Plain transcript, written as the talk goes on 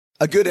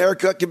A good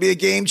haircut can be a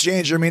game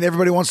changer. I mean,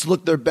 everybody wants to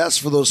look their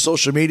best for those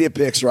social media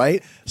pics,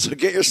 right? So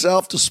get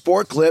yourself to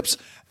Sport Clips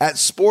at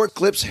Sport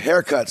Clips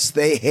Haircuts.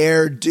 They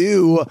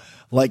hairdo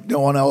like no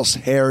one else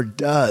hair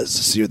does.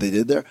 See what they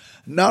did there?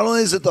 Not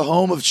only is it the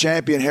home of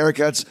champion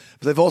haircuts,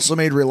 but they've also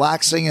made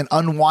relaxing and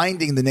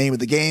unwinding the name of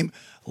the game.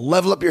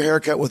 Level up your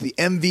haircut with the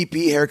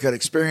MVP haircut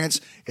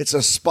experience. It's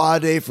a spa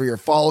day for your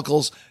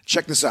follicles.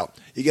 Check this out.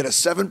 You get a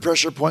 7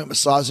 pressure point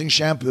massaging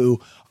shampoo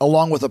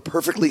along with a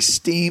perfectly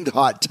steamed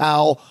hot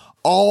towel,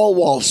 all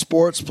while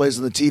sports plays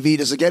on the TV.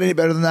 Does it get any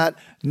better than that?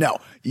 No.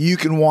 You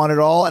can want it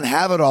all and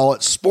have it all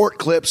at Sport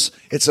Clips.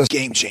 It's a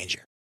game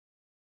changer.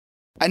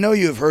 I know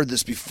you have heard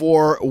this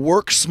before.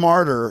 Work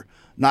smarter,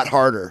 not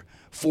harder.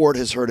 Ford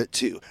has heard it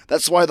too.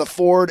 That's why the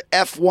Ford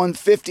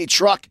F-150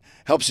 truck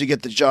helps you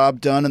get the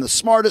job done in the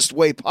smartest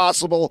way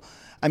possible.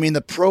 I mean,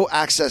 the Pro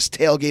Access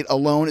tailgate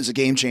alone is a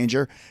game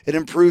changer. It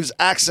improves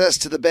access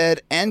to the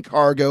bed and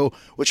cargo,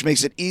 which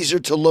makes it easier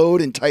to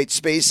load in tight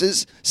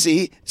spaces.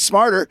 See,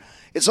 smarter.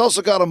 It's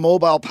also got a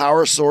mobile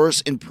power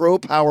source in Pro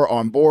Power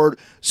on board,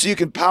 so you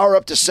can power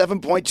up to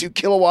 7.2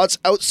 kilowatts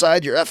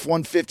outside your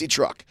F-150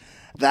 truck.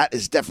 That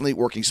is definitely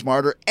working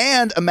smarter.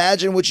 And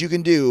imagine what you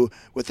can do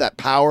with that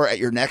power at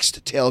your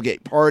next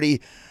tailgate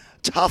party.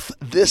 Tough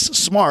this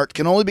smart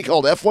can only be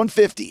called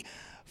F-150.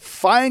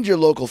 Find your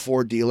local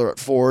Ford dealer at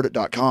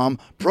Ford.com.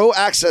 Pro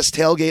Access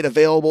tailgate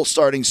available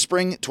starting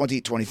spring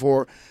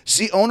 2024.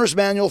 See owner's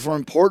manual for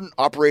important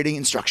operating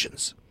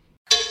instructions.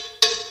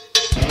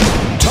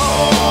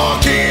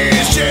 Talk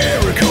is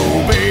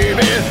Jericho,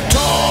 baby.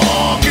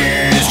 Talk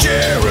is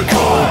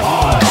Jericho.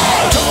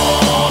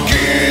 Talk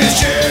is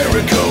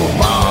Jericho,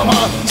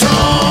 mama.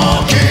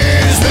 Talk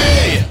is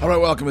me. All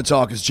right, welcome to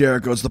Talk is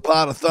Jericho. It's the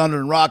pot of thunder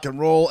and rock and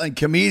roll, and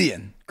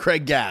comedian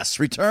Craig Gass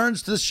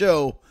returns to the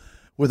show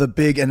with a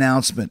big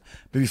announcement.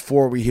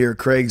 Before we hear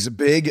Craig's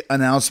big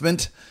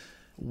announcement,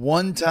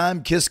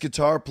 one-time Kiss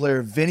guitar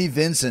player Vinnie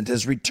Vincent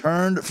has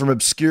returned from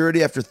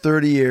obscurity after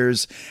 30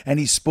 years, and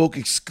he spoke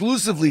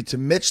exclusively to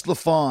Mitch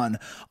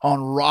Lafon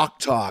on Rock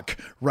Talk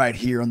right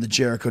here on the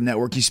Jericho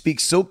Network. He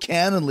speaks so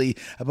candidly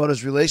about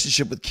his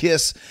relationship with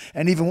Kiss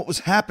and even what was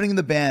happening in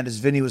the band as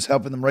Vinnie was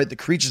helping them write the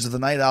Creatures of the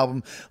Night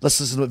album. Let's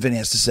listen to what Vinnie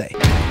has to say.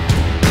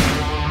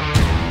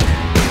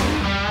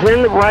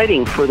 When the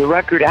writing for the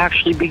record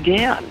actually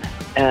began,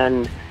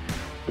 and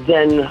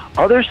then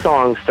other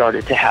songs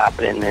started to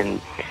happen,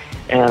 and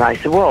I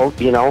said, well,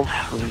 you know,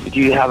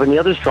 do you have any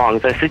other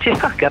songs? I said, yeah,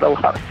 I got a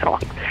lot of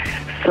songs.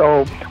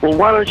 So, well,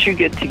 why don't you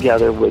get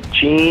together with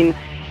Gene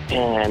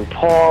and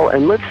Paul,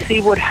 and let's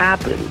see what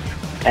happens.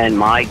 And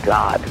my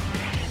God,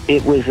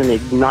 it was an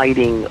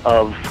igniting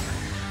of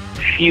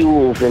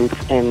fuels and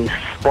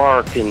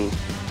spark and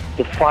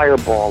the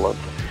fireball of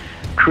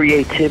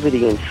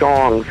creativity and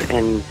songs,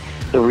 and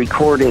the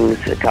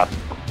recordings that got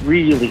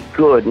really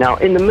good. Now,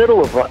 in the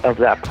middle of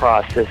that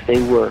process,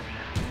 they were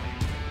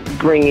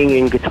bringing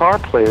in guitar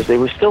players. They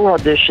were still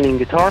auditioning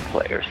guitar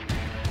players.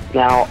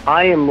 Now,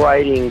 I am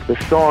writing the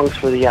songs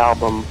for the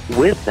album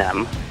with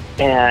them,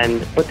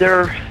 but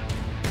they're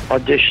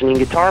auditioning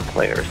guitar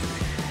players.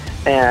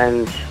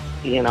 And,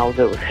 you know,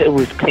 it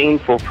was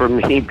painful for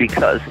me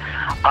because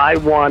I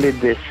wanted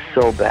this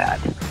so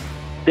bad.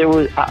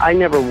 I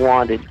never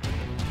wanted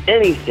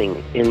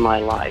anything in my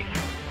life.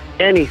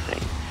 Anything.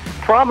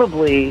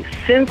 Probably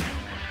since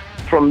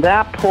from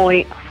that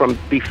point, from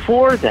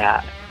before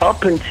that,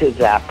 up until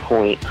that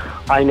point,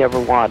 I never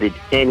wanted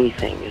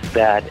anything as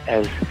bad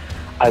as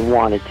I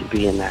wanted to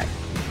be in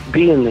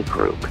the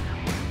group,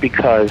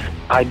 because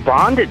I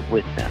bonded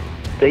with them.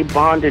 They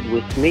bonded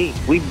with me.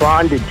 We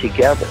bonded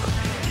together.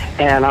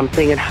 And I'm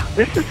thinking,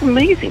 this is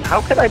amazing. How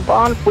could I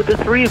bond with the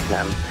three of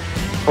them?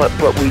 But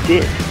we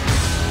did.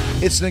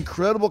 It's an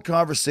incredible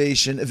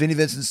conversation. Vinnie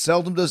Vincent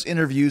seldom does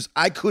interviews.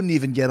 I couldn't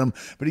even get him,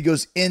 but he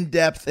goes in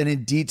depth and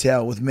in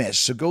detail with Mitch.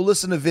 So go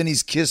listen to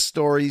Vinnie's Kiss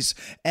stories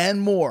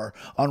and more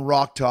on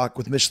Rock Talk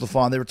with Mitch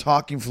Lafon. They were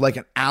talking for like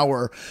an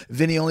hour.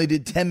 Vinnie only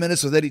did 10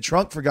 minutes with Eddie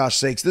Trunk, for gosh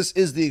sakes. This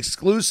is the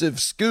exclusive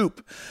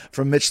scoop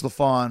from Mitch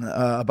Lafon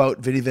about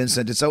Vinnie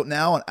Vincent. It's out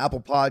now on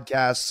Apple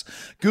Podcasts,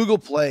 Google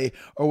Play,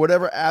 or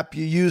whatever app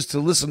you use to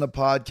listen to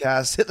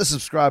podcasts. Hit the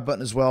subscribe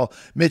button as well.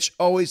 Mitch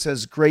always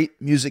has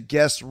great music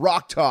guests.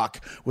 Rock Talk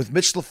with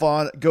Mitch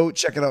Lafon. Go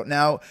check it out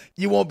now.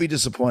 You won't be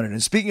disappointed.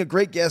 And speaking of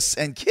great guests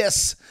and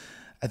Kiss,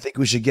 I think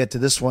we should get to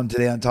this one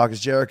today on Talk is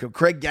Jericho.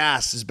 Craig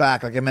Gass is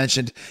back. Like I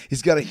mentioned,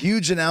 he's got a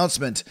huge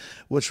announcement,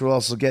 which we'll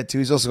also get to.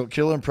 He's also got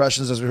killer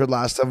impressions, as we heard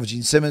last time, with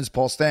Gene Simmons,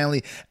 Paul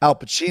Stanley, Al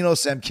Pacino,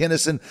 Sam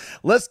Kinison.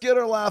 Let's get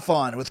our laugh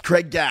on with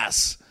Craig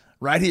Gass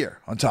right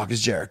here on Talk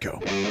is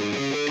Jericho.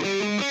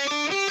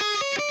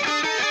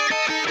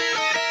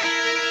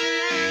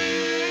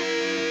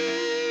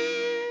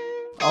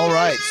 All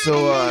right,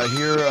 so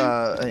here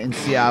in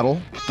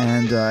Seattle,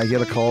 and I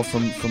get a call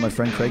from my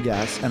friend Craig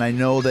Gass, and I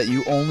know that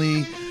you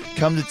only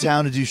come to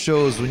town to do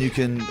shows when you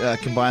can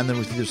combine them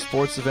with either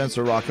sports events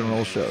or rock and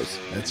roll shows.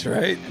 That's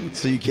right.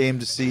 So you came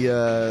to see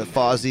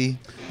Fozzy.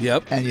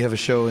 Yep. And you have a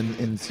show in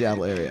the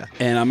Seattle area.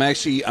 And I'm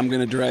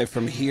going to drive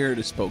from here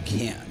to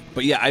Spokane.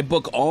 But yeah, I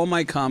book all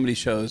my comedy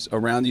shows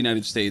around the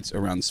United States,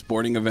 around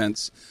sporting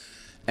events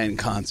and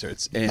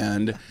concerts.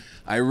 And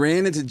I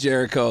ran into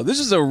Jericho. This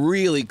is a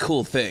really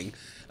cool thing.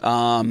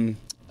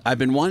 I've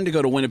been wanting to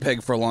go to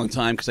Winnipeg for a long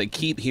time because I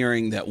keep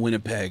hearing that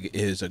Winnipeg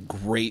is a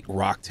great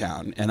rock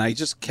town. And I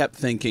just kept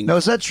thinking... No,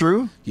 is that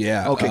true?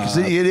 Yeah. Okay, because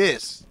it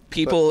is.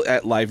 People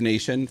at Live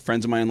Nation,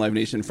 friends of mine in Live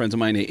Nation, friends of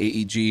mine at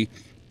AEG,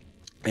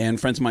 and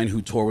friends of mine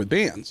who tour with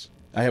bands.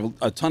 I have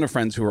a ton of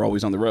friends who are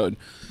always on the road,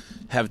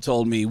 have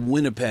told me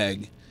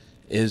Winnipeg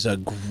is a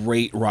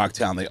great rock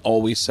town. They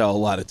always sell a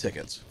lot of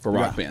tickets for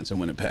rock bands in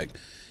Winnipeg.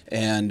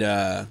 And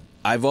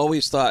I've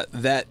always thought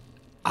that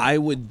I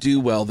would do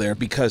well there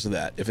because of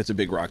that, if it's a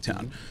big rock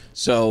town.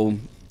 So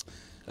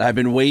I've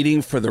been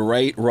waiting for the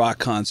right rock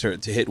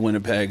concert to hit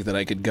Winnipeg that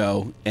I could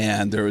go.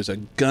 And there was a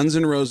Guns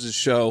N' Roses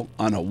show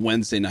on a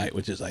Wednesday night,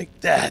 which is like,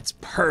 that's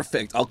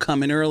perfect. I'll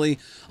come in early.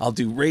 I'll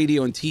do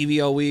radio and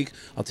TV all week.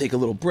 I'll take a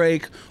little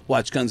break,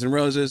 watch Guns N'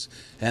 Roses,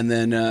 and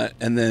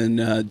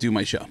then do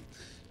my show.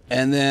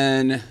 And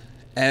then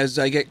as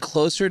I get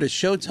closer to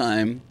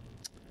showtime,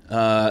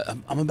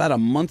 I'm about a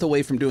month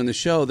away from doing the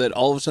show that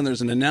all of a sudden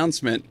there's an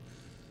announcement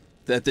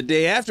that the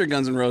day after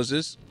Guns N'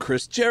 Roses,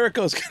 Chris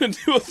Jericho's going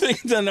to do a thing.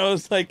 And I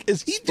was like,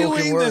 is he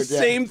doing the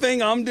same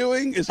thing I'm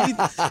doing? Is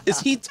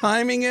he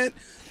timing it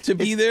to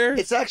be there?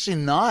 It's actually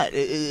not.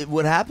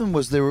 What happened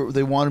was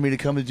they wanted me to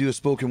come to do a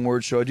spoken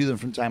word show. I do them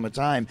from time to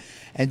time.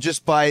 And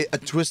just by a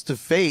twist of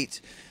fate,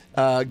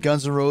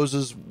 Guns N'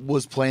 Roses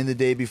was playing the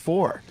day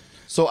before.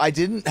 So I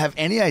didn't have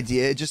any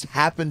idea. It just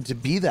happened to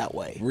be that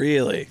way.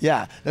 Really?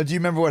 Yeah. Now, do you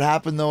remember what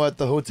happened, though, at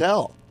the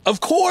hotel?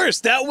 Of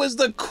course. That was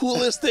the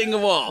coolest thing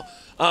of all.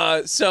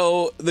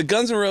 So the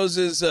Guns N'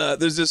 Roses,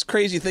 there's this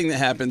crazy thing that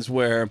happens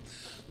where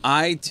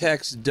I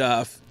text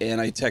Duff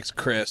and I text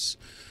Chris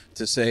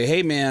to say,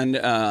 hey, man,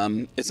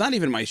 it's not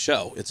even my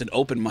show. It's an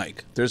open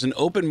mic. There's an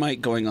open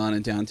mic going on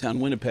in downtown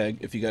Winnipeg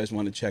if you guys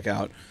want to check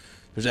out.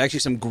 There's actually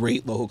some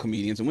great local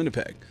comedians in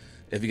Winnipeg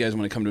if you guys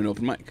want to come to an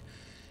open mic.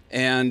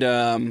 And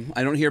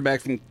I don't hear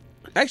back from...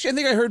 Actually, I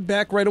think I heard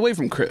back right away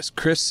from Chris.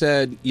 Chris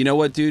said, you know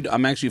what, dude?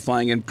 I'm actually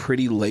flying in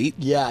pretty late.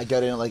 Yeah, I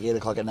got in at like 8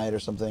 o'clock at night or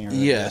something.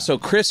 Yeah, so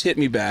Chris hit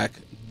me back.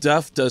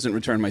 Duff doesn't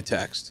return my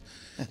text.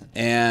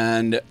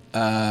 And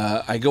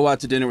I go out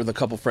to dinner with a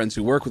couple friends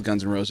who work with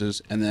Guns N'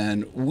 Roses, and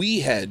then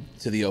we head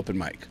to the open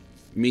mic,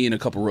 me and a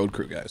couple road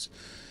crew guys.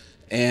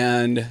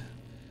 And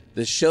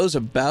the show's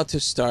about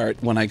to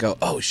start when I go,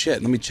 oh,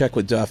 shit, let me check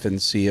with Duff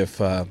and see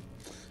if...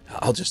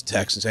 I'll just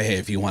text and say, hey,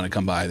 if you want to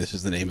come by, this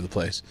is the name of the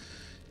place.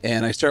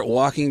 And I start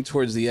walking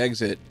towards the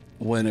exit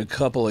when a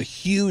couple of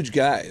huge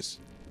guys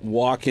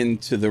walk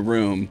into the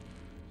room,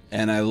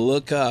 and I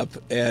look up,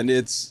 and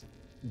it's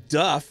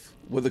Duff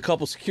with a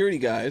couple security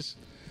guys.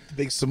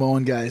 Big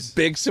Samoan guys.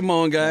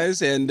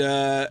 And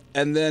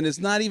then it's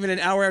not even an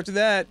hour after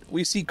that,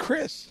 we see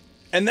Chris.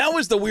 And that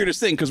was the weirdest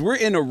thing, because we're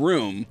in a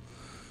room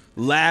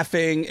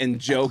laughing and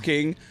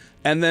joking,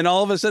 and then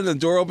all of a sudden the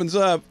door opens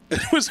up.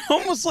 It was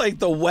almost like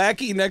the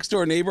wacky next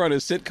door neighbor on a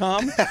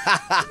sitcom.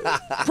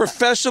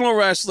 Professional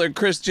wrestler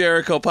Chris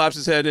Jericho pops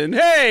his head in.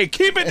 Hey,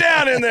 keep it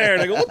down in there.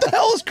 And I go, what the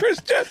hell is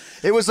Chris Jericho?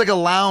 It was like a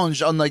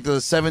lounge on like the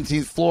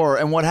 17th floor.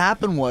 And what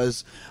happened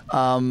was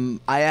I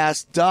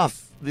asked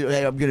Duff,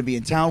 hey, I'm going to be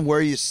in town. Where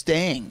are you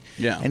staying?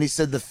 Yeah. And he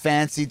said the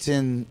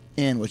Fancyton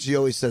Inn, which he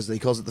always says that he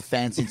calls it the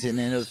Fancyton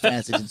Inn or the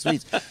Fancyton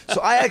Suites.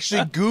 So I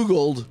actually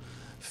Googled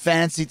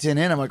Fancyton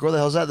Inn. I'm like, where the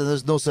hell is that?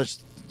 There's no such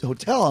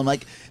hotel. I'm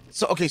like,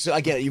 so I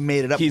get it. You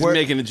made it up. He's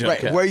making a joke.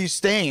 Right, yeah. Where are you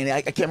staying? And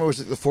I can't remember. It was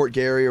like the Fort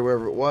Garry or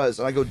wherever it was.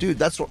 And I go, dude,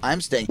 that's where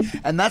I'm staying.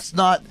 And that's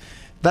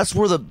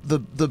where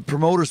the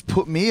promoters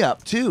put me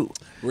up too.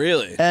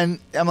 Really? And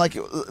I'm like,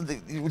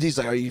 he's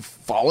like, are you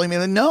following me?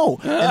 I'm like, no.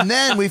 And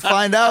then we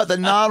find out that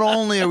not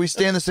only are we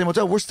staying in the same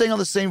hotel, we're staying on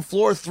the same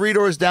floor, 3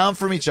 doors down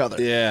from each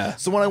other. Yeah.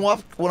 So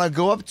when I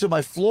go up to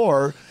my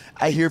floor,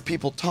 I hear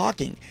people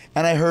talking,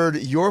 and I heard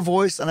your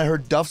voice and I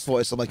heard Duff's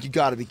voice. I'm like, you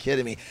got to be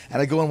kidding me. And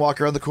I go and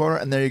walk around the corner,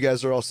 and there you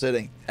guys are all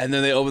sitting. And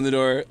then they open the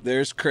door.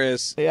 There's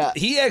Chris. Yeah.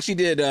 He actually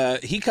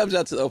did. He comes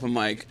out to the open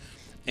mic,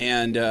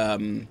 and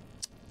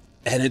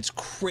it's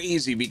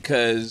crazy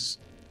because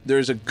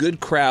there's a good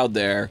crowd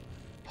there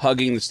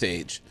hugging the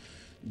stage.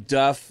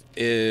 Duff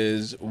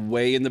is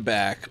way in the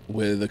back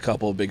with a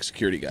couple of big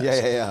security guys.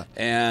 Yeah.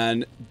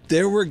 And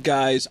there were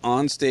guys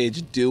on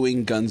stage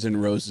doing Guns N'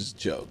 Roses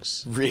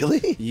jokes.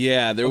 Really?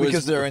 Yeah,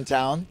 Because they're in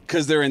town?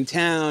 Because they're in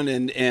town,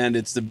 and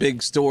it's the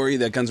big story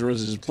that Guns N'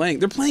 Roses is playing.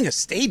 They're playing a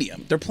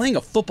stadium. They're playing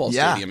a football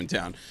stadium in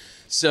town.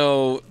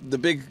 So the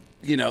big,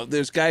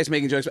 there's guys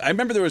making jokes. I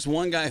remember there was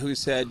one guy who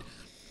said,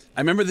 I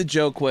remember the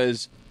joke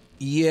was,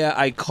 yeah,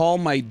 I call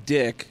my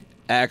dick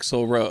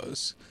Axl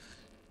Rose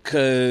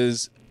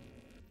because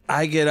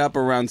I get up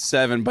around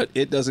 7, but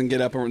it doesn't get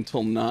up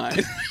until 9.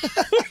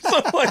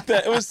 Something like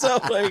that. It was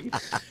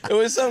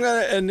some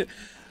kind of,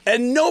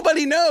 and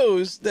nobody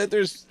knows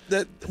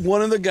that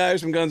one of the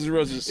guys from Guns N'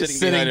 Roses is sitting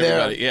behind there.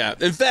 everybody. Yeah.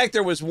 In fact,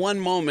 there was one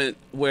moment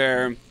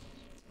where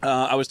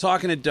I was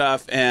talking to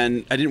Duff,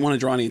 and I didn't want to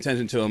draw any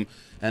attention to him,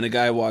 and a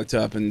guy walked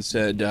up and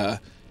said,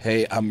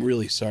 hey, I'm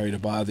really sorry to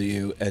bother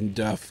you. And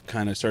Duff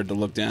kind of started to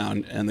look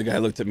down, and the guy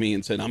looked at me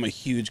and said, I'm a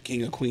huge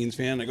King of Queens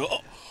fan. I go,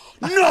 oh,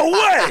 no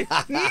way,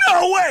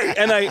 no way.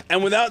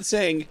 And without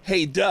saying,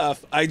 hey,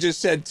 Duff, I just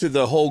said to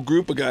the whole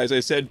group of guys, I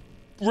said,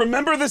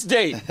 remember this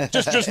date.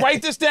 Just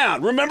write this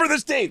down. Remember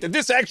this date that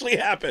this actually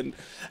happened.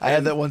 I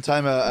had that one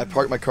time. I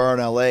parked my car in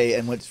L.A.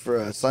 and went for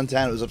a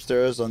suntan. It was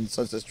upstairs on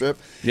Sunset Strip.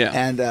 Yeah.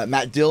 And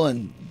Matt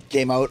Dillon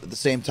came out at the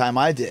same time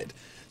I did.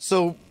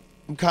 So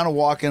I'm kind of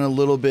walking a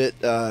little bit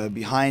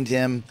behind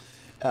him.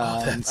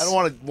 I don't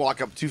want to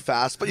walk up too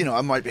fast, but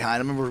I'm right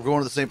behind him, and we're going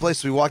to the same place.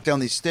 So we walk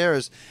down these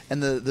stairs,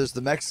 and there's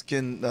the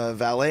Mexican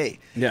valet.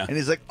 Yeah. And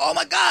he's like, "Oh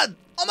my god,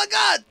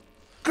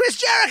 Chris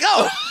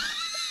Jericho!"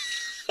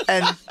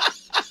 And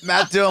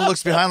Matt Dillon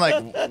looks behind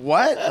like,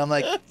 "What?" I'm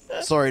like,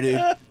 "Sorry,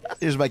 dude.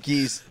 Here's my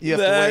keys. You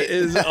have to wait." That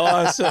is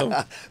awesome.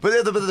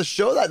 But the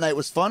show that night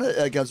was fun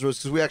at Guns N'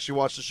 Roses because we actually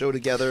watched the show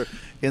together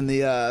in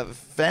the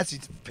fancy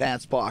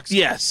pants box.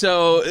 Yeah.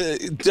 So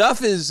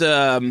Duff is.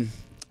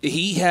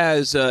 He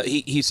has.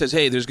 He says,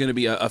 "Hey, there's going to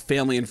be a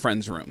family and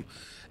friends room."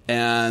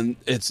 And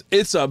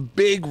it's a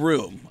big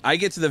room. I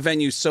get to the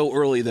venue so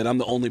early that I'm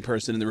the only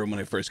person in the room when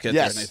I first get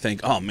there, and I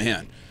think, "Oh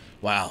man,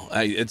 wow!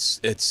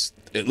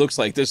 It looks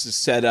like this is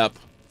set up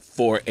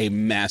for a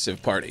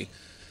massive party."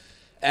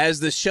 As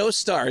the show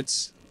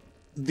starts,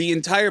 the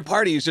entire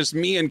party is just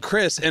me and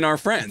Chris and our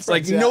friends.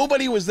 Like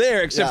nobody was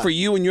there except for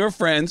you and your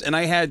friends, and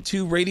I had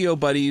two radio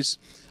buddies.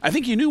 I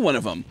think you knew one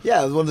of them.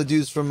 Yeah, one of the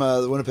dudes from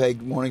the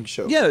Winnipeg morning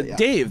show. Yeah,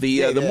 Dave,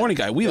 the morning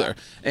guy, Wheeler,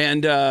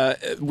 and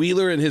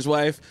Wheeler and his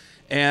wife.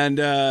 And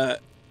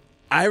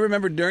I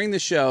remember during the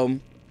show,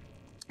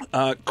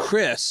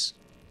 Chris.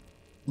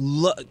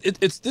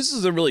 This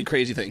is a really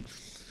crazy thing.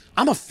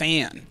 I'm a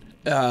fan,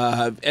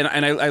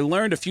 and I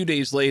learned a few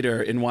days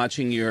later in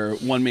watching your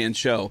one-man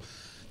show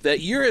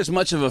that you're as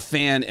much of a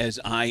fan as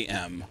I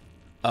am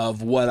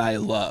of what I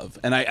love,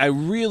 and I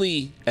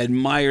really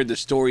admired the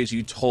stories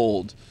you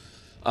told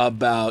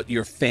about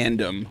your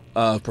fandom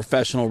of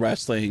professional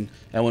wrestling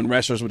and when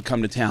wrestlers would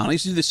come to town. I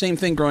used to do the same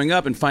thing growing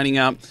up and finding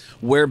out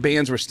where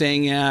bands were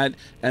staying at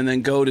and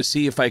then go to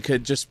see if I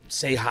could just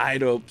say hi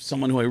to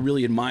someone who I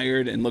really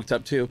admired and looked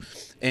up to.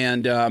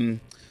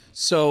 And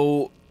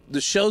so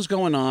the show's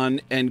going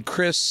on and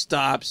Chris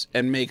stops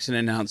and makes an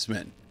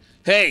announcement.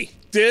 Hey,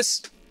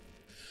 this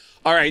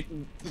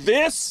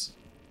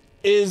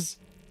is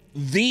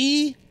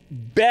the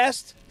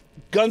best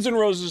Guns N'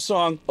 Roses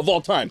song of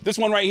all time. This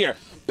one right here.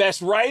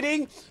 Best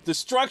writing, the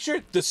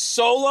structure, the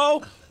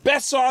solo,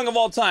 best song of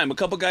all time. A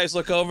couple guys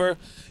look over.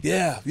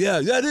 Yeah,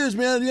 that is,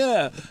 man,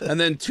 yeah. And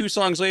then 2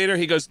 songs later,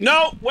 he goes,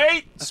 no,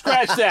 wait,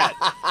 scratch that.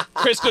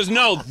 Chris goes,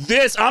 no,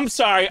 I'm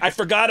sorry, I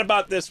forgot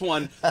about this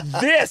one.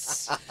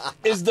 This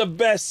is the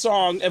best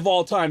song of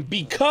all time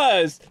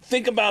because,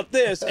 think about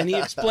this, and he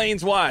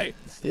explains why.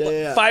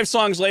 Yeah. 5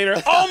 songs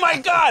later, oh my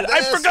God,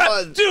 I forgot.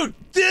 One. Dude,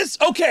 this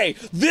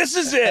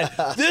is it.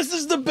 This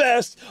is the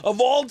best of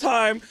all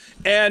time.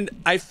 And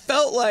I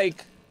felt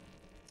like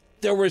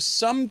there were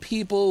some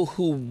people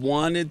who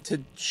wanted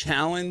to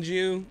challenge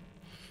you,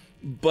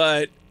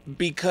 but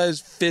because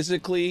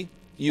physically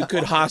you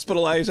could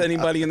hospitalize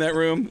anybody in that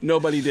room,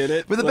 nobody did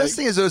it. But the best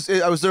thing is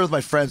I was there with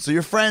my friends, so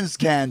your friends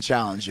can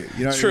challenge you.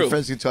 You know, True. Your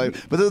friends can tell you.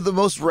 But the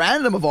most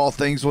random of all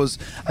things was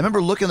I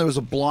remember looking. There was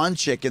a blonde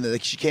chick in there.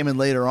 Like, she came in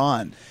later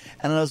on,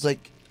 and I was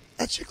like,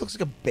 that chick looks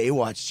like a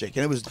Baywatch chick.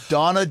 And it was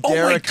Donna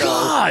Derrico,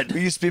 God. who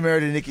used to be married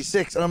to Nikki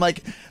Sixx. And I'm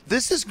like,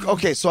 this is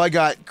okay. So I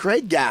got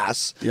Craig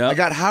Gass. Yep. I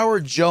got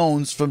Howard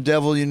Jones from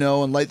Devil You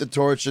Know and Light the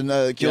Torch and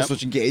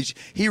Killswitch Engage.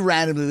 He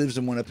randomly lives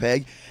in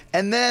Winnipeg.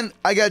 And then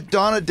I got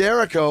Donna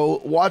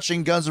Derrico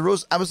watching Guns N'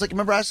 Roses. I was like, I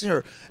remember asking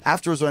her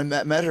afterwards when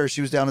I met her.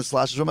 She was down in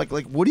Slash's room. I'm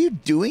like, what are you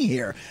doing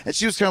here? And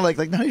she was kind of like,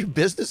 none of your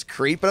business,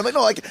 creep. But I'm like,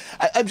 no, like,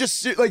 I'm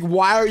just like,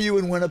 why are you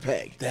in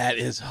Winnipeg? That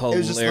is It hilarious.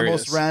 was just the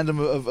most random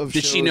of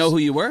Did shows. she know who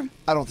you were?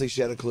 I don't think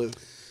she had a clue.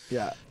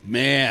 Yeah.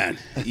 Man,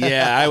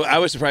 yeah, I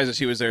was surprised that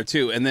she was there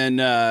too. And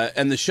then,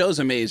 and the show's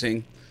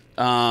amazing.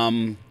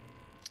 You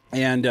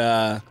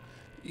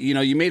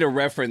made a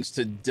reference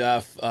to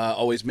Duff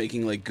always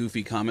making like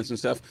goofy comments and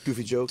stuff.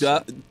 Goofy jokes.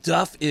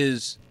 Duff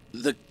is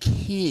the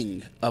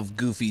king of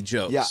goofy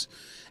jokes. Yeah.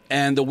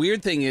 And the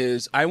weird thing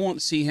is, I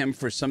won't see him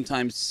for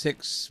sometimes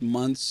 6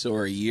 months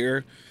or a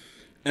year.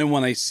 And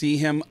when I see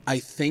him, I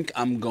think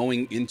I'm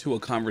going into a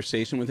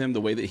conversation with him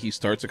the way that he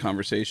starts a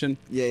conversation.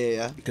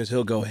 Yeah. Because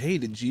he'll go, hey,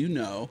 did you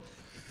know?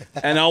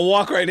 And I'll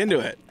walk right into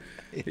it.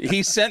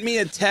 He sent me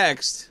a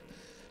text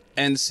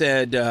and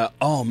said,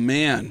 oh,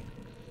 man,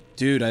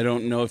 dude, I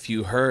don't know if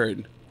you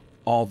heard,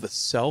 all the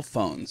cell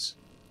phones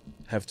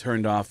have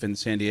turned off in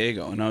San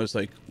Diego. And I was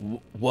like,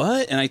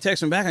 what? And I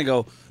text him back. I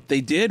go, they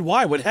did?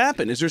 Why? What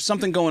happened? Is there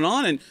something going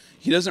on? And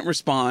he doesn't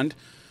respond.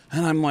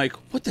 And I'm like,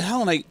 what the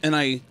hell? And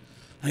I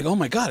go, oh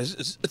my God,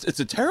 it's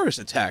a terrorist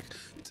attack.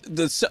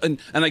 And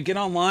I get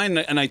online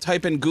and I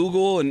type in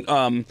Google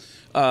and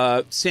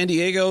San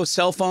Diego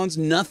cell phones,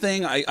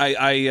 nothing. I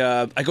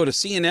go to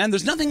CNN.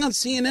 There's nothing on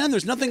CNN.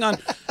 There's nothing on,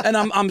 and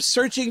I'm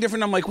searching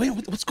different. I'm like, wait,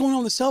 what's going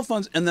on with the cell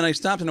phones? And then I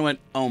stopped and I went,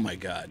 oh my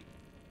God,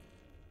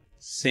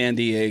 San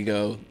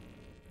Diego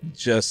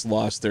just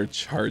lost their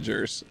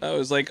Chargers. I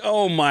was like,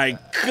 oh my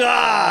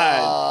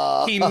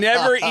God. He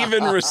never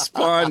even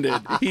responded.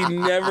 I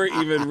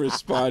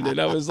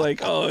was like,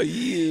 oh,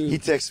 you. He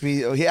texts me.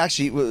 He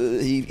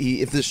actually,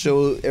 he if this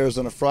show airs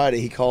on a Friday,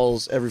 he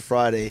calls every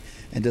Friday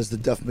and does the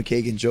Duff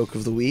McKagan joke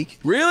of the week.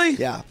 Really?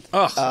 Yeah.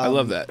 Oh, I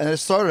love that. And it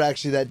started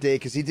actually that day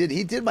because he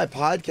did my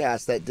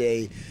podcast that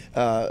day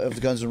of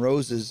the Guns N'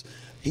 Roses.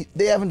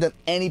 They haven't done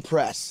any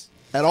press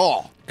at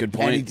all. Good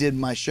point. And he did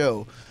my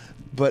show.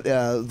 But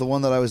the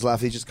one that I was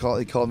laughing, he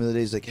called me the other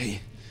day. He's like,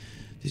 "Hey,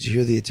 did you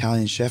hear the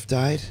Italian chef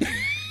died?"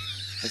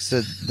 I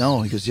said,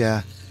 "No." He goes,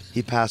 "Yeah,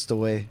 he passed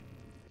away."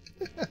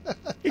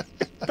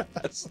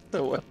 That's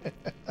the way.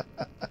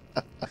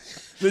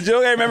 The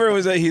joke I remember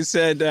was that he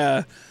said,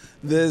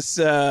 "This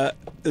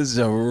is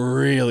a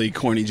really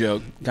corny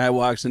joke. Guy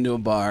walks into a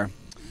bar.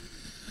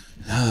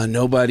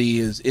 Nobody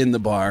is in the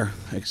bar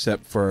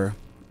except for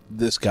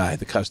this guy,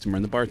 the customer,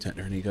 and the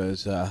bartender. And he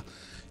goes."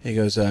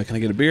 Can I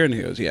get a beer? And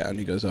he goes, yeah. And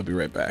he goes, I'll be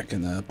right back.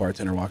 And the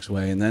bartender walks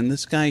away. And then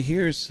this guy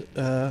hears,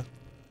 hey,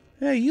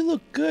 you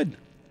look good.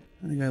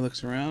 And the guy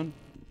looks around.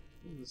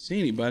 Doesn't see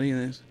anybody.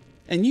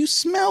 And you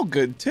smell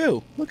good,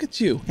 too. Look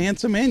at you.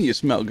 Handsome and you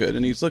smell good.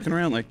 And he's looking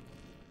around like,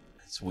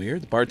 that's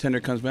weird. The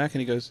bartender comes back and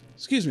he goes,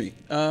 excuse me,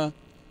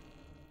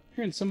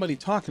 hearing somebody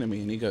talking to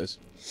me. And he goes,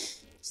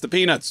 it's the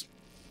peanuts.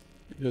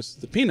 He goes,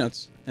 the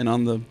peanuts? And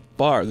on the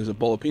bar, there's a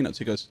bowl of peanuts.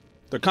 He goes,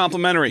 they're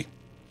complimentary.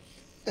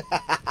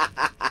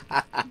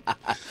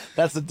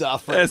 That's a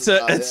Duff.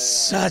 It's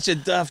such a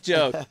Duff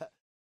joke.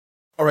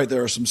 All right,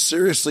 there are some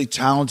seriously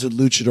talented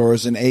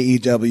luchadors in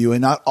AEW,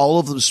 and not all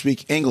of them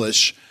speak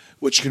English,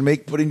 which can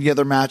make putting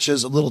together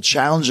matches a little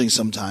challenging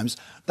sometimes.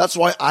 That's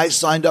why I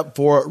signed up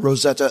for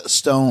Rosetta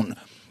Stone.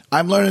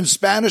 I'm learning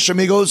Spanish,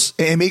 amigos,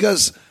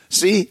 amigas.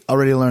 See,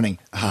 already learning.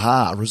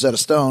 Haha, Rosetta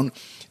Stone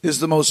is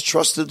the most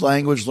trusted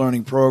language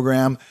learning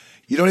program.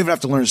 You don't even have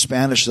to learn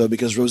Spanish, though,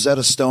 because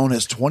Rosetta Stone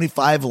has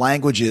 25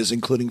 languages,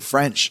 including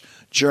French,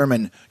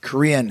 German,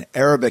 Korean,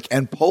 Arabic,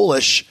 and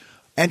Polish,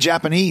 and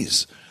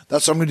Japanese.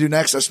 That's what I'm going to do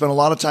next. I spent a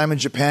lot of time in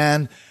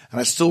Japan,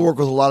 and I still work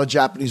with a lot of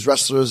Japanese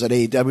wrestlers at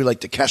AEW,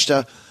 like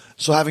Takeshita.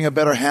 So having a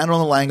better handle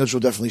on the language will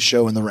definitely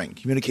show in the ring.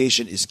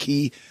 Communication is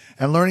key,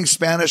 and learning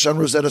Spanish on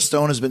Rosetta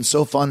Stone has been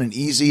so fun and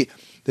easy.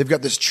 They've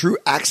got this true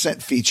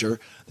accent feature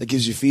that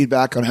gives you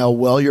feedback on how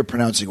well you're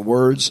pronouncing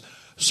words,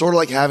 sort of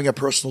like having a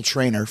personal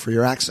trainer for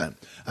your accent.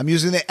 I'm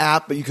using the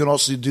app, but you can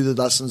also do the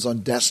lessons on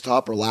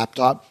desktop or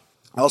laptop.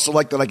 I also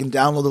like that I can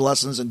download the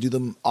lessons and do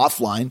them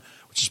offline,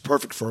 which is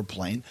perfect for a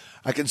plane.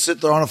 I can sit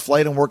there on a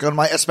flight and work on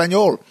my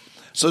Espanol.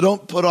 So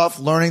don't put off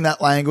learning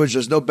that language.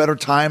 There's no better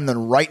time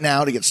than right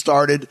now to get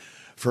started.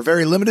 For a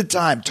very limited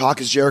time, Talk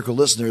is Jericho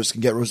listeners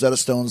can get Rosetta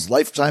Stone's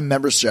lifetime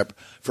membership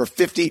for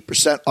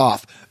 50%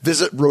 off.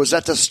 Visit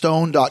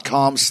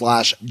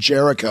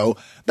rosettastone.com/Jericho.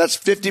 That's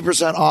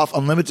 50% off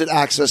unlimited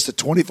access to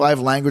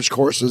 25 language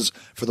courses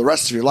for the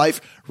rest of your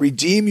life.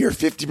 Redeem your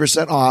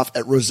 50% off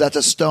at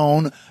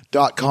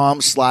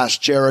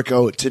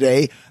rosettastone.com/Jericho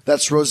today.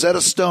 That's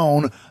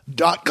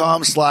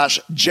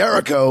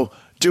rosettastone.com/Jericho.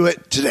 Do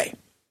it today.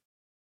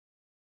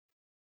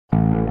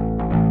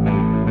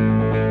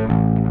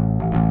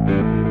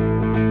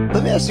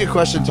 Let me ask you a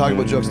question talking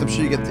about jokes. I'm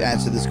sure you get to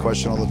answer this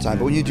question all the time,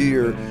 but when you do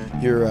your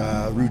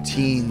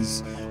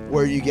routines,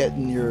 where are you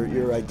getting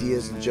your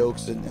ideas and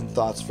jokes and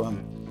thoughts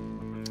from?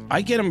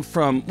 I get them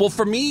from, well,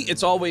 for me,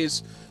 it's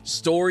always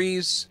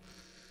stories.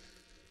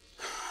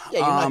 Yeah,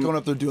 you're not going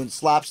up there doing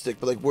slapstick,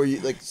 but where you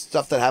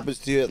stuff that happens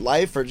to you at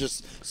life, or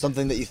just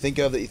something that you think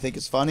of that you think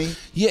is funny.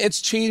 Yeah,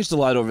 it's changed a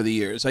lot over the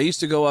years. I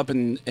used to go up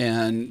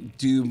and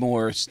do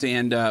more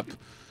stand-up.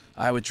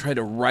 I would try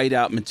to write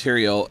out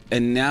material,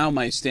 and now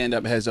my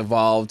stand-up has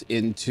evolved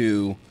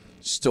into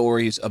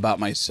stories about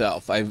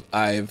myself. I've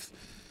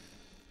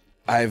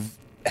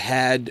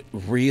had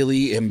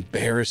really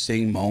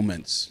embarrassing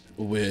moments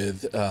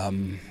with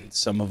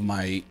some of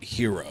my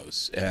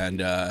heroes, and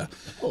the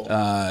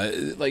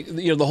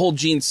whole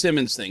Gene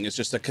Simmons thing is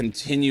just a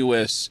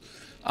continuous.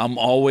 I'm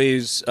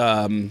always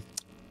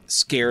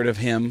scared of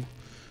him.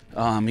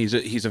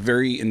 He's a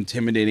very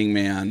intimidating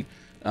man.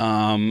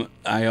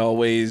 I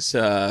always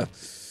say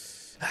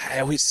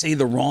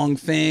the wrong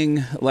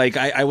thing. Like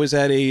I was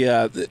at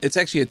it's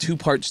actually a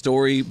 2-part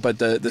story, but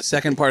the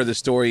second part of the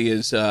story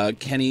is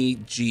Kenny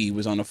G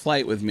was on a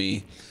flight with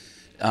me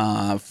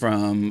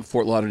from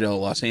Fort Lauderdale,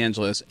 Los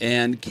Angeles,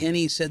 and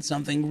Kenny said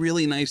something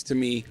really nice to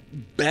me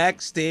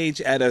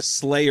backstage at a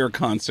Slayer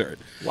concert.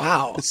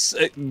 Wow.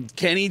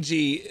 Kenny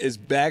G is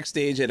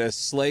backstage at a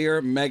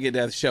Slayer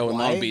Megadeth show in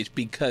Long Beach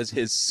because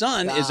his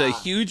son is a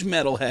huge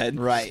metalhead,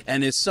 right?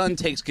 And his son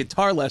takes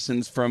guitar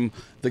lessons from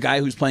the guy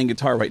who's playing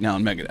guitar right now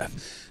in Megadeth.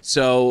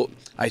 So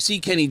I see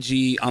Kenny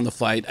G on the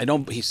flight.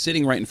 He's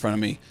sitting right in front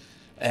of me,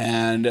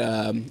 and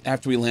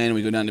after we land,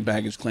 we go down to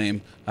baggage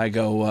claim. I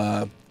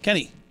go,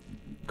 Kenny.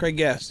 Craig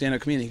Gass,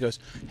 stand-up comedian. He goes,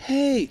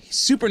 "Hey,"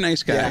 super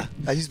nice guy.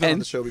 Yeah, he's been on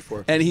the show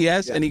before. And he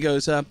goes,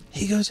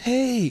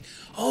 "Hey,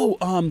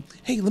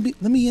 hey,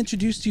 let me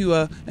introduce to you."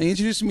 And he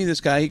introduced me to this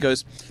guy. He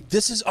goes,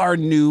 "This is our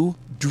new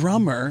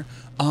drummer,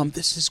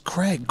 This is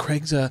Craig.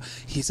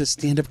 He's a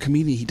stand-up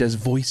comedian. He does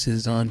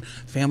voices on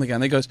Family Guy.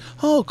 And they goes,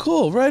 oh,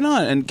 cool, right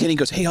on. And Kenny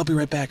goes, hey, I'll be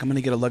right back. I'm going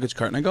to get a luggage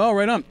cart. And I go, oh,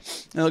 right on.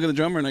 And I look at the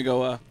drummer and I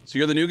go, so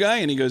you're the new guy?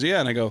 And he goes, yeah.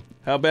 And I go,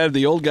 how bad did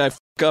the old guy f***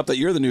 up that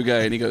you're the new guy?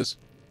 And he goes,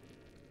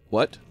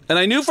 what? And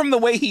I knew from the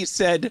way he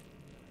said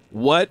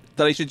what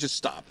that I should just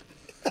stop.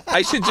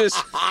 I should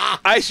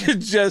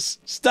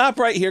just stop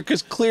right here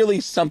because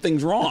clearly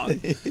something's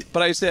wrong.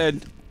 But I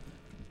said,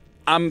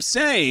 I'm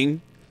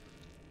saying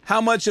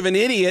how much of an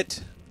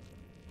idiot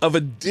of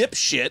a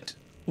dipshit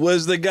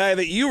was the guy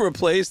that you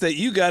replaced that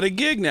you got a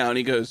gig now. And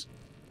he goes,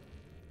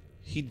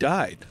 he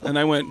died. And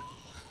I went,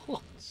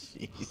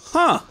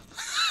 huh.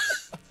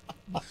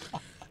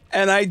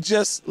 And I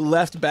just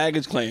left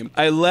baggage claim.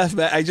 I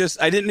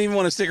didn't even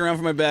want to stick around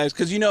for my bags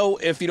because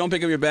if you don't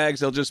pick up your bags,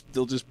 they'll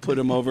just put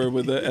them over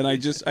with it. And I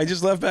just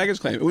left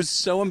baggage claim. It was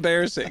so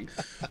embarrassing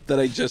that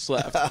I just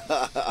left.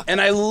 And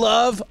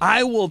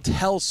I will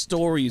tell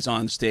stories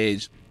on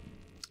stage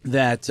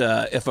that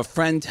if a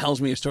friend tells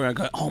me a story, I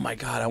go, oh my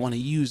God, I want to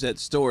use that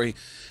story.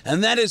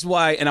 And that is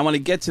why, and I want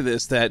to get to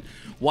this, that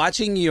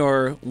watching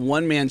your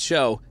one-man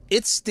show,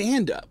 it's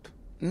stand-up.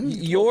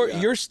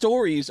 Your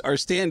stories are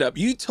stand-up.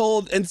 You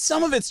told, and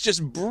some of it's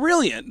just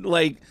brilliant.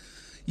 Like,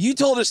 you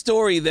told a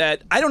story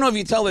that, I don't know if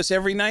you tell this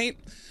every night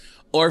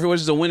or if it was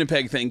just a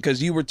Winnipeg thing,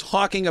 because you were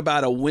talking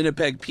about a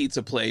Winnipeg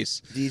pizza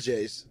place.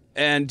 DJs.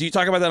 And do you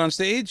talk about that on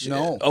stage?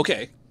 No.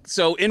 Okay.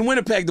 So in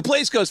Winnipeg, the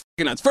place goes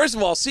f***ing nuts. First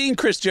of all, seeing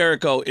Chris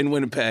Jericho in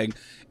Winnipeg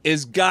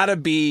it's gotta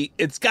be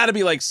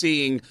like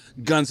seeing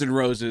Guns N'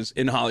 Roses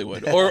in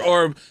Hollywood,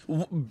 or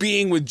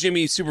being with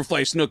Jimmy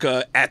Superfly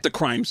Snuka at the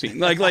crime scene,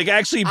 like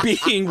actually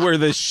being where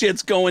the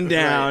shit's going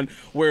down, right,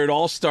 where it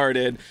all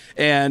started,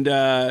 and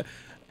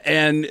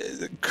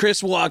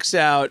Chris walks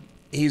out.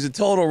 He's a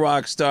total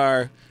rock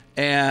star,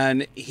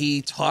 and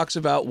he talks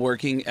about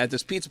working at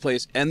this pizza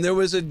place, and there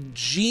was a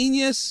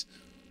genius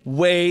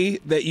way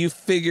that you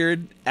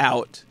figured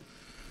out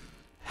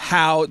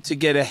how to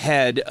get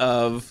ahead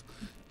of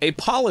a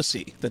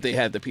policy that they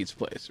had at the pizza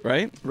place,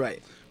 right?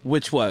 Right.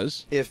 Which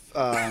was? If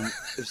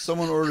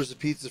someone orders a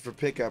pizza for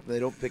pickup and they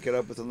don't pick it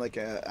up within like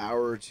an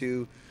hour or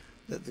two,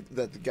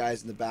 that the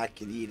guys in the back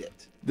can eat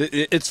it.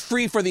 It's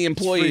free for the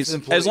employees,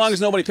 as long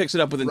as nobody picks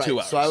it up within 2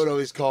 hours. So I would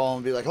always call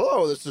and be like,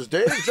 hello, this is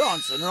Dave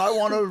Johnson, and I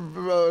want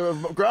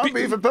a ground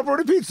beef and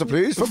pepperoni pizza,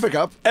 please, for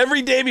pickup.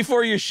 Every day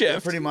before your shift. Yeah,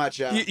 pretty much,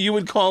 yeah. You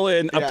would call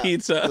in a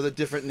pizza. With a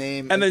different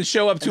name. And then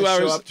show up 2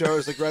 hours. Show up 2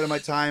 hours, like right on my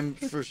time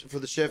for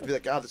the shift. Be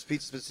like, this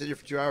pizza's been sitting here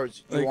for 2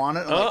 hours. You want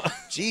it? I'm like,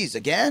 geez,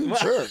 again? Well,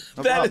 sure.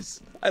 No problem.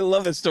 I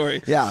love that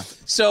story. Yeah.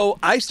 So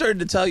I started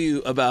to tell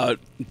you about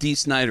Dee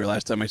Snider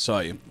last time I saw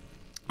you,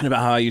 and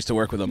about how I used to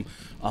work with him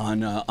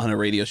on a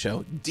radio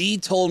show. Dee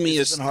told me...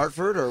 Is this in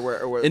Hartford or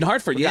where? In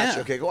Hartford, yeah.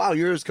 Gotcha. Okay, wow,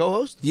 you're his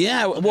co-host?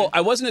 Yeah, okay. Well,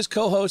 I wasn't his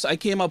co-host. I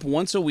came up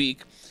once a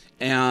week,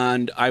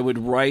 and I would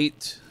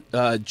write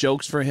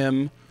jokes for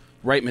him,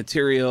 write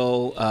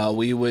material.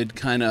 We would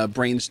kind of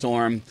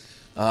brainstorm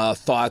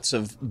thoughts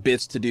of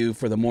bits to do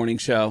for the morning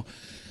show,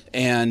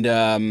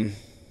 and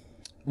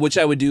which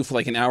I would do for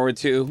like an hour or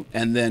two,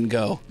 and then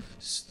go,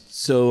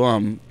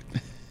 so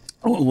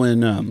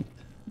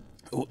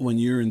when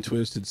you're in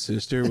Twisted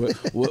Sister,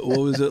 what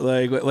was it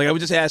like? Like I would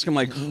just ask him,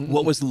 like,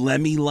 what was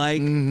Lemmy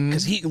like?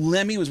 Because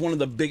Lemmy was one of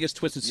the biggest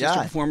Twisted Sister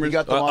performers. He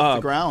got them off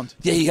the ground.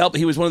 Yeah, he helped.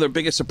 He was one of their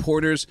biggest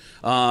supporters.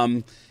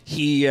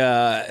 He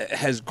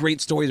has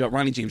great stories about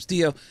Ronnie James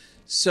Dio.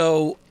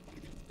 So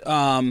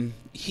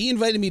he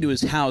invited me to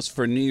his house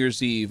for New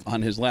Year's Eve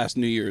on his last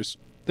New Year's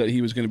that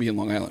he was going to be in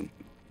Long Island.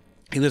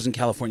 He lives in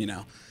California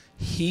now.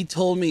 He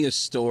told me a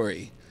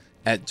story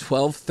at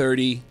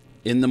 12:30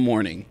 in the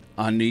morning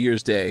on New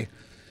Year's Day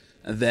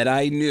that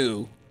I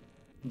knew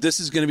this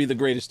is going to be the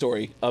greatest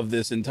story of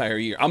this entire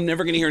year. I'm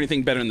never going to hear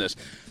anything better than this.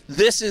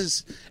 This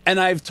is, and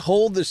I've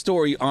told the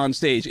story on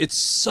stage. It's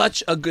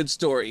such a good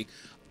story.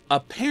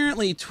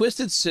 Apparently,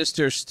 Twisted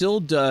Sister still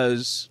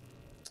does,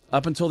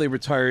 up until they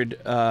retired,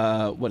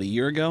 a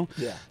year ago?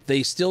 Yeah.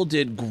 They still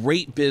did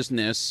great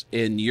business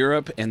in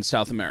Europe and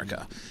South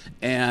America.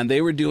 And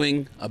they were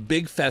doing a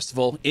big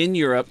festival in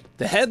Europe.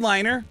 The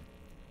headliner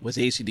was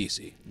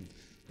AC/DC.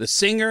 The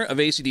singer of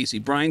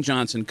AC/DC, Brian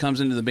Johnson, comes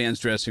into the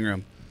band's dressing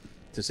room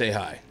to say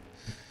hi.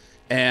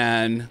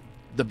 And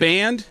the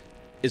band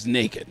is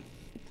naked.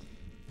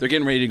 They're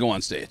getting ready to go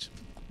on stage.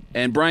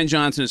 And Brian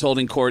Johnson is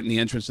holding court in the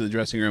entrance to the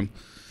dressing room.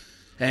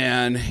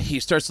 And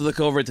he starts to look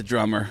over at the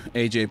drummer,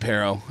 AJ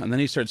Pero, and then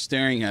he starts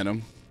staring at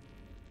him.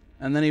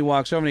 And then he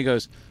walks over and he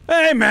goes,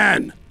 "Hey,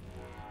 man,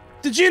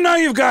 did you know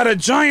you've got a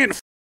giant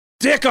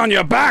dick on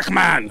your back,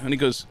 man?" And he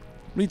goes,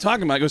 "What are you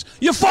talking about?" He goes,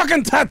 "Your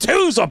fucking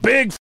tattoo's a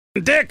big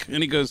dick."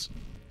 And he goes,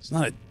 it's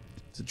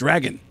a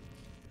dragon.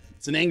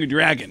 It's an angry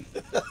dragon.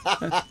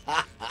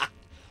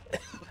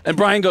 And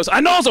Brian goes, "I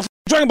know it's a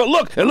dragon, but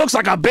look, it looks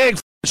like a big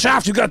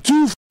shaft. You got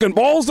two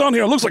balls down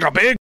here. It looks like a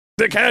big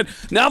dickhead."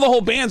 Now the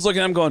whole band's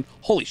looking at him going,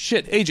 "Holy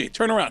shit, AJ,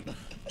 turn around.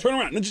 Turn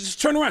around.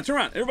 Just turn around.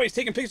 Everybody's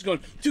taking pictures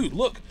going, "Dude,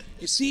 look,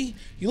 you see?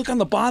 You look on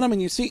the bottom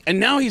and you see." And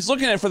now he's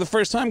looking at it for the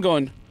first time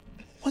going,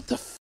 "What the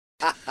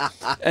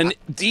And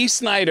Dee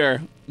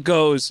Snider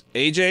goes,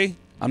 AJ,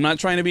 I'm not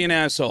trying to be an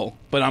asshole,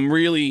 but I'm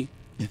really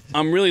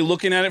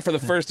looking at it for the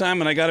first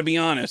time, and I got to be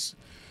honest.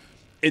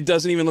 It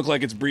doesn't even look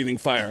like it's breathing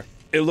fire.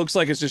 It looks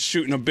like it's just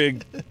shooting a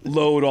big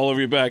load all over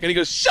your back. And he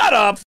goes, shut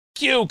up, f***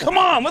 you, come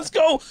on, let's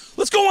go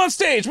on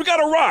stage. We got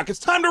to rock. It's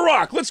time to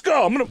rock. Let's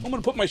go. I'm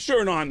gonna put my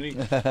shirt on. And he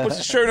puts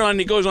the shirt on and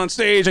he goes on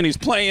stage and he's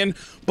playing,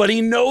 but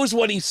he knows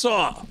what he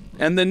saw.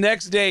 And the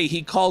next day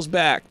he calls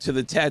back to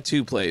the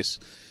tattoo place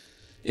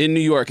in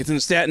New York. It's in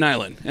Staten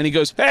Island. And he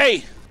goes,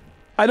 hey,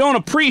 I don't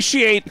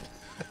appreciate,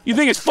 you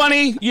think it's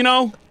funny,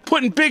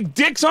 putting big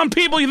dicks on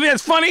people? You think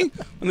that's funny?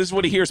 And this is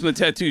what he hears from the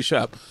tattoo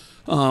shop.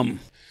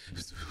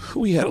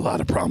 We had a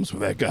lot of problems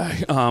with that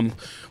guy.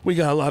 We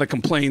got a lot of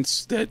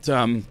complaints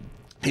that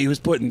he was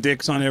putting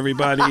dicks on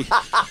everybody.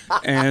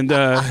 And,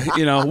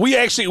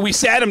 we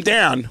sat him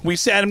down. We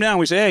said,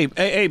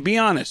 hey, be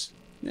honest.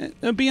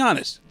 Be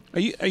honest. Are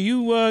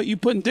you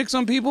putting dicks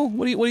on people?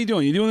 What are you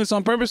doing? You doing this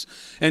on purpose?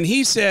 And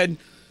he said,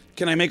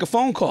 can I make a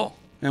phone call?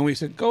 And we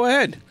said, go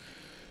ahead.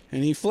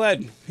 And he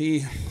fled.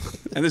 And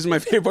this is my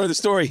favorite part of the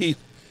story.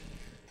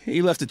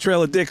 He left a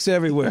trail of dicks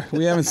everywhere.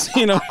 We haven't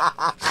seen him.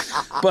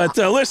 But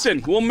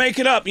listen, we'll make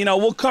it up.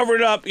 We'll cover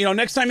it up.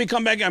 Next time you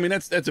come back, I mean,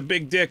 that's a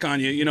big dick on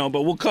you,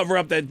 but we'll cover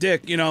up that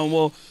dick,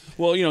 we'll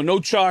no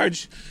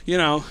charge,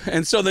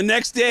 And so the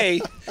next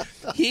day,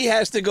 he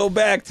has to go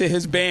back to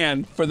his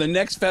band for the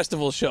next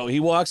festival show. He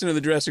walks into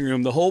the dressing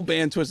room. The whole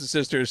band, Twisted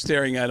Sister, is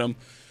staring at him.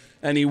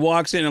 And he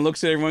walks in and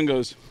looks at everyone and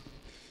goes,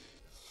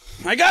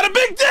 I got a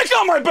big dick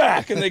on my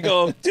back. And they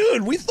go,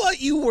 dude, we thought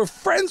you were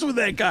friends with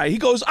that guy. He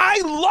goes, I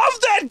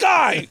love that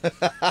guy.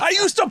 I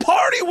used to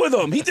party with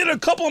him. He did a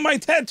couple of my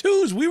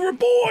tattoos. We were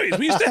boys.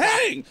 We used to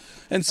hang.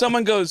 And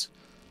someone goes,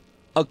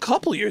 a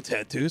couple of your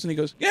tattoos? And he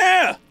goes,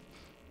 yeah.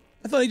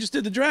 I thought he just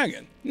did the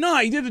dragon. No,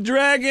 he did the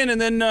dragon and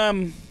then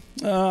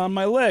on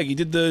my leg. He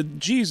did the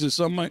Jesus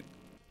on my...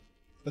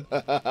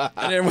 And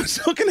everyone's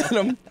looking at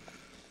him.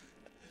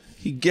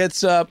 He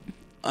gets up,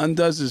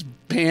 undoes his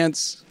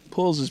pants,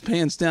 pulls his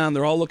pants down.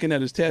 They're all looking at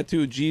his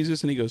tattoo of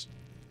Jesus, and he goes,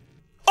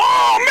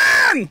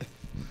 oh, man!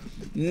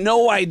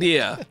 No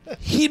idea.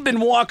 He'd been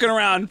walking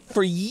around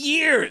for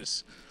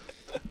years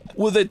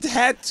with a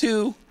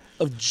tattoo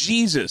of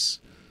Jesus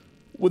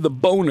with a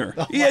boner.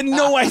 He had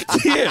no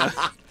idea.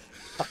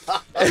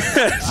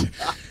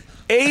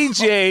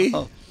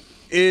 AJ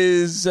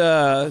is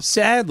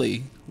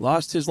sadly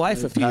lost his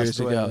life a few years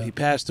ago. He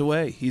passed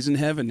away. He's in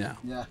heaven now.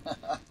 Yeah.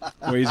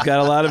 Where he's got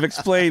a lot of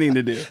explaining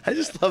to do. I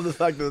just love the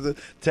fact that the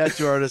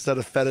tattoo artist had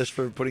a fetish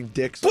for putting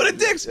dicks. Putting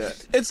dicks. Yeah.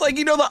 It's like,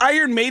 the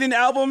Iron Maiden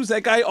albums,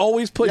 that guy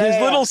always put his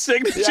little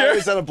signature.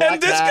 Yeah,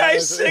 and this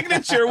guy's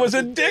signature was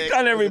a dick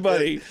on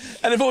everybody.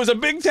 And if it was a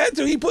big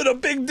tattoo, he put a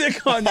big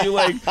dick on you.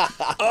 Like,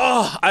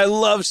 oh, I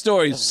love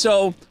stories.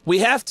 So we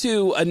have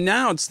to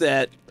announce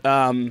that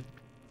for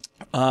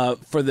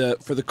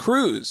the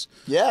cruise.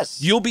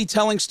 Yes. You'll be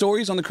telling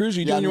stories on the cruise. Are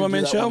you doing your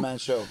one-man show? One-man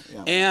show.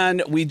 Yeah.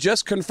 And we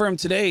just confirmed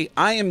today,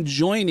 I am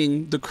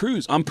joining the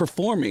cruise. I'm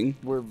performing.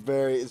 We're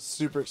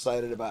super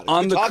excited about it.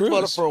 On the cruise. We talked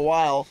about it for a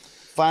while.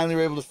 Finally,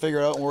 we were able to figure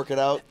it out and work it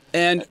out.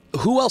 And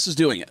who else is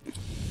doing it?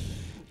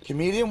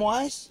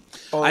 Comedian-wise?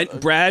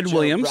 Brad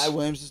Williams. Brad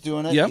Williams is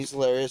doing it. Yep. He's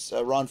hilarious.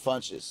 Ron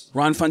Funches.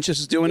 Ron Funches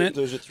is doing it.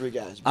 Those are three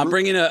guys. I'm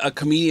bringing a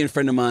comedian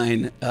friend of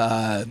mine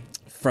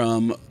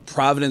from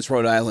Providence,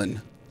 Rhode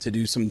Island, to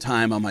do some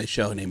time on my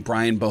show, named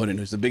Brian Bowden,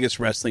 who's the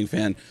biggest wrestling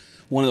fan,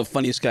 one of the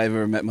funniest guys I've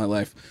ever met in my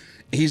life.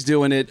 He's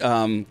doing it.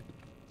 I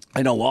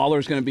know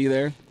Lawler's going to be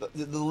there.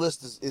 The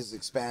list is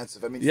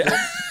expansive. I mean, yeah.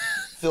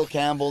 Phil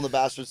Campbell and the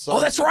Bastard Sons.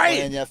 Oh, that's right.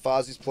 Playing. Yeah,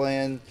 Fozzie's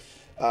playing.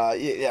 I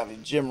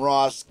mean, Jim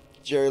Ross,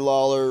 Jerry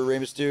Lawler, Rey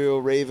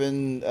Mysterio,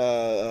 Raven,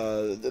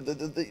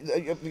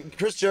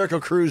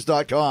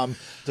 ChrisJerichoCruise.com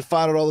to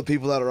find out all the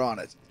people that are on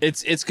it.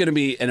 It's going to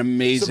be an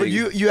amazing... So, but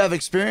you have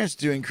experience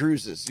doing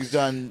cruises. You've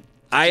done...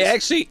 I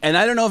actually, and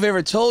I don't know if I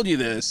ever told you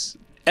this,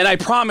 and I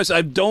promise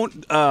I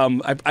don't,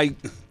 I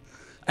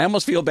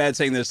almost feel bad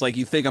saying this, like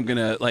you think I'm going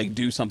to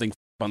do something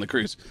on the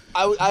cruise.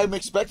 I'm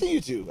expecting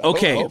you to.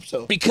 Okay, I hope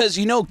so. Because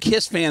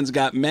Kiss fans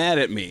got mad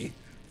at me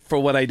for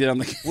what I did on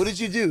the... What did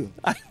you do?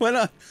 I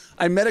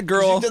met a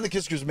girl... You've done the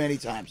Kiss Cruise many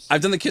times. I've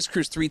done the Kiss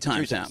Cruise three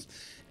times now.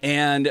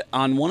 And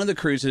on one of the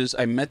cruises,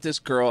 I met this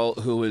girl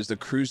who is the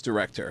cruise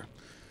director.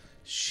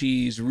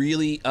 She's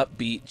really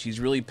upbeat. She's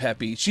really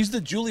peppy. She's the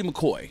Julie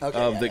McCoy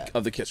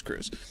of the Kiss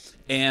Cruise.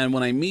 And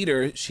when I meet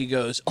her, she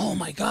goes, "Oh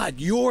my God,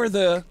 you're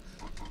the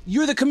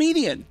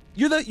comedian.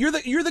 You're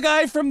the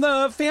guy from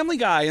the Family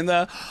Guy and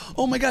the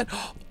oh my God.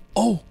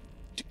 Oh,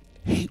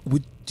 hey,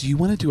 do you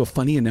want to do a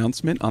funny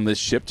announcement on this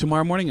ship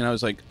tomorrow morning?" And I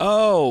was like,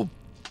 "Oh,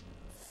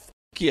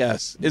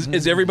 yes.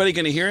 Is everybody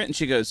going to hear it?" And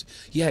she goes,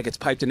 "Yeah, it gets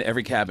piped into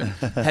every cabin."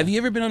 Have you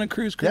ever been on a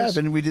cruise? Yeah,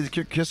 we did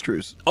the Kiss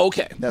Cruise.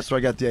 Okay. That's where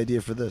I got the idea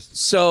for this.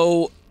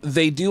 So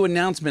they do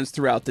announcements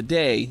throughout the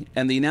day,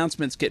 and the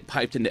announcements get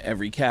piped into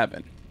every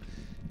cabin.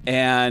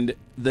 And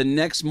the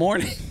next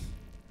morning,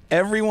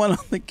 everyone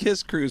on the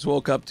Kiss Cruise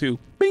woke up to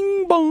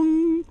bing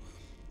bong.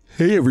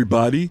 Hey,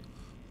 everybody.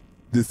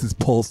 This is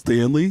Paul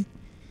Stanley.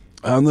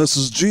 And this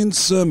is Gene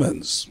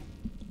Simmons.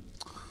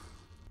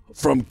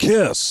 from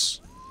Kiss.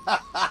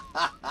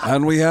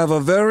 And we have a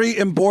very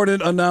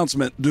important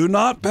announcement. Do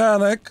not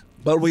panic,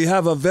 but we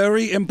have a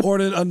very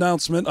important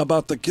announcement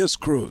about the Kiss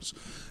cruise.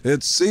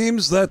 It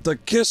seems that the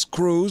Kiss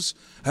cruise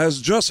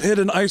has just hit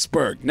an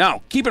iceberg.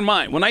 Now, keep in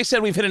mind, when I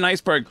said we've hit an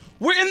iceberg,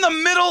 we're in the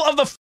middle of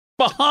the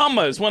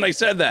Bahamas when I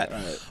said that.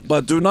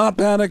 But do not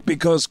panic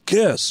because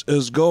Kiss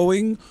is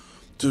going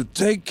to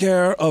take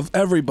care of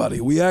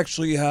everybody. We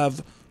actually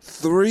have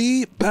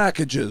 3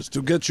 packages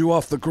to get you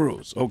off the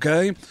cruise,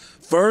 okay?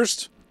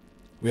 First,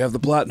 we have the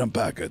Platinum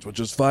package, which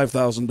is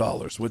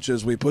 $5,000, which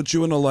is we put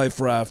you in a life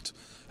raft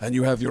and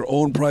you have your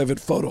own private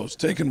photos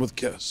taken with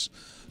Kiss.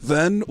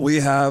 Then we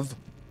have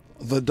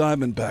the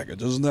Diamond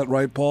package. Isn't that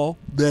right, Paul?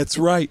 That's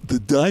right, the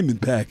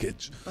Diamond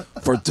package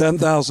for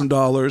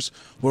 $10,000,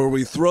 where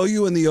we throw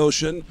you in the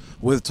ocean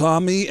with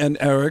Tommy and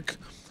Eric,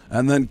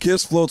 and then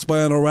Kiss floats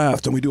by on a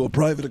raft and we do a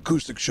private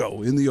acoustic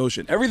show in the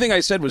ocean. Everything I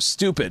said was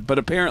stupid, but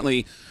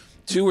apparently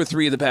 2 or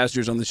 3 of the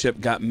passengers on the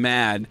ship got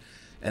mad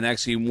and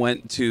actually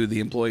went to the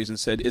employees and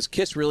said, is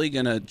Kiss really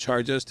going to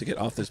charge us to get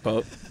off this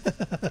boat?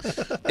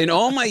 In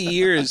all my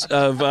years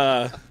of...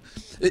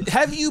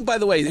 have you, by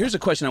the way, here's a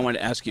question I wanted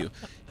to ask you.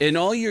 In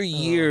all your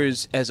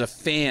years as a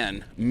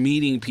fan,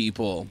 meeting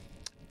people,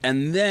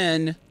 and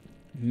then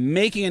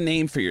making a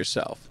name for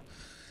yourself,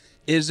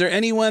 is there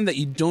anyone that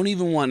you don't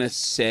even want to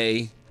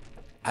say,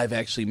 I've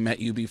actually met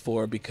you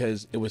before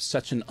because it was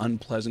such an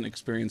unpleasant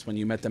experience when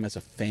you met them as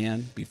a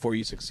fan before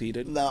you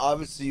succeeded? Now,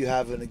 obviously, you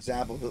have an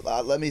example,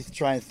 but let me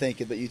try and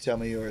think it, but you tell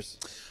me yours.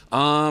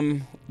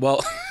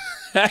 Well,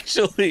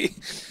 actually,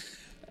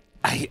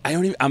 I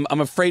don't even,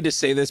 I'm afraid to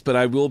say this, but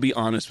I will be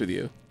honest with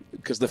you,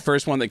 because the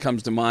first one that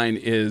comes to mind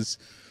is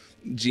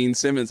Gene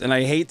Simmons. And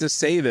I hate to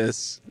say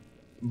this,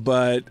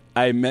 but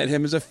I met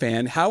him as a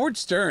fan. Howard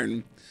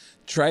Stern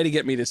tried to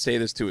get me to say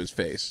this to his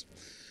face,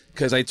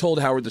 because I told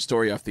Howard the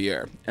story off the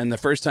air. And the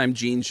first time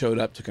Gene showed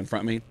up to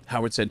confront me,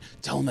 Howard said,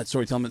 tell him that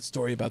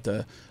story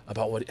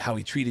about how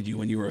he treated you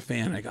when you were a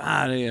fan. I go,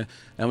 yeah.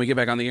 And we get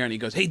back on the air and he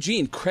goes, hey,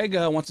 Gene, Craig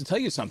wants to tell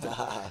you something.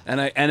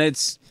 And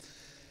it's,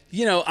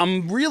 you know,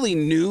 I'm really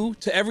new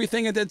to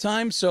everything at that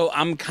time, so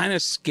I'm kind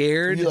of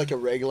scared. Were you like a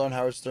regular on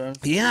Howard Stern?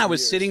 Yeah, I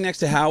was sitting next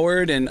to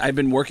Howard, and I've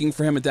been working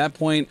for him at that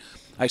point.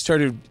 I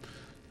started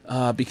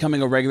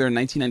becoming a regular in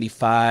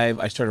 1995.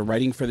 I started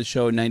writing for the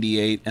show in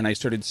 98, and I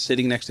started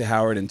sitting next to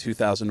Howard in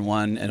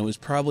 2001, and it was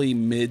probably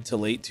mid to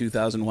late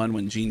 2001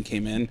 when Gene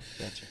came in.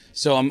 Gotcha.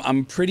 So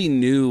I'm pretty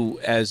new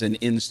as an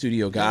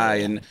in-studio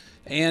guy,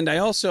 and I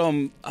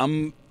also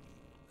I'm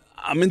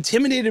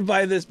intimidated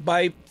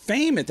by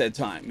fame at that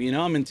time. You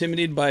know, I'm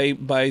intimidated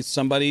by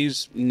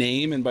somebody's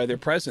name and by their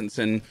presence,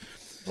 and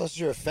plus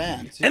you're a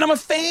fan too. And I'm a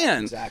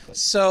fan. Exactly.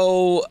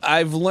 So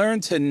I've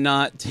learned to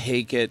not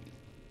take it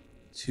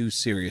too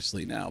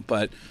seriously now.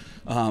 But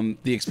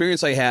the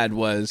experience I had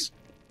was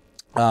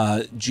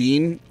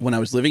Gene, when I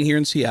was living here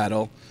in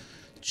Seattle,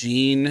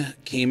 Gene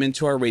came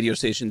into our radio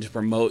station to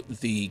promote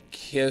the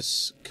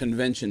Kiss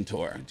convention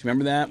tour. Do you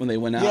remember that when they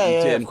went out?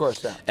 Yeah, of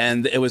course. Yeah.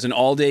 And it was an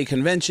all-day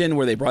convention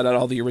where they brought out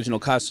all the original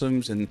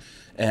costumes and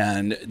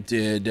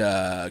did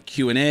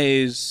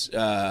Q&As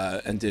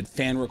and did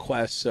fan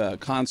requests,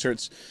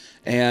 concerts.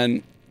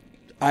 And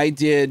I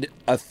did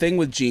a thing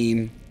with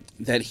Gene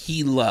that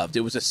he loved.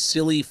 It was a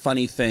silly,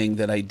 funny thing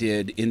that I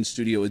did in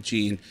studio with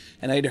Gene.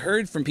 And I'd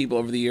heard from people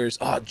over the years,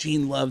 oh,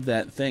 Gene loved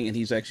that thing, and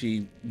he's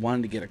actually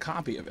wanted to get a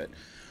copy of it.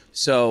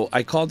 So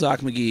I called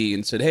Doc McGee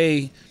and said,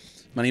 hey,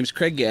 my name's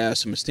Craig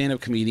Gass. I'm a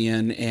stand-up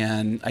comedian,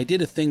 and I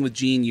did a thing with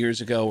Gene years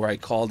ago where I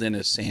called in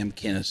as Sam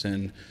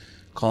Kinison,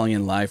 calling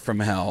in live from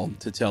hell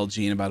to tell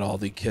Gene about all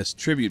the Kiss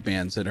tribute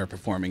bands that are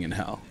performing in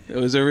hell. It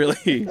was a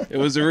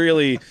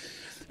really...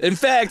 In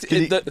fact,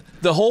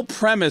 the whole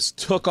premise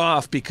took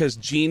off because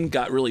Gene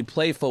got really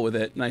playful with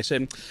it. And I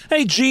said,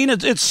 hey, Gene,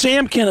 it's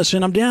Sam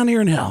Kinison. I'm down here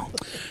in hell.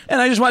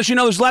 And I just want you to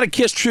know there's a lot of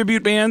Kiss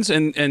tribute bands.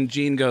 And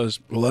Gene goes,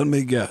 Well, let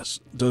me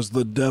guess. Does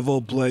the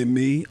devil play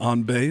me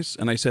on bass?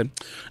 And I said,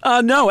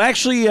 no,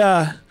 actually,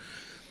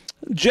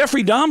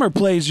 Jeffrey Dahmer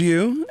plays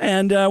you.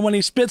 And when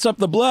he spits up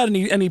the blood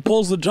and he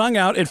pulls the tongue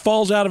out, it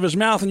falls out of his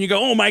mouth. And you go,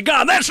 oh, my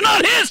God, that's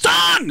not his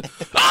tongue.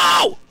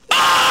 Oh!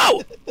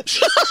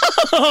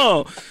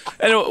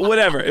 And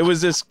whatever. It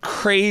was this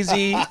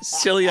crazy,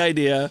 silly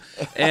idea.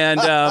 And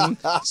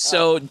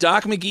so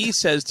Doc McGee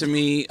says to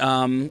me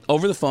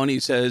over the phone, he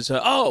says,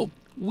 oh,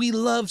 we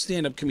love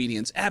stand-up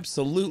comedians.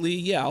 Absolutely.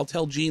 Yeah, I'll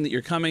tell Gene that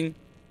you're coming.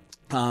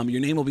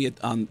 Your name will be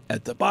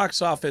at the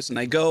box office. And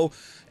I go,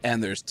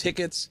 and there's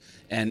tickets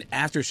and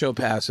after-show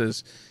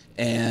passes.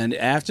 And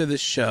after the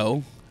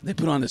show... They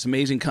put on this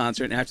amazing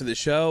concert, and after the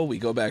show, we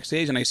go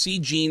backstage, and I see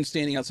Gene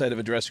standing outside of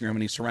a dressing room,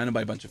 and he's surrounded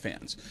by a bunch of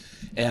fans.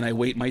 And I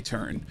wait my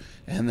turn,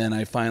 and then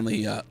I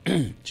finally,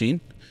 Gene?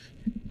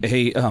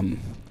 Hey,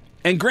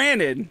 and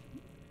granted,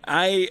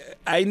 I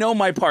know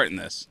my part in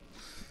this.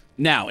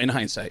 Now, in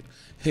hindsight.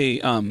 Hey,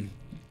 Gene,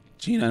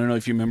 I don't know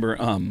if you remember,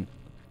 do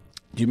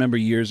you remember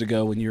years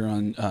ago when you were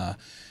on,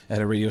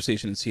 at a radio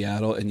station in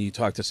Seattle, and you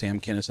talked to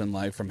Sam Kinison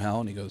live from hell,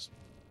 and he goes,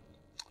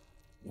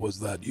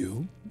 Was that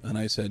you? And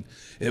I said,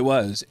 it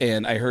was.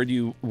 And I heard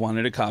you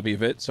wanted a copy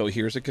of it. So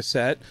here's a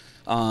cassette.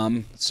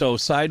 So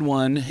side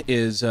one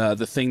is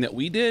the thing that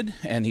we did.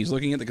 And he's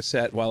looking at the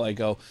cassette while I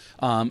go.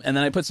 And then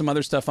I put some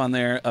other stuff on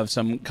there of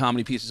some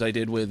comedy pieces I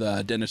did with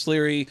Dennis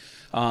Leary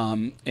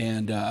and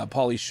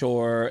Pauly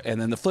Shore.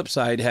 And then the flip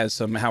side has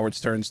some Howard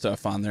Stern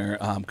stuff on there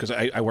because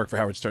I work for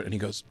Howard Stern. And he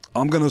goes,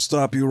 I'm going to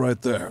stop you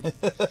right there.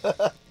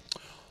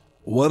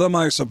 What am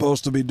I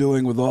supposed to be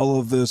doing with all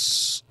of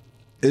this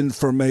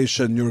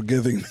information you're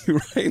giving me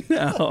right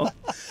now?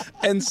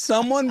 And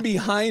someone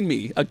behind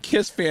me, a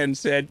Kiss fan,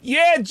 said,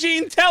 yeah,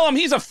 Gene, tell him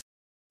he's a f-.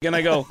 And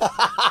I go,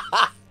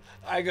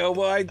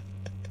 well,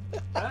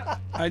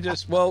 I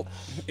just, well,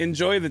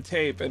 enjoy the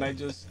tape. And I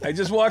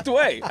just walked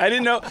away. I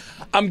didn't know.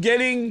 I'm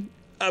getting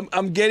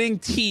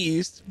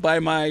teased by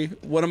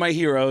one of my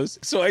heroes,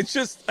 so I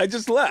just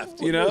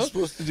left. You know, what are you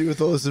supposed to do with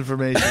all this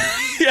information?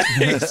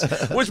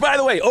 Yes. Which, by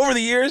the way, over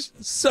the years,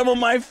 some of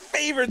my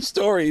favorite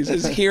stories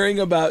is hearing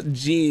about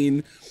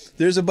Gene.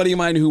 There's a buddy of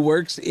mine who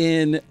works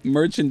in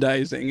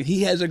merchandising.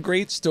 He has a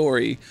great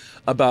story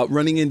about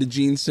running into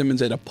Gene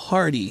Simmons at a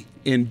party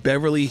in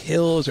Beverly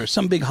Hills or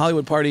some big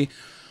Hollywood party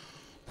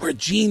where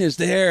Gene is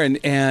there,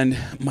 and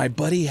my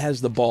buddy has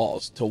the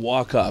balls to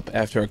walk up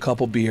after a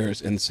couple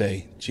beers and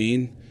say,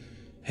 Gene,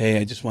 hey,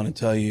 I just want to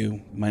tell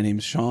you, my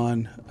name's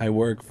Sean. I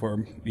work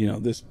for,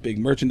 this big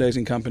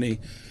merchandising company,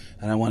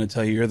 and I want to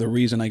tell you, you're the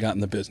reason I got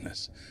in the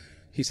business.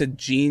 He said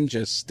Gene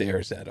just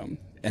stares at him,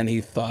 and he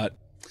thought,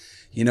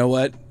 you know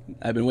what?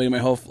 I've been waiting my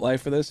whole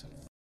life for this.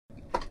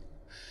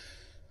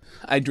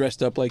 I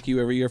dressed up like you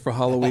every year for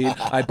Halloween.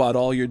 I bought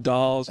all your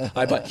dolls.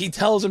 He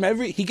tells him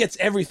he gets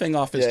everything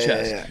off his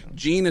chest. Yeah.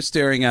 Gene is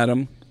staring at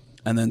him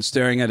and then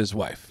staring at his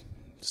wife,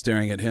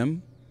 staring at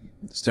him,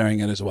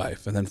 staring at his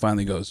wife, and then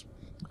finally goes,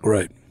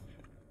 Great.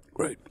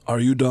 Are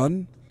you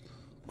done?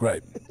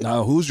 Great.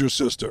 Now, who's your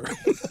sister?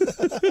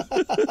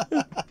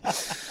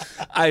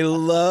 I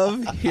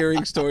love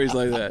hearing stories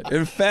like that.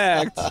 In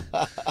fact,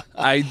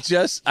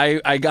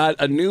 I got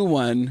a new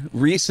one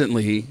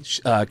recently.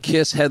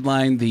 Kiss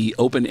headlined the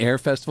Open Air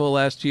Festival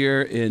last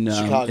year in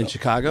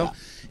Chicago. Yeah.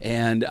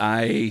 And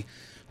I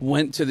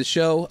went to the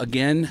show.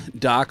 Again,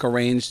 Doc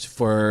arranged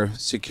for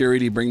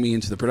security to bring me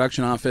into the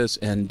production office,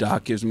 and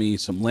Doc gives me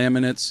some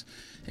laminates.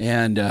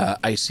 And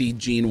I see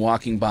Gene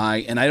walking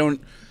by, and I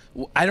don't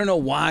know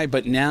why,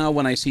 but now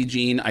when I see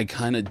Gene, I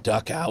kind of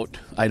duck out.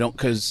 I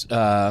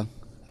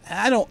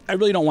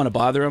really don't want to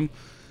bother him.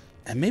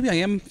 And maybe I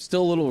am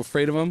still a little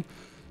afraid of him,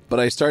 but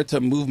I start to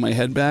move my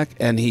head back,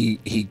 and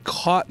he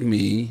caught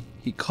me.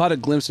 He caught a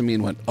glimpse of me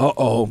and went,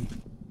 uh-oh,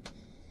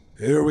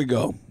 here we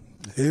go.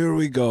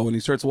 And he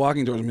starts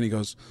walking towards me, and he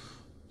goes,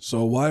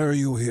 so why are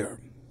you here?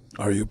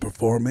 Are you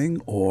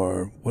performing,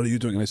 or what are you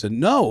doing? And I said,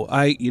 no,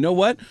 you know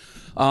what?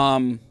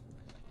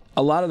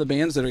 A lot of the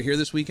bands that are here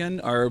this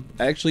weekend are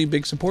actually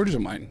big supporters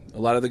of mine. A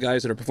lot of the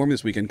guys that are performing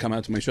this weekend come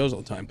out to my shows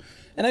all the time.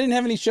 And I didn't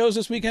have any shows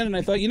this weekend, and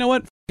I thought, you know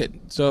what? F*** it.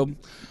 So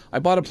I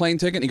bought a plane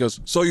ticket, and he goes,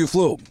 so you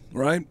flew,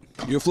 right?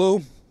 You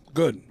flew?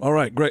 Good. All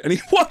right, great. And he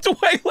walked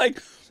away.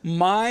 Like,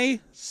 my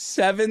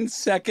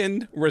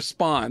 7-second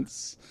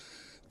response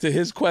to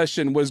his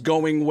question was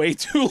going way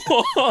too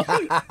long.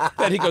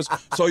 Then he goes,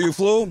 so you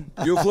flew?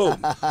 You flew.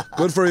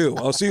 Good for you.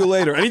 I'll see you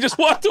later. And he just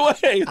walked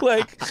away.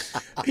 Like,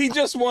 he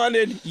just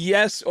wanted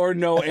yes or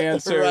no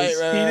answers. Right,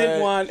 he didn't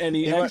want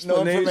any explanations.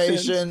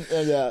 No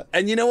information.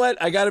 And you know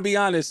what? I got to be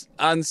honest.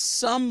 On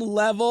some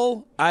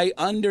level, I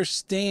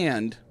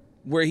understand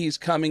where he's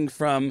coming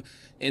from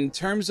in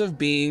terms of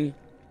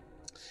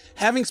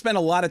having spent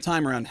a lot of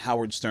time around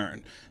Howard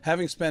Stern,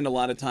 having spent a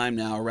lot of time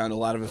now around a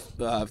lot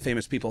of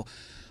famous people,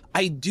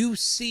 I do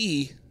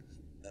see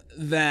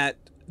that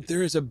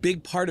there is a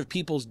big part of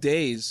people's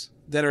days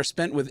that are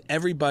spent with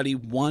everybody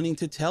wanting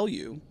to tell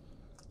you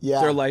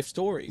their life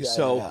story.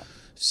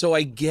 So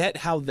I get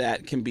how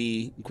that can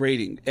be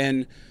grating.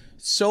 And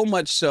so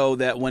much so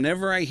that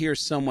whenever I hear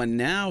someone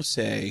now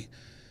say,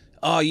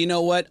 oh, you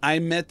know what? I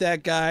met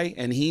that guy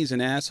and he's an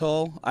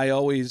asshole, I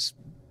always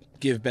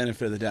give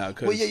benefit of the doubt.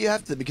 Well, yeah, you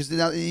have to, because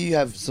now you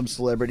have some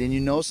celebrity,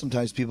 and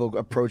sometimes people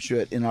approach you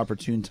at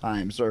inopportune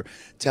times or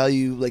tell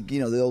you, like,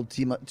 they'll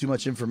too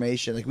much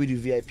information. Like, we do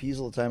VIPs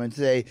all the time, and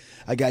today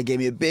a guy gave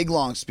me a big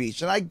long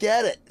speech, and I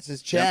get it. It's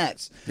his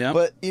chance. Yep.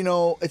 But,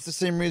 it's the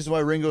same reason why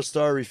Ringo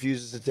Starr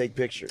refuses to take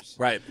pictures.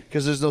 Right.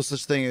 Because there's no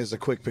such thing as a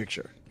quick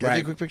picture. Can I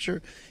take a quick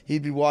picture?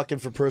 He'd be walking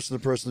from person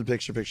to person,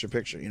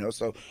 picture.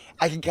 So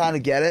I can kind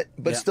of get it,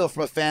 but still,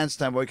 from a fan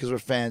standpoint, because we're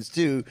fans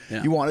too,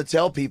 you want to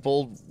tell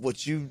people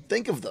what you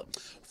think of them.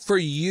 For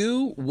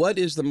you, what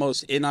is the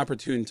most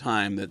inopportune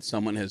time that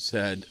someone has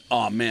said,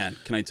 oh man,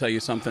 can I tell you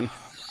something?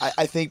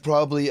 I think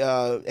probably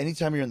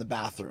anytime you're in the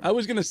bathroom. I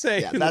was going to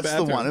say, that's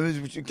the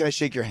one. Can I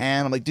shake your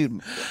hand? I'm like, dude,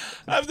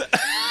 I'm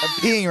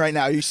peeing right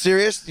now. Are you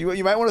serious?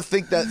 You might want to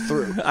think that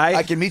through.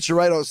 I can meet you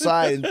right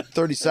outside in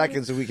 30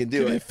 seconds if we can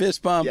do it.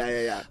 Fist bump.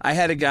 Yeah. I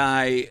had a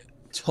guy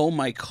tow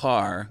my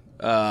car.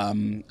 I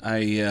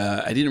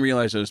didn't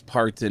realize I was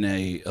parked in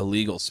a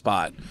illegal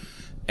spot.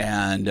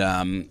 And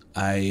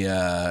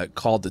I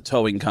called the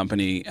towing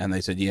company, and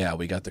they said, "Yeah,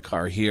 we got the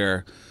car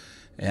here."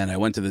 And I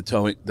went to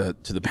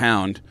the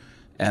pound,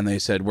 and they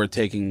said, "We're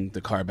taking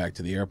the car back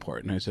to the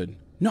airport." And I said,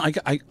 "No,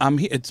 I'm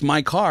here. It's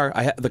my car.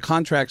 The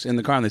contract's in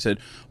the car." And they said,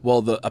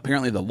 "Well,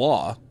 apparently the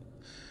law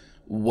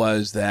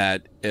was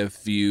that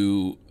if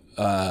you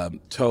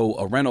tow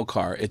a rental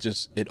car,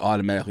 it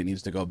automatically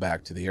needs to go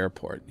back to the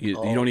airport. You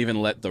don't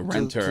even let the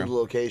renter to the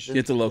location?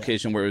 get the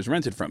location where it was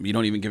rented from. You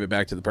don't even give it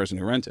back to the person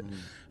who rented."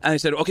 And I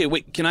said, "Okay,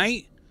 wait, can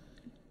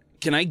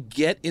I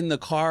get in the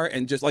car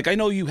and just, like, I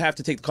know you have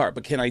to take the car,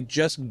 but can I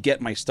just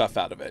get my stuff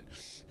out of it?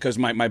 Because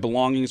my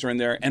belongings are in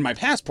there and my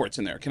passport's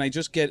in there. Can I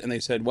just get," and they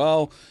said,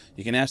 "Well,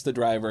 you can ask the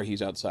driver.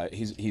 He's outside.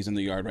 He's in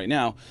the yard right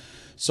now."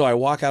 So I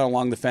walk out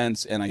along the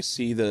fence and I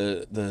see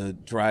the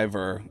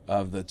driver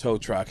of the tow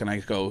truck, and I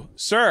go,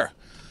 Sir,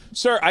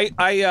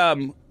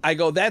 I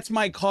go, "That's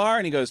my car."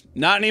 And he goes,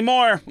 "Not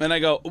anymore." And I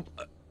go,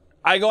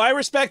 "I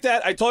respect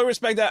that. I totally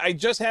respect that. I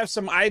just have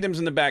some items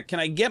in the back. Can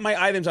I get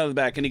my items out of the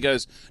back?" And he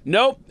goes,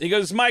 "Nope." He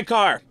goes, "It's my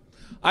car.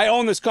 I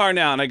own this car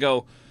now." And I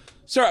go,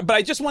 "Sir, but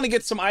I just want to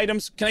get some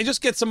items. Can I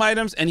just get some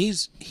items?" And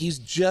he's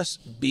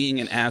just being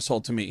an asshole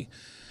to me.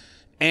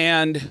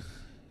 And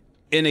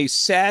in a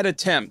sad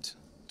attempt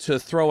to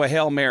throw a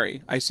Hail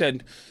Mary, I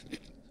said,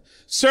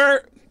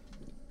 "Sir,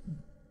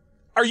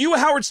 are you a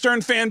Howard Stern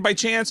fan by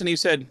chance?" And he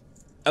said,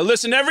 "I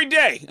listen every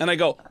day." And I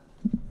go,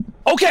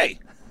 Okay,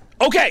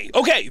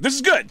 this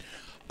is good.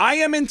 I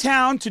am in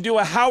town to do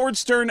a Howard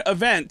Stern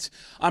event.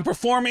 I'm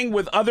performing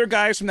with other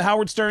guys from the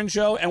Howard Stern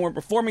show, and we're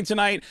performing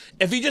tonight.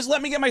 If you just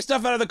let me get my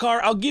stuff out of the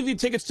car, I'll give you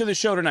tickets to the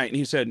show tonight." And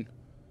he said,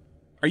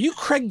 "Are you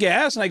Craig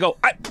Gass?" And I go,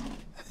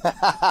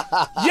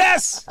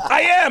 "Yes,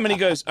 I am." And he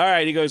goes, "All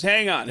right." He goes,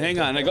 hang on.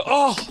 And I go,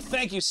 "Oh,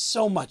 thank you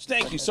so much.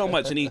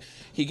 And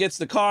he gets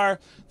the car.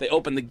 They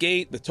open the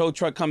gate. The tow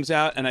truck comes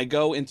out, and I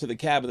go into the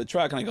cab of the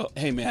truck, and I go,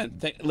 "Hey, man,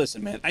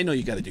 listen, man, I know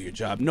you got to do your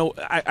job. No,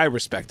 I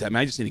respect that,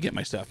 man. I just need to get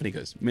my stuff." And he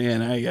goes,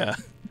 "Man, I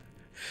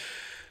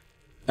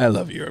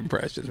love your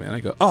impressions, man." I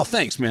go, "Oh,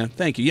 thanks, man.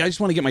 Thank you. Yeah, I just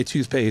want to get my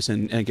toothpaste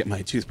and get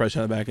my toothbrush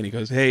out of the back." And he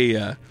goes,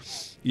 "Hey,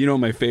 you know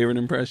what my favorite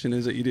impression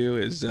is that you do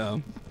is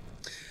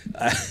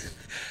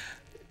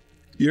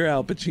your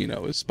Al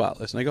Pacino is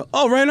spotless." And I go,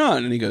 "Oh, right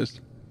on." And he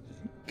goes,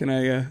 "Can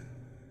I?"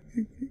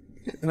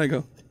 And I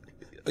go,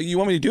 "You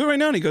want me to do it right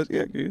now?" And he goes,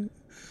 "Yeah.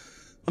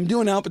 I'm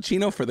doing Al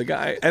Pacino for the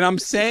guy." And I'm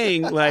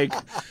saying, like,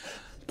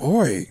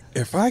 Boy,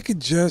 if I could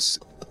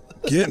just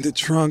get in the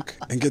trunk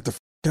and get the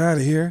out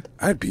of here,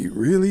 I'd be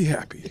really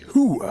happy.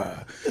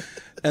 Hoo-ah.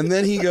 And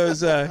then he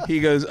goes,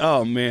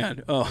 "Oh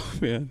man.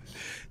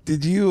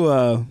 Did you,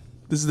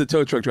 this is the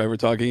tow truck driver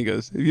talking. He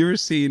goes, have you ever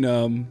seen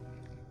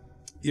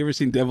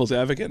Devil's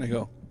Advocate?" And I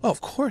go, "Oh, of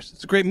course.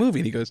 It's a great movie."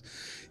 And he goes,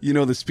 "You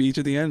know the speech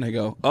at the end?" And I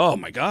go, "Oh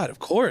my God, of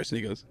course." And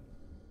he goes,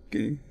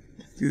 "Can you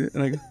do that?"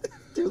 And I go,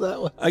 Do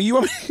that one. You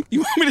want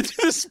me to do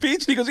the speech?"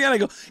 And he goes, "Yeah." And I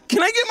go,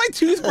 "Can I get my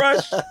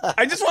toothbrush?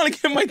 I just want to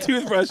get my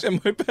toothbrush."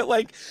 And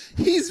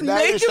he's Now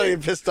you're making starting to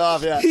get pissed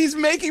off, yeah. He's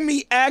making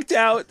me act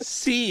out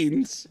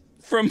scenes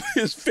from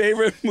his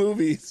favorite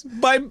movies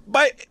by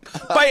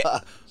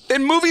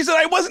in movies that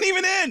I wasn't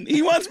even in.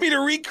 He wants me to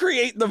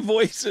recreate the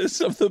voices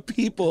of the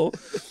people.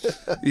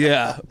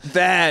 Yeah,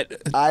 that.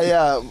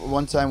 I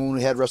one time when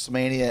we had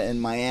WrestleMania in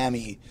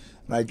Miami,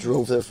 and I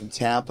drove there from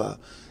Tampa,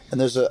 and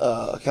there's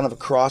a kind of a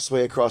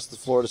crossway across the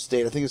Florida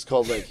State. I think it's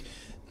called like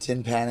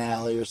Tin Pan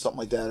Alley or something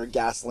like that, or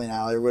Gasoline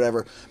Alley or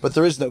whatever. But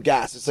there is no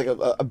gas. It's like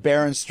a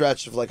barren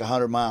stretch of like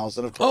 100 miles.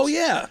 And of course, Oh,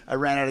 yeah. I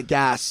ran out of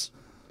gas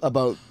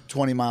about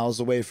 20 miles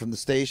away from the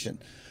station.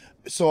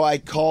 So I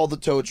call the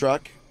tow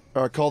truck,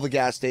 or I call the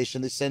gas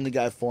station. They send the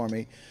guy for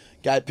me.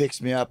 Guy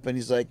picks me up, and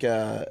he's like,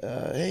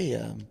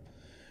 "Hey,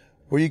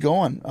 where you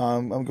going?"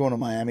 "I'm going to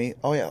Miami."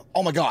 "Oh, yeah."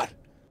 "Oh, my God.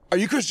 Are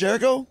you Chris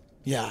Jericho?"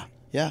 Yeah.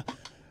 "Are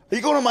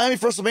you going to Miami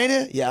for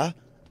WrestleMania?" "Yeah."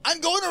 "I'm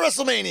going to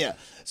WrestleMania."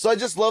 So I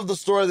just love the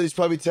story that he's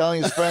probably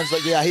telling his friends.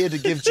 Like, yeah, he had to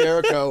give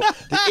Jericho,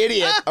 the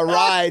idiot, a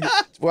ride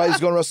while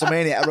he's going to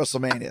WrestleMania at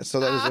WrestleMania. So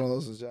that was one of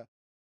those. Yeah.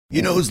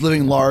 You know who's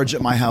living large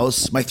at my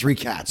house? My 3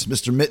 cats,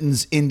 Mr.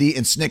 Mittens, Indy,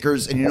 and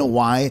Snickers. And you know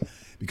why?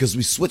 Because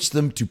we switched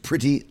them to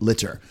Pretty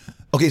Litter.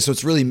 Okay, so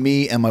it's really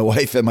me and my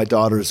wife and my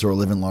daughters who are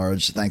living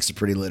large, thanks to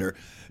Pretty Litter.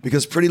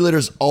 Because Pretty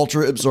Litter's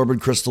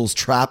ultra-absorbent crystals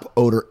trap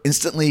odor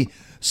instantly,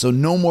 so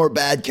no more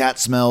bad cat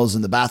smells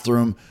in the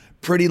bathroom.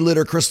 Pretty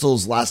Litter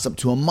crystals last up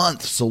to a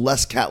month, so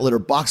less cat litter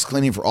box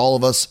cleaning for all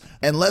of us,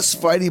 and less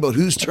fighting about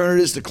whose turn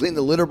it is to clean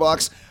the litter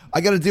box.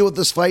 I got to deal with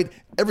this fight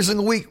every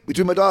single week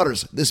between my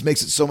daughters. This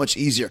makes it so much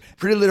easier.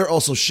 Pretty Litter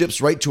also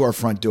ships right to our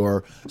front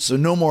door, so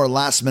no more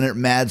last-minute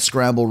mad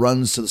scramble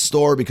runs to the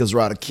store because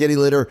we're out of kitty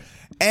litter.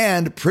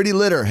 And Pretty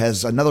Litter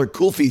has another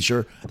cool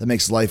feature that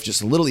makes life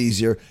just a little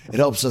easier. It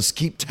helps us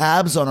keep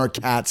tabs on our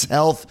cat's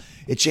health.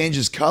 It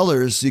changes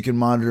colors so you can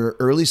monitor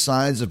early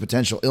signs of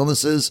potential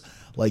illnesses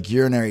like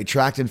urinary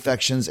tract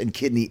infections and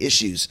kidney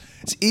issues.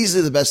 It's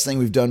easily the best thing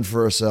we've done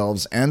for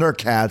ourselves and our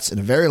cats in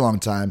a very long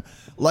time.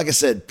 Like I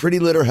said, Pretty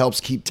Litter helps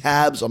keep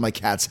tabs on my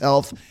cat's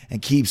health and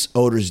keeps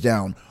odors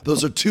down.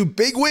 Those are 2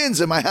 big wins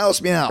in my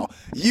house, meow.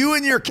 You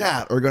and your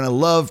cat are going to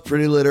love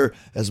Pretty Litter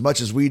as much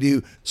as we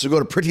do. So go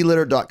to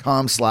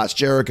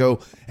prettylitter.com/Jericho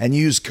and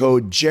use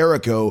code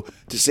Jericho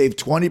to save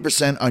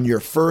 20% on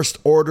your first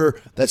order.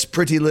 That's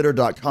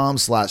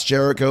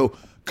prettylitter.com/Jericho.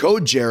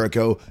 Code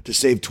Jericho to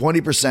save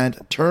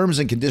 20%. Terms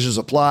and conditions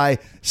apply.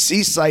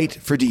 See site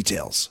for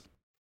details.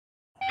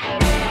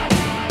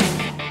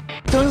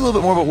 Tell me a little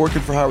bit more about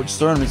working for Howard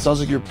Stern. I mean, it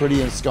sounds like you're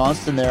pretty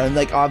ensconced in there, and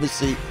like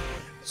obviously,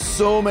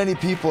 so many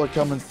people are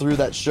coming through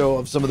that show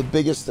of some of the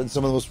biggest and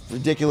some of the most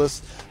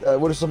ridiculous.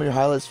 What are some of your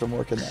highlights from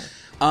working there?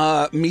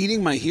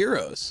 Meeting my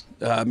heroes,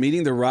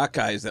 meeting the rock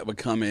guys that would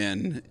come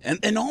in,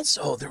 and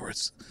also there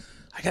was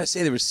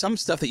some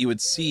stuff that you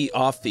would see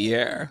off the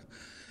air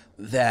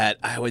that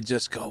I would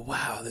just go,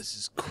 wow, this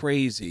is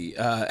crazy.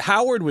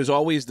 Howard was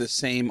always the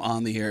same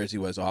on the air as he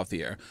was off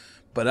the air.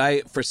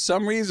 But for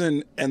some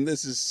reason, and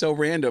this is so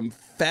random,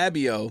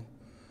 Fabio,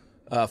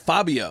 yeah.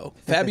 Fabio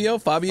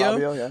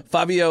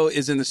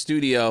is in the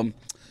studio.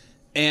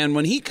 And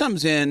when he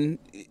comes in,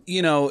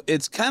 you know,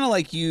 it's kind of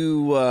like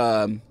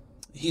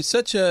he's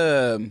such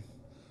a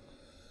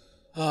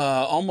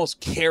almost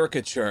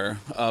caricature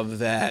of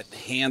that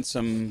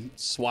handsome,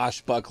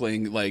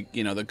 swashbuckling, like,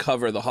 you know, the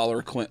cover of the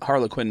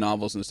Harlequin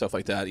novels and stuff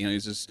like that. You know,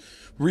 he's this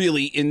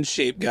really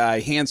in-shape guy,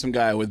 handsome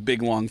guy with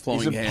big, long,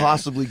 flowing hair. He's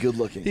impossibly good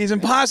looking. He's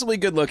impossibly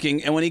good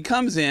looking. And when he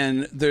comes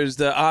in, there's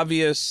the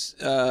obvious,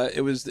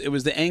 it was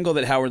the angle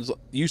that Howard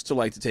used to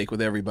like to take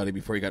with everybody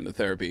before he got into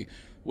therapy,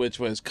 which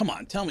was, come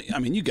on, tell me, I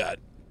mean,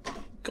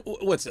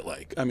 what's it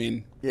like? I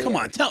mean, come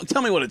on,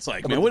 tell me what it's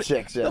like, man. What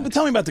chicks, yeah.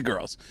 Tell me about the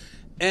girls.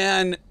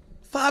 And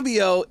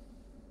Fabio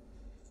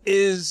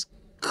is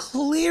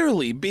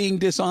clearly being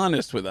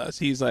dishonest with us.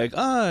 He's like,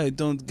 I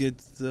don't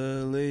get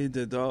laid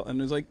at all.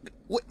 And it's like,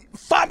 what?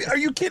 Fabio, are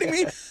you kidding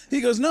me?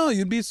 He goes, no,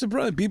 you'd be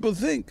surprised. People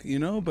think, you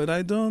know, but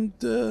I don't.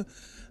 And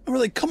we're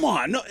like, come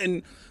on. No.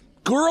 And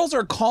girls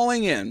are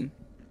calling in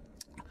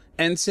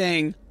and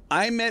saying,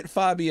 I met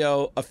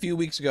Fabio a few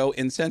weeks ago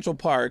in Central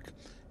Park,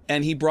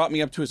 and he brought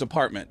me up to his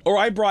apartment. Or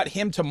I brought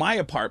him to my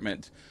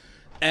apartment.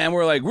 And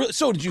we're like, really?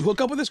 So did you hook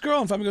up with this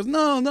girl? And Fabio goes,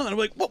 no. And we're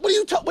like, what are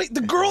you talking? Wait,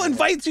 the girl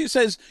invites you,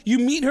 says you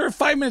meet her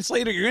 5 minutes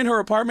later, you're in her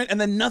apartment, and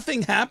then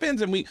nothing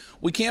happens, and we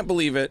can't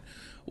believe it.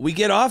 We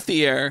get off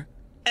the air,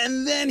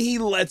 and then he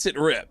lets it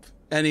rip.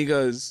 And he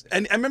goes,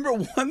 and I remember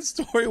one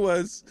story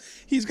was,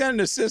 he's got an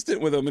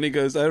assistant with him, and he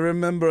goes, I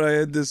remember I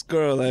had this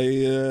girl, I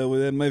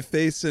had my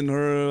face in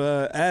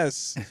her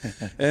ass.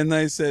 And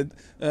I said,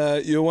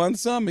 you want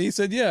some? He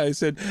said, yeah. I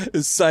said,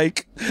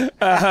 psych.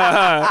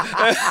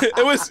 The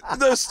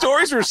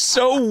stories were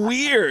so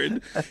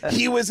weird.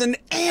 He was an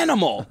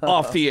animal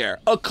off the air,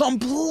 a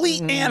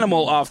complete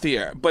animal off the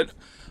air. But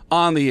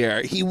on the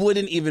air, he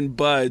wouldn't even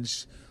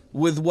budge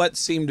with what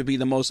seemed to be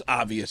the most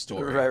obvious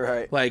story.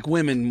 Right. Like,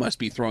 women must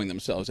be throwing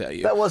themselves at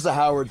you. That was a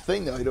Howard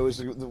thing, though. He'd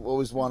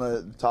always want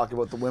to talk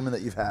about the women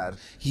that you've had.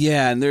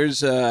 Yeah, and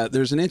there's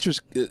an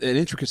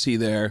intricacy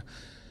there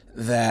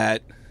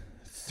that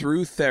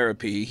through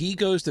therapy, he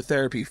goes to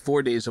therapy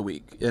 4 days a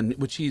week, and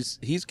which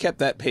he's kept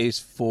that pace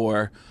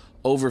for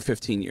over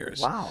 15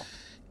 years. Wow.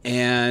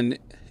 And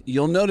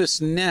you'll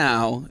notice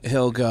now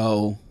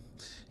he'll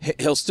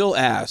still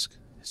ask,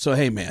 so,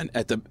 hey, man,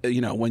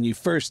 when you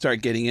first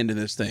start getting into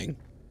this thing,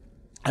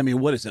 I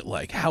mean, what is it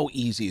like? How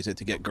easy is it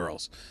to get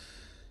girls?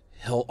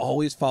 He'll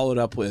always follow it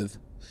up with,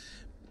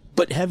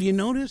 but have you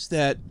noticed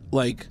that,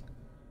 like,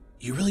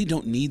 you really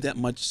don't need that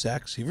much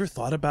sex? You ever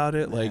thought about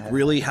it? Like,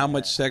 really, how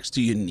much sex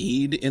do you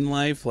need in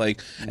life? Like,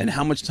 and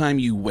how much time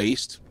you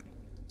waste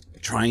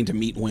trying to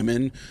meet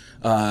women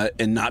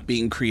and not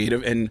being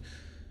creative? And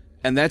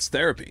that's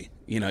therapy.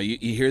 You know,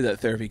 you hear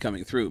that therapy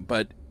coming through.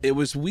 But it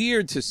was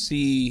weird to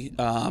see...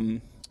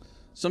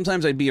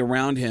 sometimes I'd be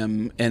around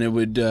him, and it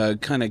would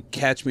kind of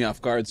catch me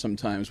off guard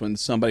sometimes when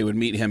somebody would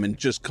meet him and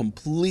just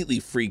completely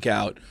freak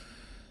out.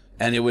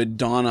 And it would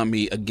dawn on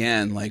me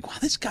again, like, wow,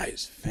 this guy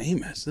is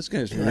famous. This guy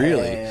is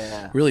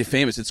really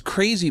famous. It's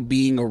crazy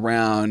being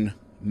around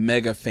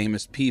mega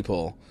famous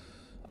people.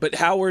 But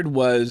Howard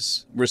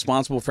was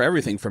responsible for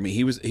everything for me.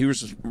 He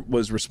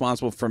was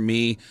responsible for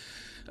me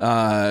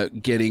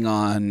getting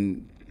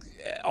on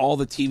all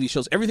the TV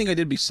shows, everything I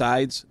did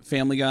besides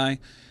Family Guy.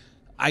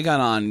 I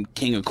got on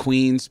King of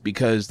Queens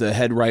because the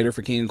head writer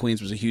for King of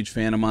Queens was a huge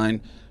fan of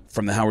mine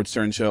from the Howard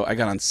Stern Show. I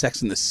got on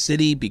Sex and the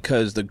City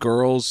because the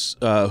girls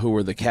who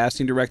were the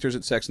casting directors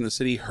at Sex and the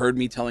City heard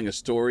me telling a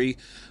story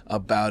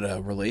about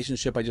a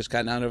relationship I just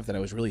gotten out of that I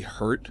was really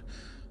hurt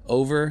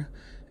over.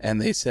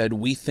 And they said,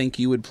 we think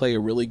you would play a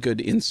really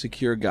good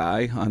insecure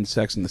guy on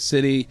Sex and the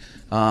City.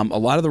 A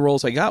lot of the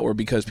roles I got were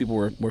because people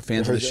were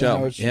fans of the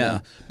show. Yeah.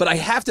 But I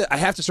have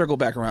to circle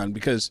back around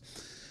because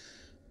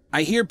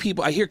I hear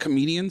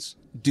comedians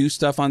do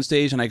stuff on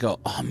stage and I go,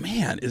 oh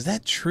man, is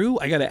that true?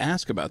 I got to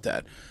ask about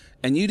that.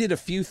 And you did a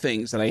few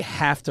things that I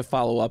have to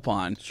follow up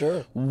on.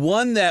 Sure.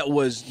 One that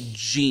was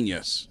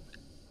genius,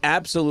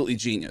 absolutely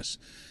genius.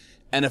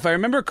 And if I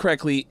remember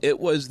correctly, it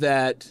was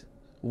that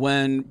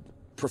when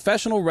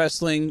professional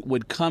wrestling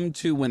would come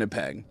to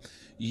Winnipeg,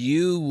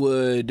 you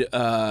would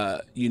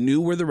you knew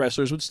where the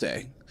wrestlers would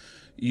stay.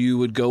 You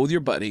would go with your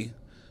buddy,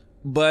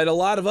 but a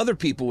lot of other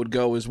people would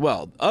go as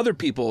well. Other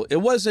people, it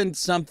wasn't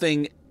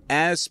something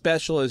as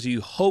special as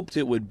you hoped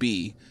it would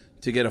be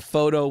to get a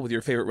photo with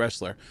your favorite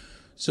wrestler.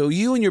 So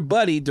you and your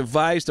buddy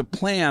devised a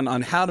plan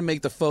on how to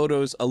make the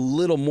photos a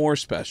little more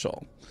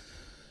special.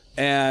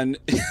 And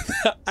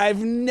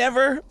I've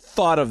never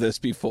thought of this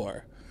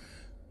before,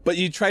 but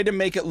you tried to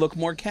make it look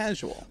more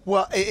casual.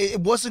 Well,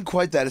 it wasn't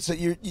quite that. It's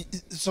that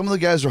some of the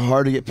guys are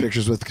hard to get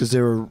pictures with because they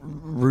were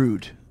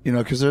rude,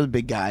 because they're the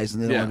big guys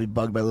and they don't want to be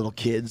bugged by little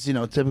kids,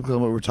 typically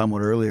what we were talking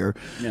about earlier.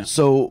 Yeah.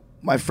 So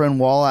my friend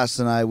Wallace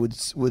and I would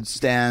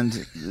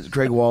stand,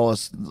 Greg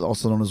Wallace,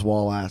 also known as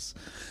Wallace,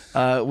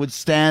 would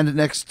stand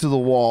next to the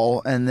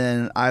wall, and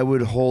then I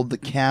would hold the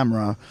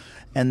camera.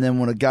 And then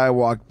when a guy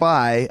walked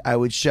by, I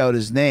would shout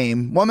his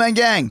name, One Man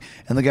Gang.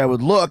 And the guy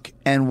would look,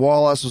 and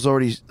Wallace was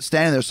already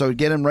standing there. So I would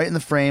get him right in the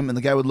frame, and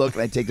the guy would look,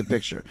 and I'd take the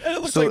picture. And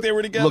it looked like they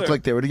were together. Looked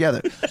like they were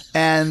together.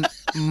 And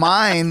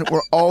mine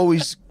were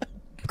always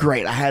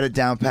great. I had it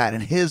down pat,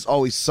 and his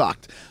always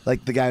sucked.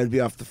 Like the guy would be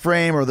off the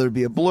frame, or there'd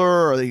be a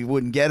blur, or he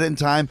wouldn't get it in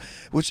time,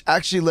 which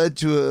actually led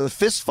to a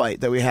fist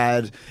fight that we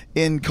had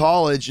in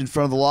college in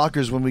front of the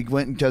lockers when we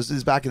went, because this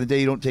is back in the day,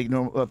 you don't take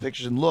no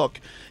pictures and look.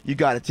 You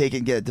got to take it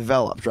and get it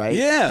developed, right?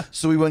 Yeah.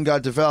 So we went and got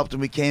it developed,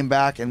 and we came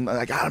back, and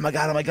I got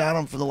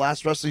him for the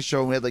last wrestling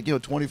show. And we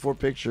had 24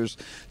 pictures,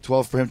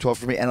 12 for him, 12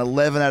 for me, and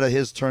 11 out of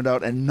his turned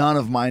out, and none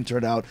of mine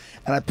turned out.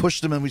 And I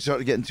pushed him, and we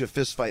started getting into a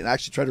fist fight, and I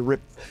actually tried to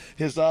rip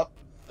his up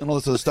and all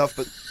this other stuff,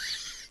 but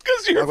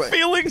Because your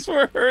feelings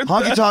were hurt.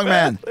 Honky Tonk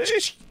Man.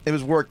 It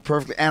was worked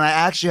perfectly. And I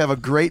actually have a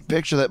great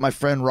picture that my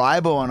friend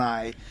Rybo and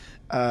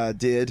I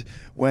did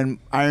when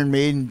Iron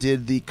Maiden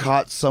did the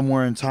Caught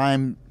Somewhere in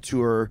Time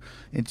tour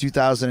in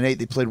 2008.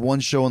 They played one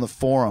show in the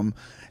Forum,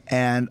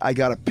 and I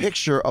got a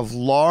picture of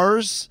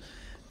Lars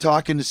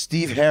talking to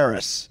Steve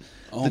Harris,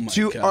 the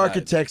two God.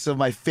 architects of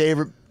my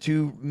favorite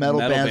two metal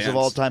bands of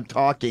all time,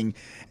 talking.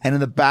 And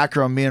in the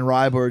background, me and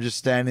Rybo are just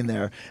standing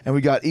there. And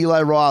we got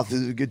Eli Roth,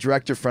 who's a good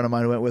director friend of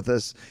mine who went with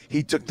us.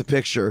 He took the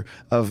picture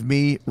of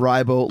me,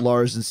 Rybo,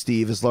 Lars, and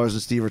Steve as Lars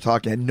and Steve were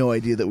talking. I had no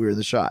idea that we were in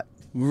the shot.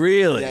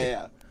 Really?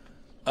 Yeah.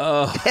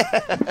 Oh,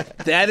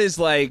 that is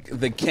like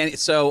the Kenny.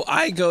 So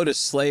I go to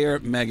Slayer,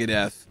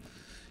 Megadeth,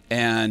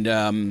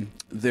 and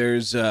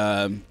there's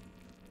they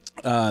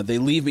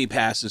leave me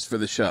passes for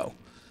the show.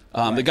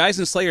 The guys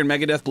in Slayer and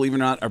Megadeth, believe it or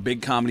not, are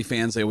big comedy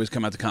fans. They always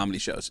come out to comedy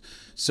shows.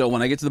 So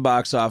when I get to the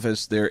box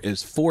office, there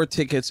is 4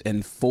 tickets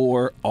and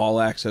 4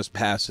 all-access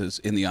passes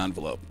in the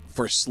envelope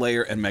for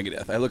Slayer and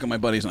Megadeth. I look at my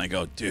buddies and I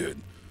go, dude,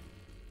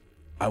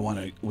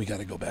 we got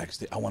to go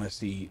backstage. I want to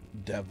see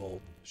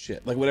devil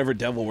shit. Like whatever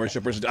devil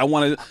worshippers.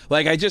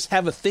 I just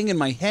have a thing in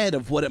my head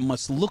of what it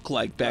must look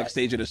like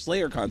backstage at a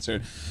Slayer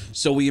concert.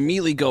 So we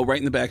immediately go right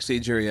in the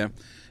backstage area.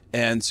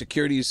 And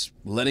security's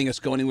letting us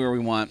go anywhere we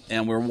want.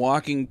 And we're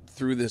walking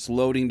through this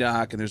loading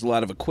dock, and there's a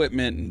lot of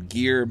equipment and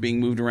gear being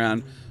moved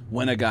around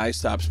when a guy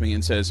stops me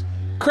and says,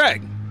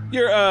 Craig,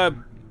 you're a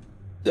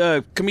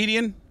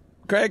comedian?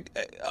 Craig?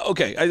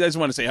 Okay, I just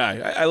want to say hi.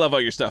 I love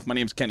all your stuff. My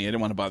name's Kenny. I didn't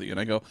want to bother you. And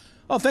I go,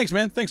 oh, thanks,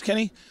 man. Thanks,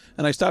 Kenny.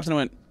 And I stopped and I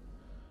went,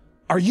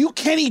 are you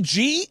Kenny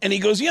G? And he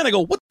goes, yeah. And I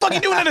go, what the fuck are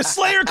you doing at a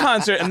Slayer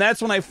concert? And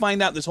that's when I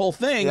find out this whole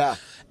thing. Yeah.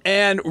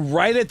 And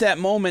right at that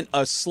moment,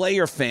 a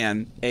Slayer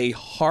fan, a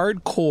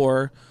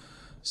hardcore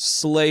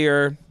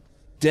Slayer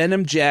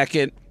denim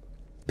jacket,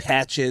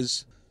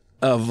 patches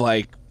of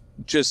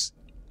just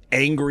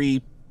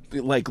angry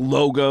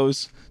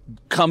logos,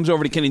 comes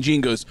over to Kenny G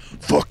and goes,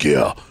 Fuck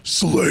yeah,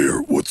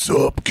 Slayer, what's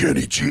up,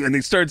 Kenny G? and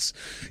he starts,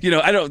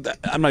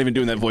 I'm not even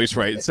doing that voice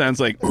right. It sounds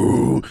like,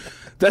 ooh.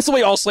 That's the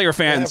way all Slayer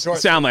fans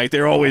sound like.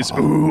 They're always,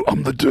 ooh,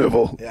 I'm the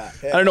devil. Yeah.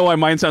 I don't know why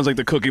mine sounds like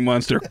the Cookie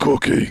Monster.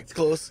 Cookie. It's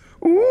close.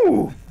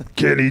 Ooh,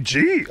 Kenny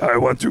G, I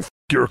want to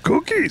your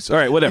cookies. All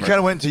right, whatever. You kind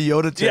of went to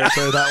Yoda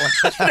territory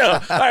that one. No,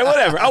 all right,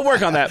 whatever. I'll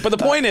work on that. But the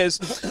point is,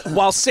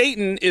 while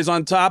Satan is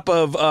on top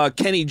of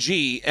Kenny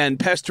G and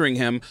pestering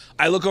him,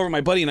 I look over at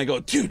my buddy and I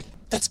go, dude,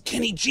 that's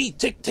Kenny G.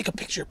 Take a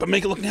picture, but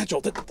make it look natural.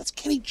 That's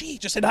Kenny G.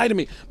 Just said hi to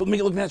me, but make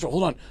it look natural.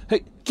 Hold on.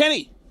 Hey,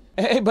 Kenny.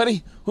 Hey,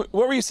 buddy. What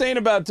were you saying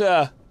about...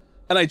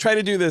 And I try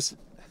to do this,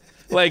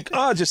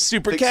 just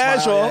super Big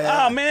casual. smile,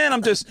 yeah. Oh, man,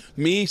 I'm just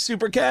me,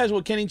 super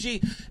casual, Kenny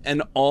G.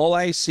 And all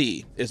I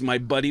see is my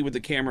buddy with the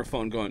camera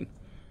phone going,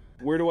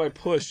 where do I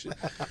push?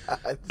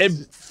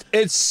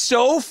 It's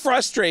so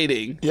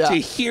frustrating to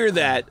hear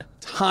that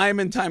time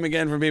and time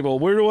again from people.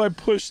 Where do I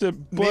push the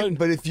button?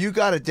 But if you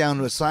got it down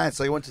to a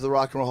science, I went to the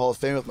Rock and Roll Hall of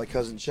Fame with my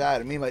cousin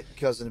Chad, and me and my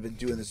cousin have been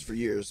doing this for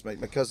years. My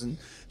cousin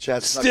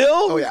Chad snuck,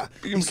 Still? Oh yeah,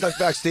 he snuck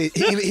backstage.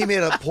 He made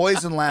a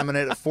poison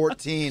laminate at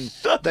 14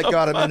 that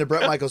got him into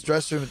Bret Michaels'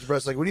 dressing room. And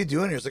Bret's like, "What are you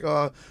doing here?" He's like,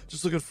 "Oh,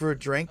 just looking for a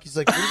drink." He's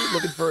like, "What are you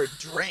looking for a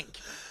drink?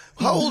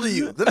 How old are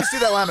you? Let me see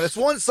that laminate. It's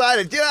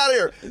one-sided. Get out of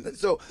here."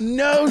 So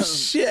No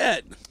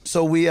shit.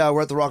 So we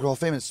were at the Rock and Roll of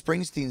Fame, and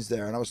Springsteen's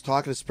there, and I was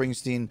talking to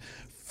Springsteen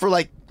for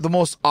like the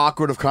most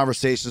awkward of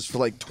conversations for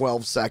like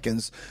 12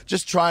 seconds,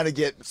 just trying to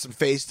get some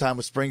FaceTime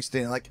with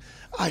Springsteen. Like,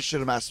 I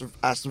should have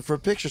asked him for a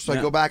picture. So I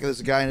go back and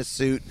there's a guy in a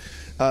suit,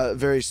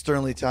 very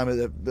sternly telling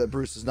me that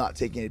Bruce is not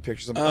taking any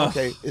pictures. I'm like,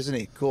 okay, isn't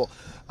he? Cool.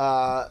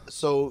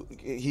 So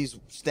he's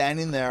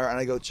standing there, and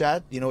I go,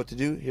 Chad, you know what to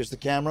do? Here's the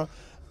camera.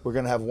 We're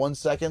going to have 1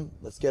 second.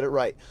 Let's get it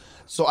right.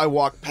 So I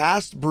walk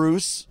past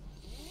Bruce,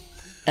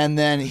 and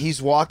then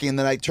he's walking, and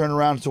then I turn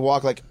around to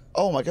walk like,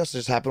 oh my gosh, I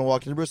just happened to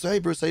walk into Bruce. Hey,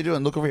 Bruce, how you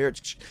doing? Look over here.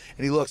 And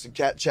he looks, and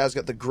Chad's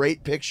got the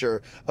great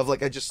picture of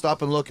like, I just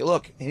stop and look,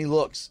 and he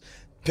looks.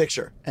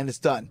 Picture, and it's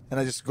done. And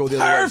I just go the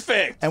other way.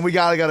 Perfect. And we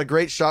got a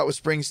great shot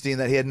with Springsteen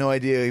that he had no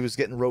idea he was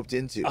getting roped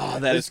into. Oh,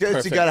 that is perfect.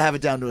 perfect. You got to have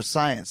it down to a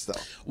science, though.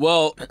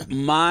 Well,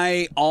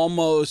 my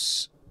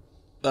almost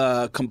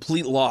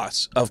complete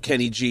loss of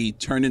Kenny G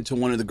turned into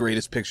one of the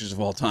greatest pictures of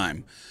all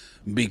time,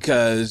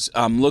 because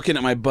I'm looking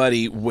at my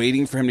buddy,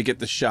 waiting for him to get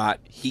the shot.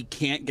 He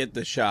can't get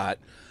the shot.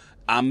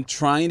 I'm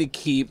trying to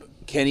keep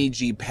Kenny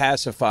G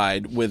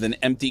pacified with an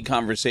empty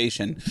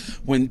conversation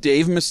when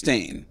Dave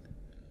Mustaine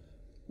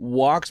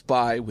walks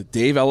by with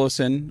Dave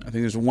Ellison. I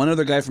think there's one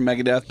other guy from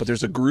Megadeth, but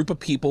there's a group of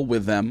people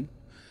with them.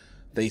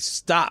 They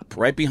stop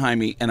right behind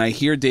me, and I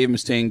hear Dave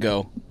Mustaine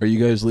go, "Are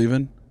you guys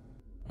leaving?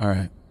 All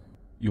right.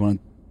 You want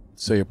to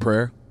say a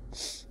prayer?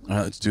 All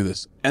right, let's do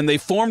this." And they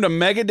formed a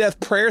Megadeth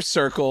prayer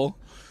circle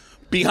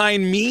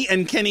behind me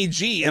and Kenny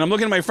G. And I'm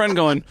looking at my friend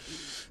going,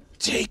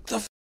 "Take the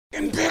fucking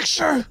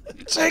picture.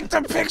 Take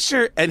the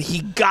picture." And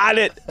he got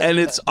it, and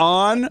it's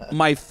on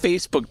my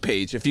Facebook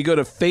page. If you go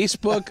to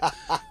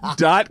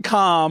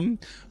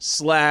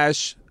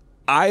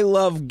facebook.com/I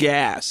love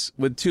gas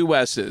with 2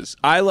 S's.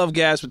 I love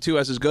gas with 2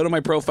 S's. Go to my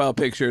profile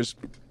pictures.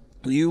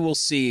 You will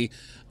see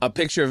a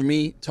picture of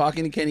me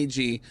talking to Kenny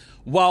G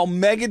while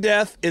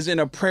Megadeth is in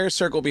a prayer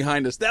circle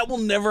behind us. That will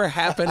never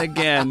happen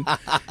again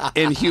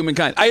in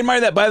humankind. I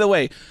admire that. By the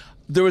way,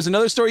 there was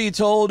another story you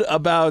told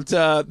about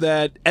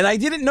that, and I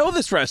didn't know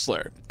this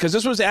wrestler, because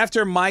this was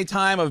after my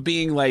time of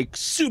being like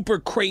super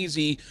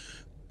crazy,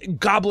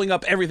 gobbling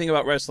up everything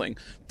about wrestling.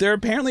 There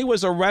apparently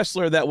was a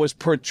wrestler that was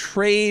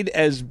portrayed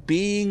as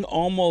being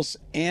almost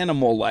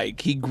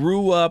animal-like. He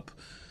grew up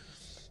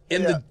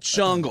in the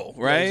jungle,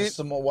 right? Yeah,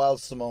 some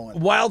wild Samoan.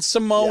 Wild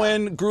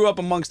Samoan, grew up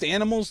amongst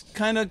animals,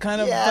 kind of Yeah,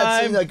 it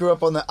vibe. seemed I grew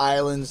up on the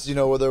islands,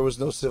 where there was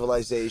no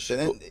civilization.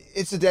 And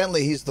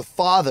incidentally, he's the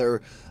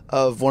father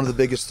of one of the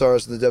biggest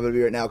stars in the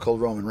WWE right now,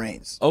 called Roman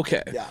Reigns.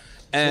 Okay. Yeah.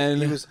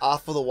 And he was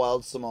off of the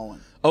wild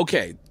Samoan.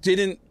 okay,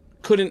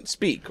 couldn't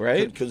speak,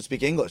 right? Couldn't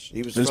speak English.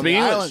 He was Couldn't from speak the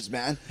English. islands,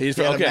 man. He's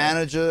he had okay. a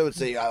manager that would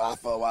say,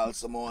 off of wild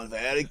Samoan,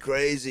 very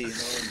crazy,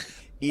 and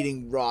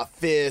eating raw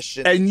fish.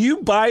 And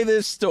you buy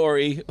this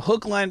story,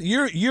 hook, line.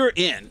 You're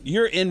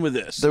in with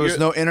this. There was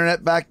no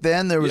internet back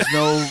then. There was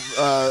no,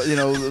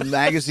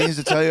 magazines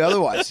to tell you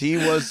otherwise. He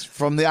was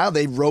from the island.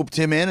 They roped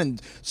him in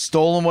and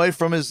stole him away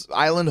from his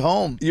island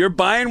home. You're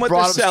buying what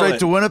Brought they're him selling.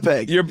 straight to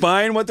Winnipeg. You're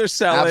buying what they're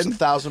selling.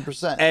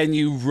 1,000%. And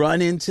you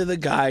run into the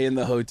guy in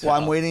the hotel.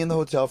 Well, I'm waiting in the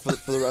hotel for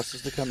the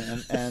wrestlers to come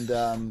in,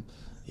 and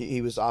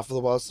he was off of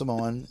the wild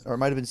Samoan, or it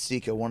might have been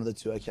Sika, one of the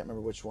two. I can't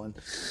remember which one.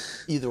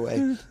 Either way,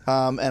 and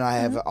I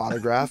have an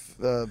autograph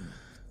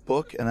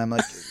book, and I'm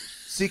like,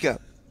 Sika,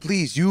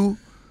 please, you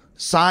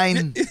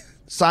sign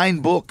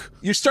book.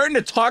 You're starting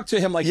to talk to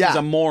him like he's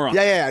a moron.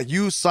 Yeah.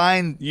 You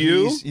sign.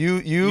 You, please.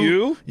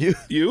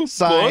 You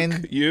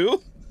sign. Book,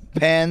 you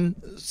Pen,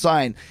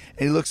 sign.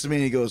 And he looks at me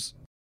and he goes,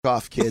 "F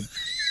off, kid."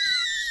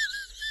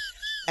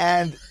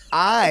 And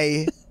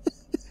I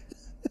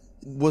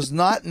was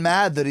not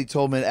mad that he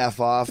told me to F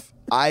off.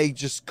 I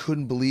just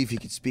couldn't believe he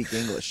could speak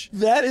English.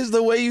 That is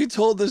the way you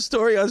told the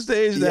story on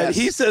stage. That Yes.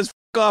 he says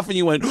 "F off" and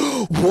you went,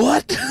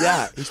 "What?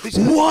 Yeah, he speaks.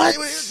 What?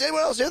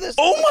 Anyone else hear this?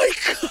 Oh my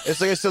god!"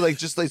 It's like I said,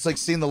 it's like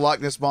seeing the Loch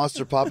Ness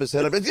monster pop his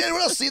head up. Did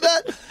anyone else see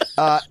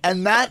that?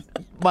 And that,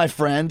 my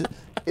friend,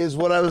 is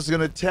what I was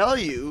going to tell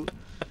you.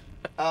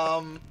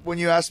 When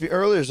you asked me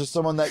earlier, is there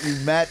someone that you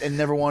met and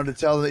never wanted to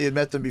tell them that you had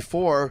met them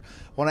before?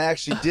 When I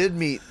actually did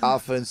meet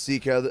Alpha and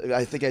Sika,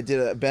 I think I did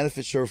a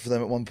benefit show for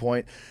them at one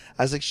point.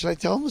 I was like, should I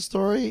tell him the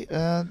story?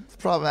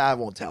 Probably I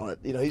won't tell it.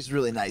 He's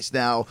really nice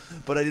now,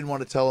 but I didn't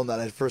want to tell him that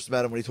I first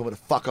met him when he told me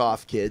to fuck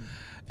off, kid.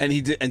 And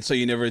he did, and so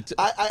you never.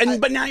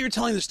 But now you're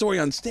telling the story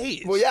on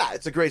stage. Well, yeah,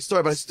 it's a great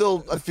story, but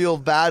I feel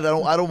bad.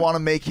 I don't want to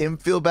make him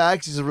feel bad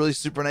because he's a really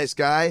super nice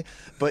guy.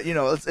 But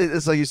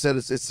it's like you said,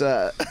 it's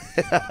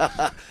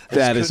that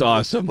is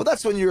awesome. Well,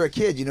 that's when you're a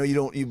kid. We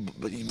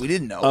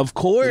didn't know. Of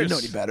course, we didn't know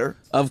any better.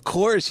 Of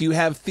course, you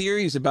have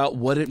theories about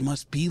what it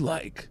must be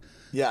like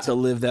to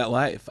live that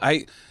life.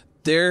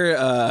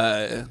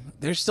 There's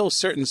still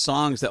certain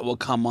songs that will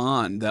come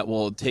on that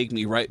will take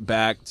me right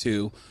back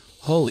to,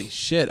 holy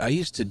shit, I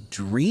used to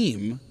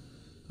dream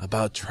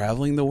about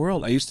traveling the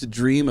world. I used to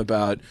dream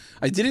about,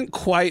 I didn't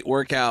quite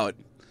work out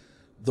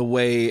the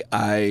way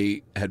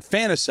I had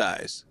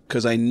fantasized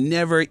because I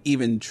never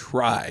even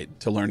tried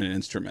to learn an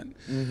instrument.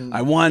 Mm-hmm.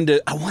 I wanted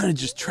to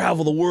just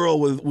travel the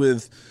world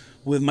with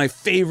my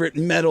favorite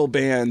metal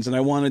bands, and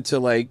I wanted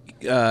to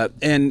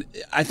and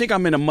I think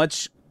I'm in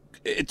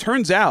it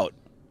turns out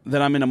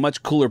that I'm in a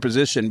much cooler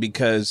position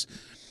because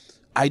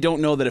I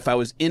don't know that if I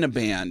was in a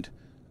band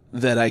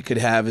that I could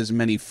have as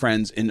many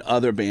friends in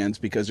other bands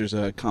because there's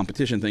a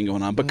competition thing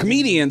going on. But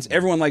comedians,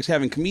 everyone likes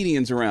having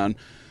comedians around.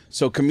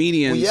 So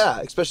comedians, Well,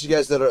 yeah, especially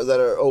guys that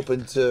are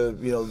open to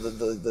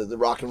the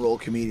rock and roll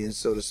comedians,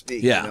 so to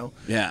speak. Yeah, you know?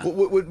 yeah.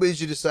 What made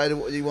you decide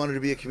you wanted to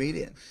be a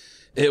comedian?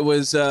 it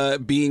was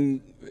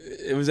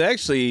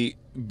actually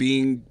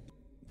being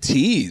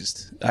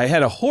teased. I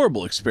had a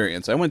horrible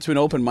experience. I went to an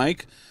open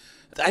mic.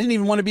 I didn't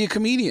even want to be a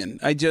comedian.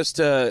 I just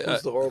What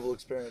was the horrible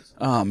experience?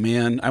 oh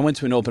man, I went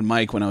to an open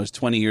mic when I was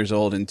 20 years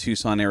old in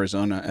Tucson,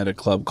 Arizona, at a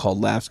club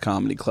called Laughs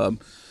Comedy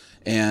Club,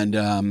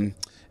 and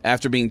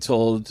after being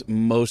told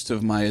most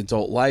of my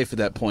adult life at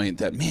that point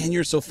that, man,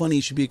 you're so funny,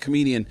 you should be a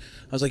comedian,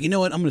 I was like, you know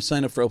what, I'm going to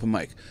sign up for open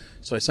mic.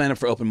 So I signed up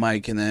for open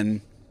mic, and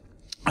then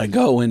I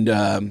go and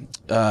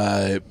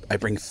I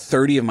bring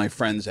 30 of my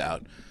friends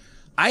out.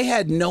 I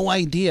had no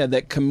idea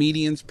that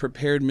comedians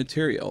prepared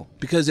material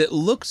because it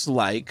looks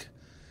like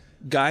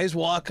guys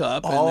walk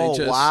up and Oh, they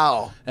just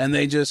wow. and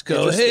they just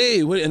go, Interesting.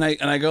 hey, what? And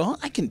I go, oh,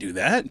 I can do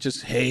that.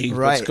 Just, hey, what's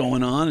Right.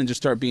 going on, and just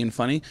start being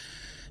funny.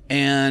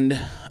 And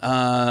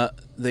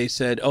they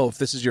said, oh, if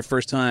this is your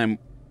first time,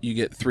 you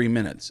get 3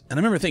 minutes. And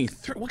I remember thinking,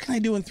 what can I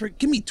do in 3?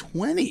 Give me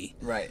 20.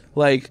 Right.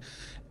 Like,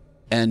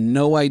 and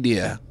no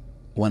idea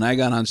when I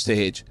got on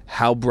stage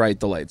how bright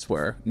the lights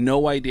were.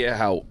 No idea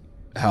how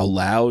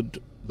loud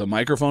the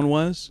microphone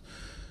was.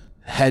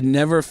 Had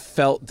never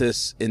felt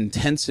this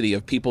intensity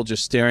of people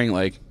just staring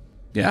like,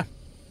 yeah,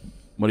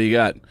 what do you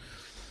got?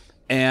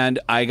 And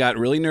I got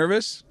really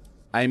nervous.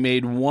 I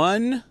made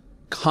one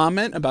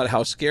comment about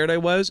how scared I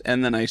was,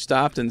 and then I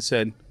stopped and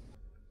said,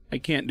 I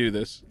can't do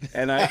this.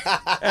 And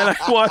I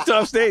walked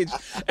off stage,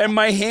 and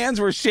my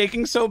hands were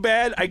shaking so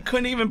bad I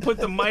couldn't even put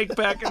the mic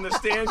back in the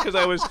stand because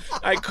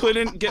I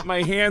couldn't get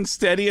my hands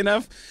steady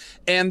enough.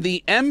 And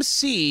the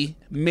MC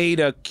made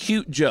a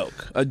cute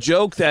joke, a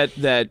joke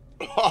that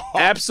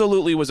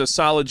absolutely was a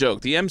solid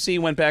joke. The MC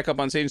went back up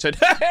on stage and said,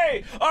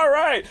 hey, all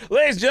right,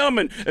 ladies and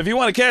gentlemen, if you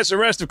want to catch the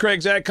rest of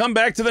Craig's act, come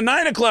back to the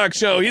 9 o'clock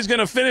show. He's going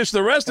to finish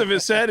the rest of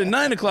his set at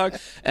 9 o'clock.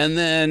 And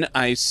then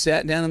I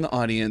sat down in the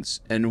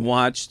audience and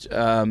watched,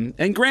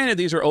 and granted,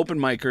 these are open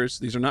micers.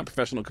 These are not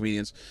professional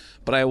comedians.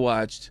 But I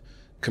watched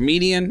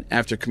comedian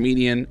after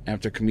comedian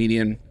after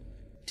comedian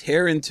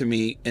tear into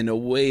me in a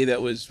way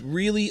that was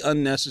really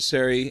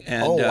unnecessary.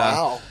 And, Oh,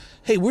 wow.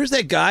 Hey, where's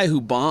that guy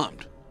who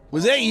bombed?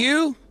 Was that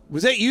you?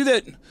 Was that you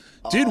that...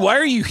 Dude, why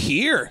are you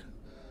here?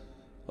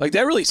 Like,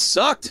 that really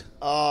sucked.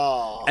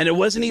 Oh. And it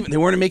wasn't even... They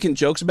weren't making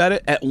jokes about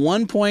it. At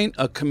one point,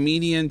 a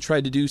comedian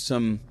tried to do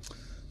some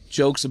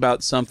jokes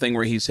about something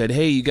where he said,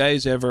 hey, you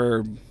guys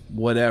ever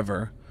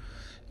whatever?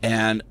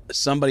 And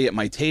somebody at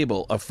my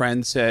table, a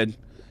friend said,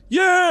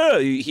 yeah!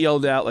 He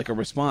yelled out like a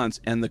response,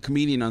 and the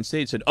comedian on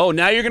stage said, oh,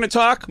 now you're going to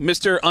talk?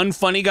 Mr.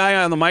 Unfunny Guy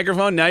on the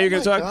microphone? Now you're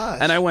going to talk? gosh.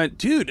 And I went,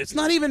 dude, it's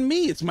not even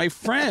me. It's my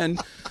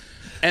friend.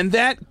 And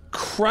that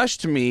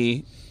crushed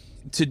me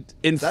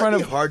in front That'd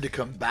of... be hard to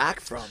come back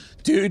from.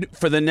 Dude,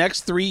 for the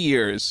next 3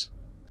 years,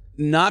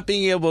 not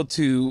being able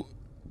to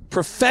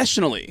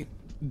professionally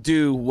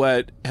do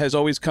what has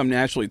always come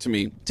naturally to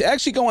me, to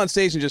actually go on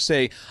stage and just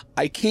say,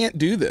 I can't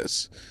do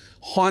this,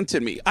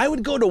 haunted me. I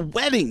would go to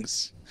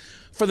weddings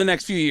for the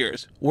next few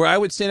years where I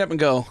would stand up and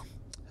go,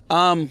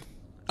 I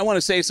want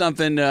to say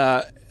something.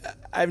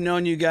 I've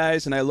known you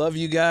guys and I love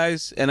you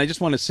guys, and I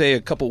just want to say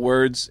a couple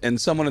words, and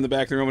someone in the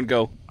back of the room would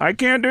go, I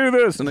can't do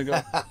this. And I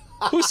go,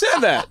 who said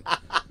that?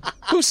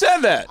 Who said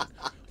that?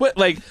 What,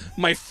 like,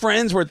 my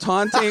friends were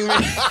taunting me?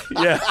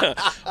 Yeah.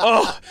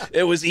 Oh,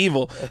 it was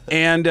evil.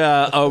 And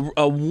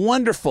a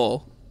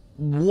wonderful,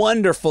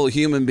 wonderful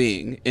human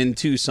being in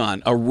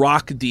Tucson, a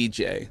rock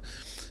DJ.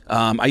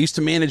 I used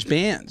to manage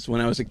bands when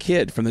I was a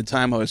kid, from the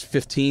time I was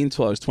 15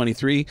 till I was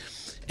 23.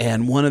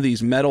 And one of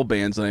these metal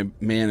bands that I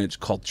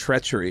managed called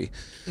Treachery,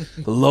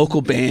 the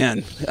local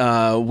band,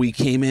 we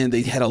came in,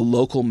 they had a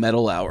local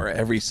metal hour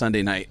every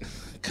Sunday night,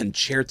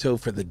 Concerto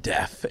for the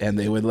Deaf, and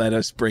they would let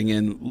us bring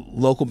in,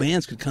 local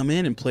bands could come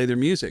in and play their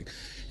music.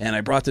 And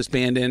I brought this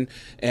band in,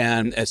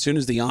 and as soon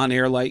as the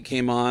on-air light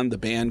came on, the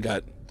band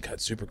got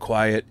super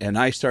quiet, and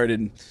I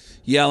started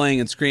yelling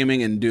and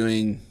screaming and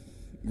doing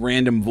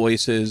random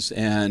voices,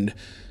 and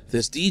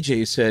this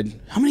DJ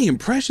said, how many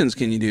impressions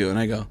can you do? And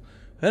I go,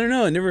 I don't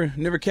know, I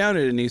never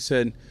counted. And he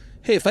said,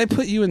 hey, if I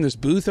put you in this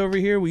booth over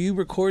here, will you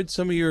record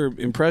some of your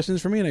impressions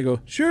for me? And I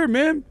go, sure,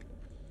 man.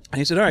 And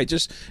he said, all right,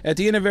 just at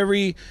the end of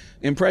every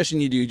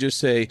impression you do, just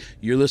say,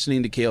 you're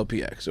listening to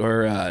KLPX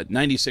or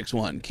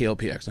 96.1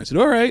 KLPX. And I said,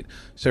 all right.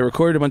 So I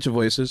recorded a bunch of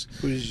voices.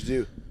 What did you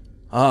do?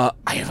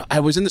 I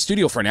was in the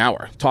studio for an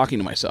hour talking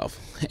to myself.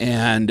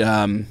 And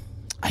I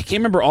can't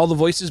remember all the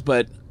voices,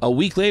 but a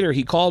week later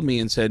he called me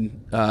and said,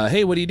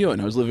 hey, what are you doing?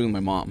 I was living with my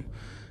mom.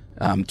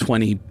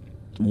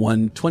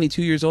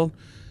 22 years old.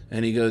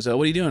 And he goes, what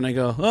are you doing? I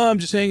go, oh, I'm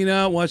just hanging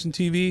out, watching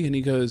TV. And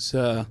he goes,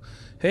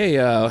 hey,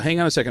 hang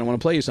on a second. I want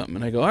to play you something.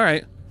 And I go, all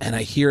right. And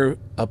I hear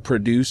a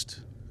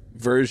produced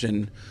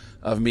version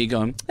of me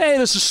going, hey,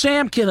 this is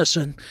Sam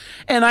Kinison,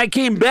 and I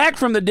came back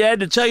from the dead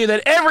to tell you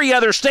that every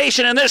other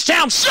station in this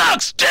town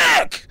sucks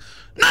dick!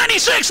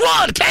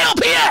 96.1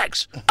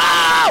 KLPX!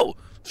 Oh!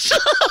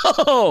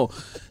 So,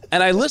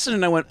 and I listened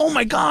and I went, oh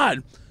my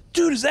God,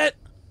 dude, was that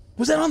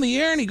on the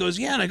air? And he goes,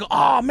 yeah. And I go,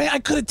 oh man, I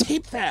could have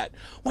taped that.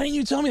 Why didn't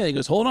you tell me that? He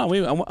goes, hold on,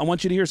 wait, I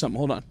want you to hear something.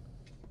 Hold on.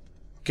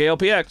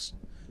 KLPX.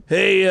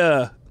 Hey,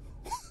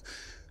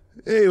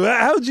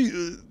 how'd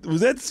you,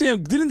 was that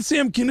Sam, didn't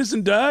Sam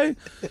Kinison die?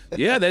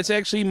 Yeah, that's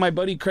actually my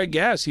buddy Craig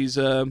Gass. He's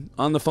on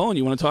the phone.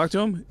 You want to talk to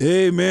him?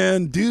 Hey,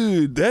 man,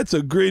 dude, that's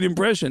a great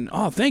impression.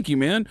 Oh, thank you,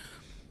 man.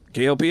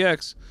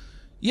 KLPX.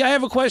 Yeah, I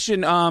have a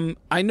question.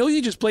 I know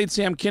you just played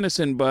Sam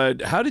Kinison,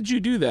 but how did you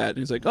do that? And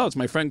he's like, oh, it's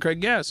my friend Craig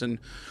Gass, and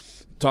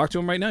talk to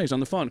him right now. He's on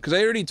the phone. Because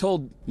I already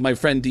told my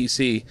friend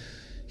DC,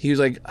 he was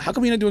like, how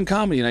come you're not doing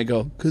comedy? And I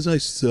go, because I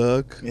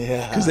suck.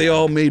 Yeah. Because they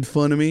all made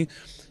fun of me.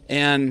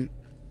 And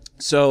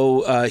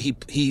so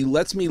he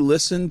lets me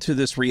listen to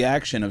this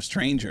reaction of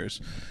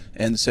strangers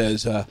and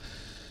says,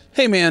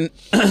 hey, man,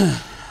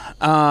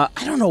 I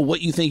don't know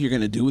what you think you're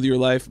going to do with your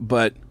life,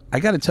 but I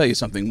got to tell you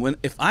something.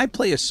 If I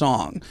play a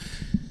song,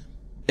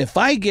 if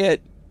I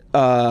get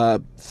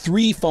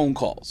 3 phone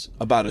calls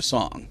about a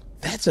song,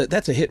 that's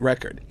a hit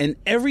record. And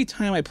every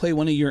time I play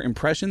one of your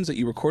impressions that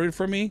you recorded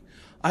for me,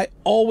 I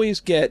always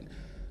get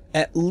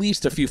at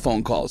least a few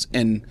phone calls.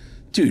 And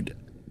dude,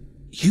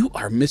 you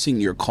are missing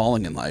your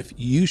calling in life.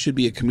 You should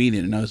be a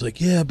comedian. And I was like,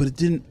 yeah, but it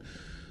didn't.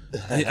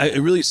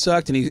 It really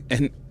sucked.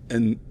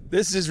 And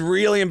this is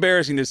really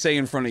embarrassing to say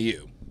in front of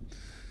you,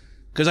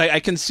 because I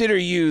consider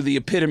you the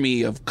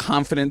epitome of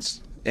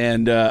confidence.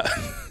 And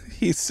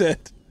he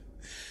said,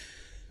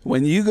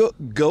 when you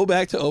go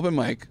back to open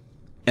mic,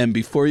 and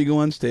before you go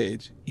on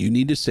stage, you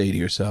need to say to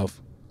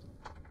yourself,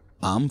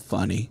 I'm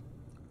funny,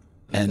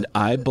 and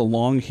I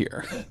belong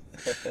here.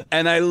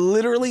 And I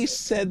literally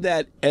said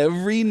that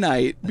every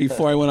night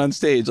before I went on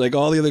stage. Like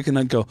all the other can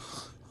I'd go,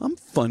 I'm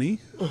funny,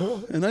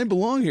 and I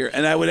belong here.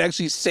 And I would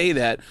actually say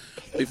that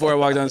before I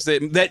walked on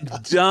stage.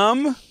 That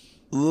dumb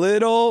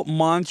little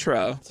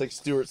mantra. It's like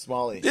Stuart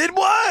Smalley. It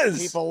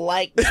was. People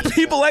like me.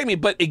 People like me,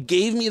 but it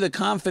gave me the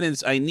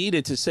confidence I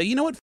needed to say, you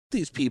know what, f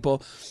these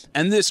people.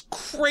 And this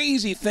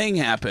crazy thing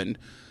happened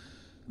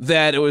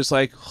that it was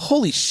like,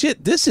 holy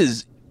shit, this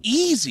is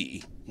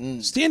easy.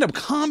 Stand-up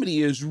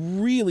comedy is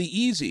really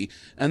easy.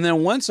 And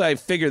then once I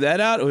figured that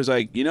out, it was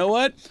like, you know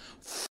what?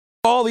 F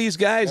all these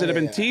guys that have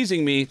been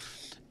teasing me.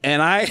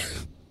 And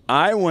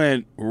I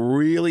went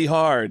really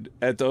hard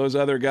at those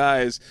other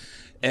guys.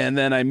 And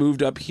then I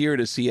moved up here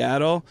to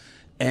Seattle,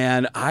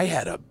 and I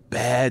had a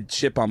bad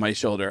chip on my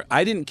shoulder.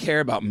 I didn't care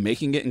about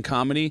making it in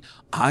comedy.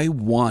 I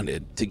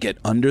wanted to get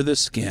under the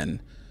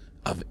skin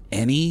of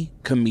any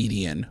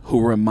comedian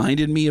who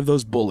reminded me of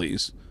those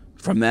bullies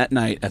from that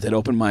night at that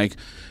open mic,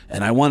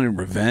 and I wanted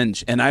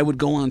revenge. And I would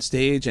go on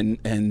stage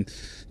and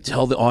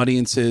tell the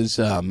audiences,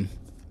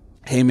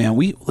 hey man,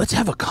 let's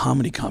have a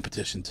comedy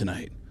competition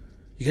tonight.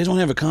 You guys want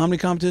to have a comedy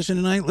competition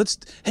tonight?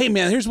 Hey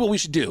man, here's what we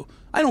should do.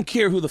 I don't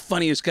care who the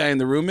funniest guy in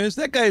the room is.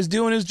 That guy is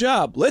doing his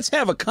job. Let's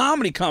have a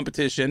comedy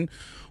competition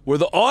where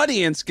the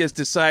audience gets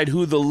to decide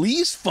who the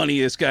least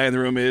funniest guy in the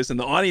room is, and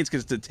the audience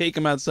gets to take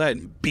him outside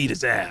and beat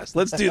his ass.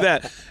 Let's do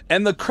that.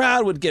 And the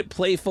crowd would get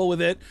playful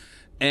with it,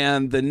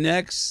 and the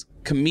next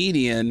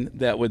comedian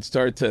that would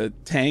start to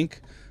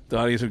tank, the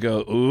audience would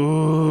go,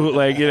 ooh,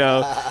 like, you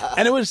know.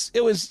 And it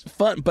was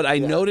fun. But I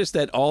noticed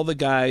that all the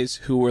guys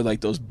who were like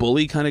those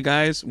bully kind of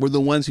guys were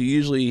the ones who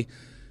usually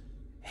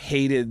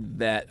hated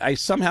that. I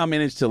somehow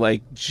managed to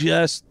like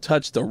just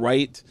touch the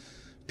right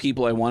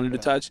people I wanted to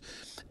touch.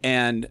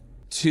 And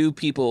 2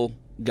 people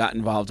got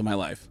involved in my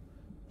life.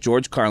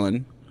 George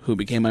Carlin, who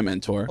became my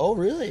mentor. Oh,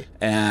 really?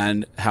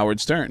 And Howard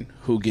Stern,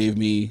 who gave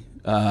me,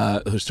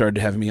 who started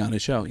having me on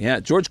his show. Yeah,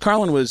 George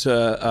Carlin was,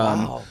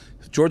 wow.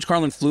 George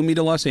Carlin flew me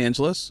to Los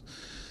Angeles.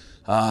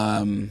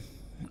 I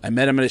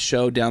met him at a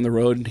show down the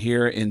road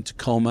here in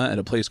Tacoma at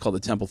a place called the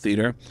Temple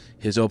Theater.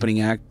 His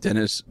opening act,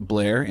 Dennis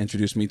Blair,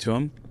 introduced me to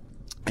him.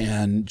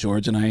 And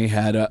George and I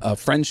had a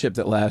friendship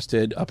that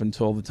lasted up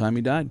until the time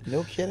he died.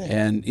 No kidding.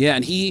 And yeah,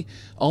 and he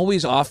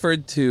always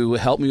offered to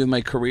help me with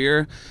my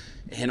career.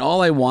 And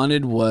all I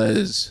wanted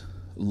was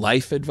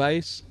life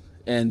advice.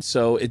 And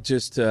so it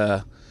just,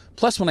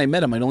 plus when I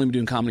met him, I'd only been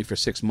doing comedy for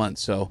 6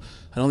 months. So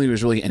I don't think there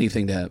was really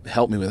anything to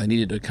help me with. I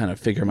needed to kind of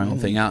figure my own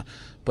thing out.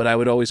 But I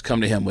would always come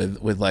to him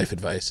with life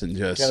advice and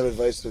just... What kind of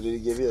advice did he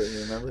give you that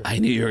you remember? I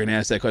knew you were going to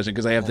ask that question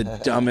because I have the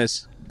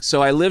dumbest...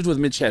 So I lived with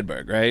Mitch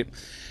Hedberg, right?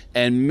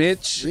 And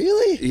Mitch...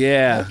 Really?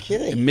 Yeah. No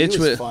kidding. Mitch he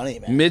was funny,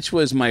 man. Mitch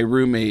was my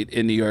roommate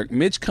in New York.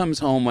 Mitch comes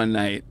home one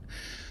night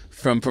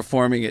from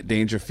performing at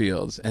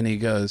Dangerfields, and he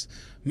goes,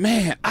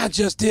 man, I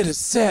just did a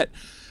set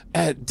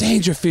at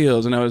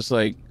Dangerfields. And I was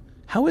like,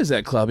 how is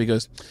that club? He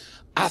goes,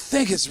 I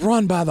think it's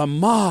run by the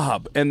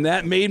mob. And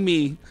that made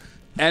me...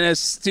 And as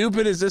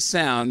stupid as this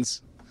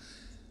sounds,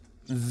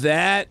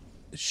 that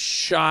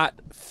shot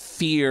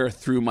fear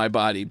through my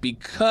body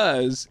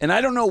because... And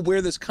I don't know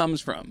where this comes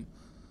from.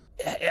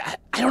 I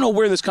don't know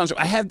where this comes from.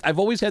 I've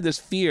always had this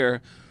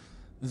fear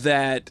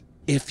that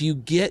if you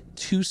get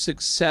too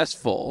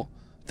successful,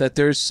 that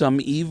there's some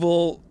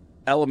evil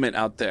element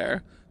out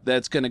there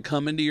that's going to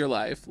come into your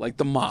life, like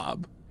the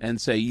mob, and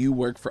say, you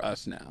work for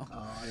us now.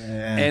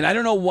 And I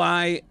don't know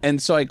why.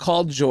 And so I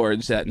called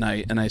George that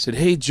night and I said,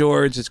 hey,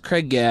 George, it's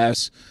Craig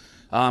Gass.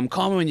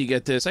 Call me when you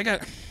get this.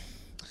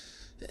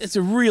 It's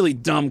a really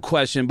dumb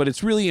question, but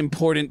it's really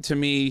important to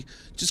me.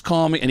 Just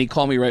call me. And he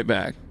called me right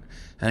back.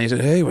 And he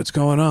said, hey, what's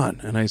going on?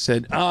 And I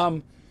said,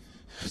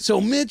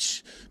 so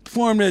Mitch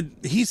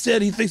he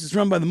said he thinks it's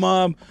run by the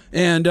mob,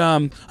 and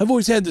I've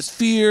always had this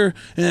fear,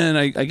 and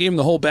I gave him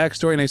the whole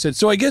backstory, and I said,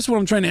 so I guess what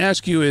I'm trying to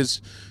ask you is,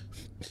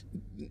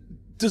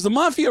 does the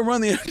mafia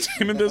run the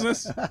entertainment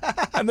business?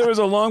 And there was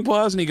a long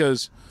pause, and he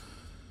goes,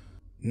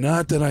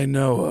 not that I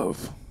know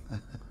of,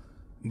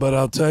 but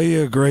I'll tell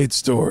you a great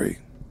story.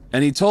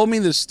 And he told me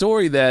the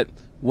story that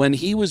when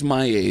he was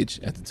my age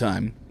at the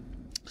time,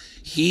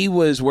 he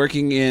was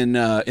working in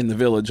the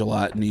Village a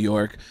lot in New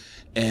York,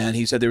 and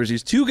he said there was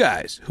these two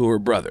guys who were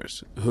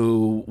brothers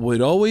who would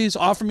always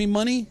offer me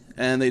money,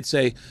 and they'd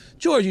say,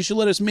 George, you should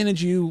let us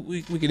manage you.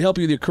 We could help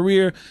you with your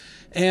career.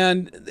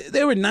 And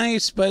they were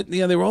nice, but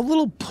they were a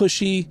little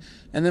pushy.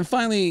 And then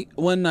finally,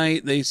 one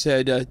night, they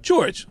said,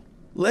 George,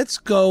 let's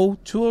go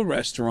to a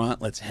restaurant.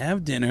 Let's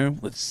have dinner.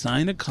 Let's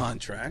sign a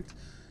contract.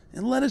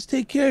 And let us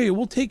take care of you.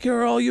 We'll take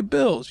care of all your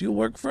bills. You'll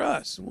work for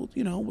us.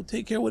 We'll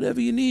take care of whatever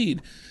you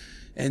need.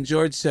 And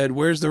George said,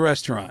 where's the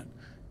restaurant?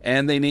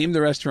 And they named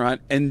the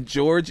restaurant, and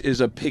George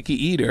is a picky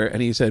eater,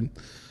 and he said,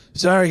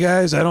 sorry,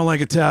 guys, I don't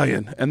like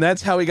Italian. And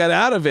that's how he got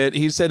out of it.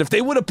 He said, if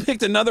they would have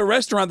picked another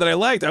restaurant that I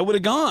liked, I would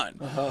have gone.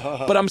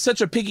 But I'm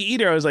such a picky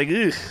eater, I was like,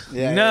 ugh, no.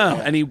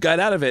 Yeah. And he got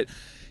out of it.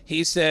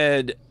 He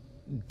said,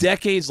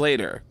 decades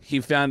later, he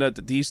found out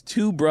that these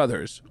two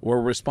brothers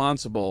were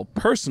responsible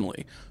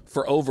personally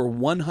for over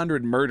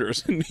 100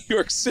 murders in New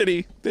York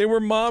City. They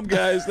were mob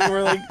guys. They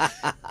were like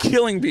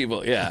killing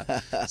people. Yeah.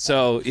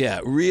 So,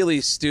 yeah,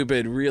 really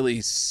stupid,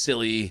 really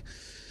silly.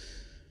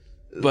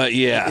 But,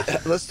 yeah.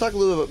 Let's talk a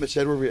little bit about Mitch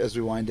Hedberg as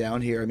we wind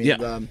down here. I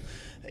mean,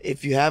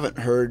 if you haven't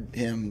heard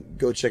him,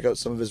 go check out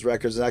some of his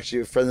records. And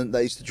actually, a friend that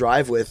I used to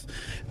drive with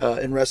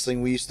in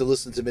wrestling, we used to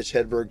listen to Mitch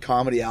Hedberg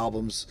comedy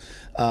albums.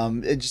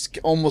 It's just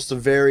almost a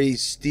very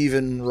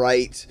Stephen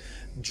Wright,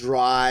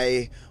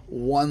 dry,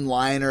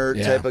 one-liner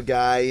type of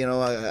guy.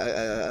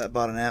 I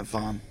bought an ant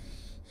farm.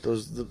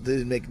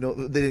 They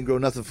didn't grow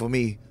nothing for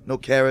me. No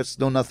carrots,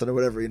 no nothing or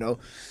whatever.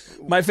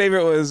 My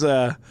favorite was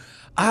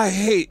I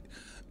hate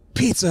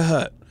Pizza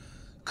Hut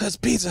because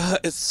Pizza Hut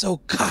is so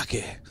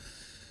cocky.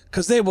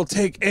 Because they will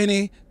take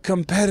any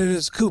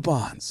competitor's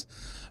coupons.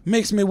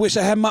 Makes me wish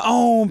I had my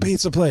own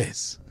pizza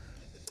place.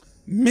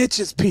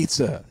 Mitch's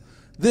Pizza.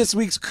 This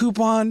week's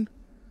coupon,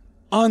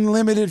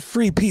 unlimited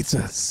free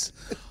pizzas.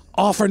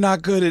 Offer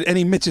not good at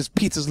any Mitch's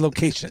Pizzas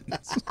locations.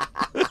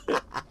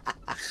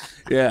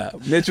 Yeah,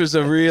 Mitch was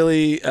a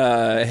really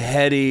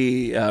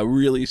heady,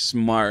 really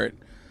smart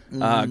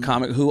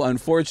comic who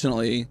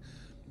unfortunately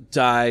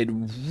died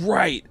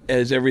right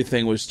as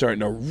everything was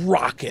starting to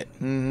rocket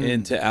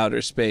into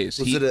outer space.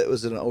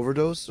 Was it an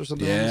overdose or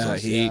something? Yeah,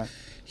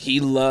 he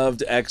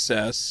loved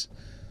excess.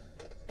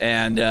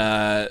 And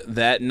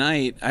that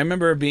night, I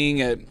remember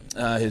being at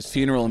his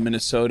funeral in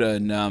Minnesota,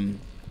 and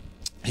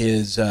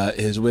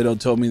his widow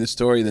told me the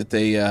story that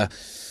they've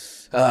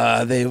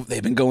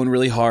been going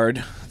really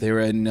hard. They were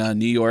in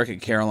New York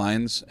at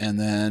Caroline's, and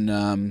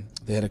then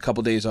they had a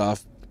couple days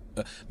off.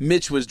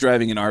 Mitch was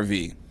driving an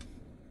RV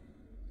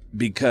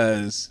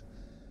because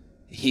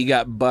he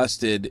got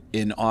busted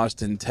in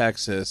Austin,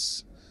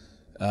 Texas,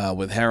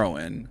 with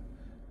heroin,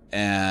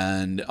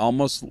 and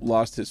almost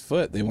lost his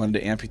foot. They wanted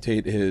to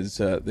amputate his.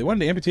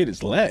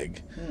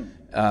 Leg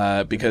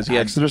because he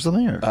had accident or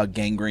something. Or?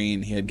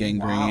 Gangrene. He had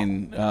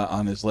gangrene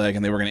on his leg,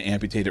 and they were going to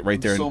amputate it right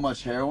there. So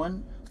much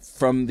heroin.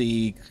 From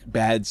the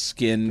bad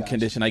skin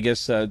condition, I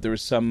guess there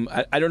was some.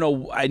 I don't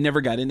know. I never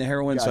got into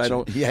heroin, so I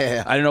don't.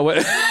 Yeah. I don't know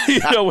what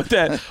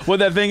what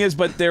that thing is,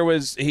 but there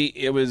was he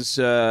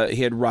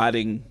had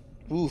rotting.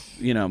 Oof.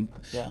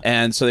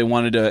 And so they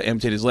wanted to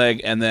amputate his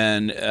leg, and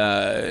then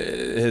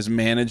his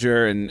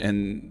manager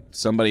and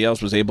somebody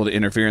else was able to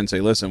interfere and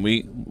say, "Listen,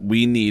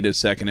 we need a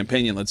second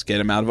opinion. Let's get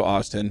him out of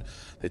Austin."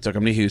 They took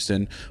him to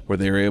Houston, where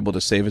they were able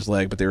to save his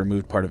leg, but they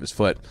removed part of his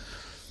foot.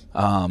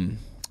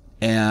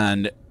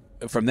 And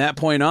from that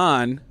point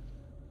on,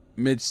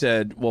 Mitch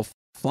said, well,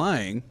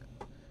 flying,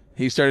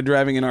 he started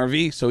driving an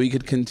RV so he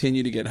could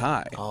continue to get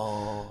high.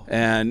 Oh.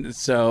 And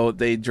so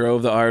they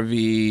drove the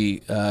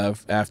RV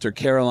after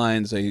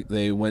Caroline's.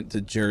 They went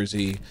to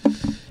Jersey,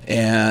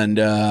 and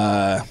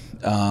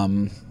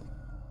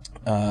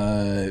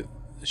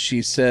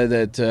she said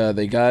that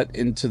they got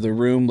into the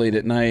room late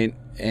at night,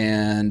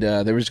 and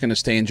they were just going to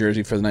stay in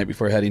Jersey for the night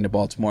before heading to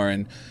Baltimore.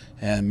 And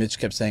Mitch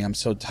kept saying, I'm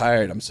so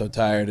tired.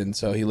 And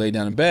so he laid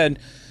down in bed.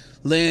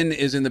 Lynn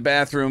is in the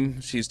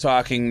bathroom. She's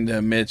talking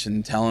to Mitch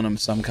and telling him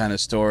some kind of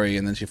story,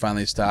 and then she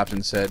finally stopped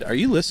and said, are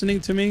you listening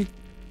to me?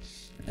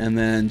 And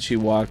then she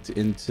walked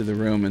into the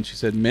room and she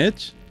said,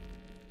 Mitch?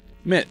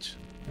 And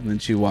then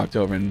she walked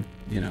over and,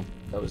 that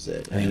was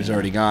it. And he was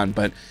already gone.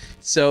 But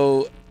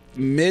so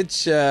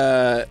Mitch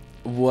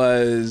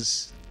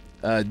was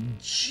a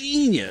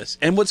genius.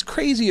 And what's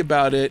crazy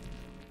about it,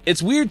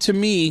 it's weird to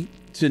me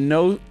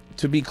to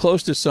be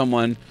close to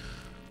someone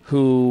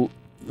who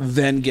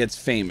then gets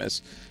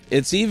famous.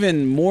 It's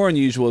even more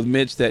unusual with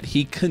Mitch that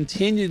he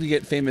continued to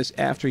get famous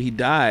after he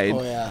died.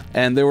 Oh, yeah.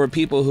 And there were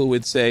people who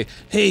would say,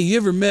 hey, you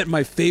ever met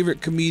my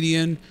favorite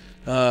comedian?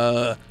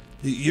 You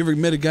ever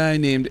met a guy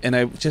named, and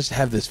I just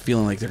have this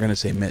feeling like they're going to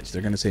say Mitch.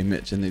 They're going to say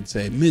Mitch. And they'd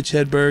say, Mitch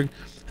Hedberg.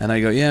 And I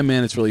go, yeah,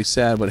 man, it's really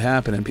sad what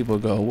happened. And people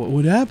go,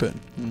 what happened?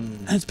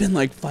 And it's been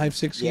like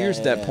 5-6 years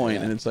at that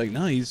point. And it's like,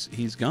 no,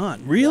 he's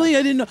gone. Really?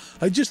 I didn't know.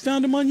 I just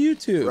found him on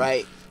YouTube.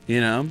 Right. You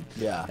know?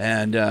 Yeah.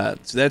 And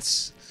so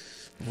that's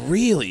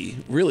really,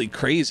 really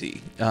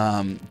crazy.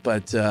 Yeah,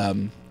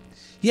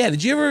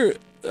 did you ever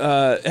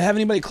have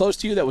anybody close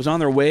to you that was on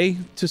their way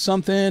to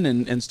something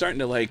and starting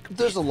to like...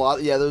 There's a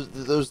lot. Yeah,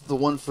 there's the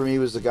one for me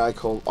was a guy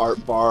called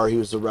Art Barr. He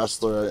was a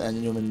wrestler and I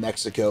knew him in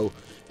Mexico.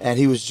 And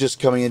he was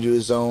just coming into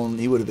his own.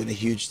 He would have been a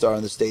huge star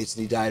in the States,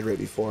 and he died right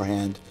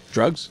beforehand.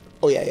 Drugs?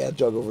 Oh, yeah,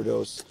 drug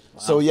overdose. Wow.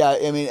 So, yeah,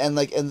 I mean,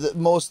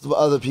 most of the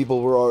other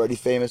people were already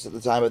famous at the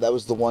time, but that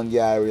was the one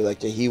guy where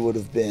he would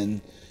have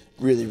been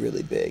really,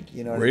 really big.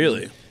 You know what I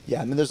mean?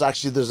 Yeah, I mean, there's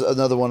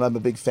another one I'm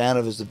a big fan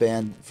of is a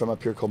band from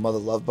up here called Mother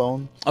Love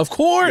Bone. Of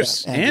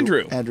course, yeah,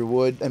 Andrew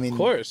Wood. I mean, of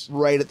course.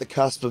 Right at the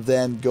cusp of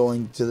them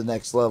going to the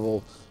next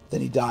level,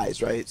 then he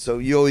dies, right? So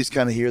you always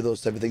kind of hear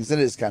those type of things, and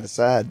it is kind of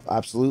sad,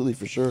 absolutely,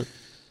 for sure.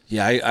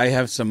 Yeah, I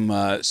have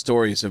some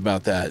stories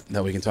about that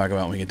we can talk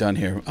about when we get done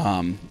here.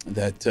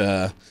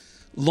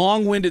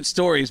 Long-winded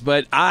stories,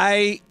 but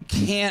I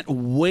can't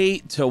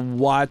wait to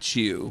watch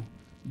you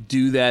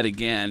do that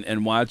again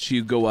and watch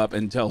you go up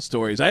and tell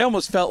stories. I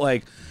almost felt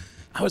like,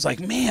 I was like,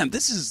 man,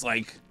 this is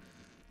like,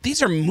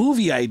 these are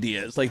movie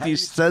ideas. Like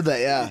these said that,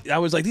 yeah. I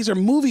was like, these are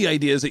movie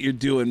ideas that you're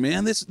doing,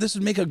 man. This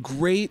would make a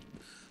great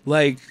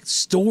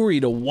story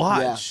to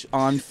watch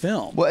on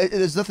film. Well,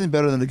 there's nothing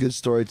better than a good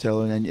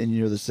storyteller, and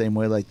you're the same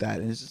way like that.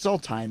 And it's all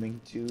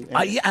timing too.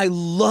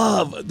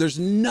 There's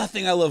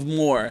nothing I love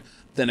more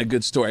than a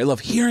good story. I love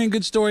hearing a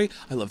good story.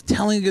 I love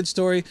telling a good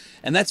story,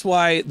 and that's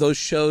why those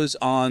shows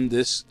on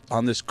this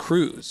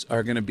cruise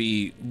are going to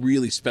be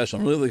really special.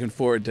 I'm really looking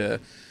forward to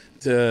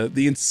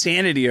the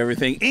insanity of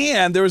everything.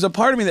 And there was a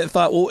part of me that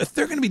thought, well, if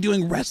they're going to be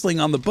doing wrestling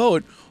on the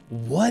boat,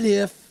 what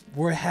if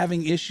we're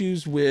having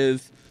issues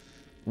with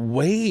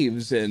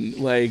waves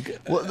and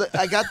well,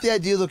 I got the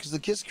idea though, because the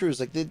Kiss cruise,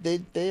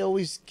 they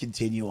always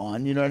continue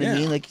on, you know what I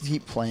mean,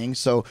 keep playing,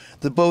 so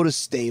the boat is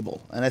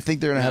stable, and I think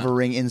they're gonna have a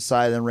ring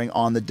inside and a ring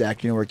on the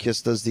deck, where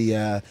Kiss does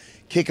the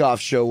kickoff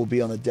show will be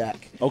on the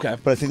deck. Okay.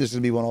 But I think there's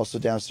gonna be one also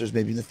downstairs,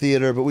 maybe in the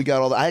theater, but we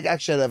got all that. I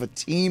actually had to have a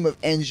team of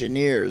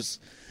engineers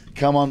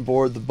come on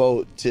board the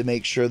boat to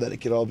make sure that it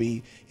could all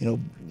be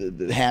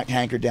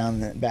hankered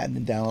down and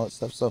battened down, all that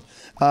stuff. So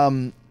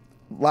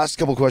last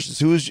couple questions.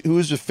 Who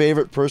is your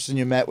favorite person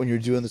you met when you were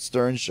doing the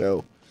Stern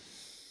show?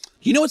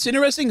 You know what's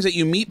interesting is that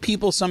you meet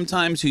people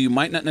sometimes who you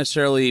might not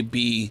necessarily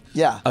be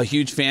a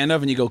huge fan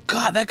of, and you go,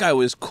 God, that guy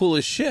was cool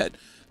as shit.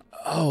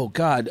 Oh,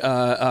 God.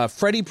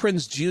 Freddie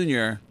Prinze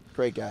Jr.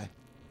 Great guy.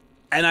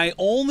 And I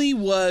only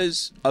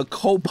was a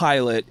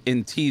co-pilot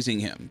in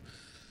teasing him.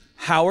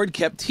 Howard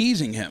kept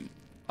teasing him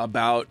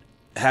about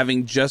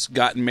having just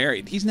gotten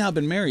married. He's now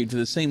been married to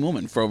the same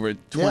woman for over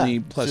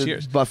 20 plus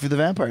years. Buffy the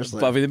Vampire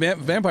Slayer. Buffy the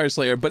Vampire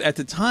Slayer. But at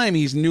the time,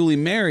 he's newly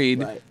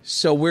married. Right.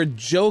 So we're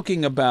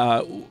joking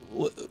about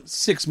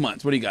 6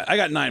 months. What do you got? I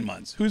got 9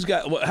 months. Who's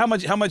got how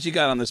much you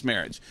got on this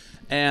marriage?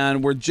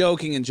 And we're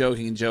joking and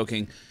joking and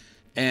joking.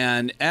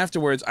 And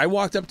afterwards, I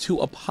walked up to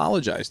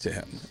apologize to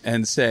him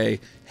and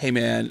say, hey,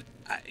 man,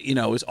 it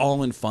was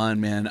all in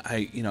fun, man.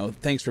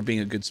 Thanks for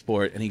being a good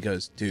sport. And he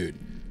goes, dude,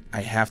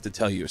 I have to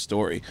tell you a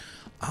story.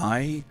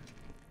 I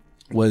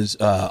was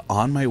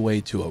on my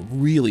way to a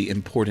really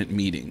important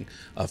meeting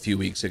a few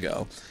weeks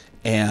ago,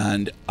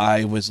 and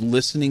I was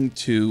listening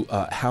to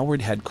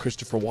Howard had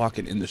Christopher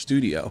Walken in the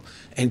studio,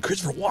 and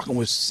Christopher Walken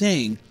was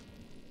saying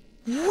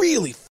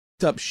really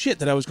f***ed up shit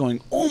that I was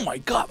going, oh my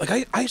God.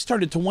 I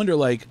started to wonder,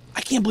 I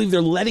can't believe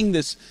they're letting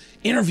this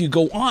interview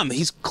go on.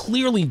 He's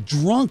clearly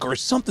drunk or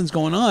something's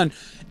going on.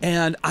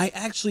 And I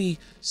actually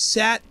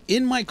sat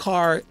in my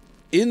car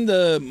in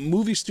the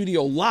movie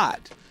studio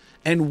lot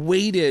and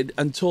waited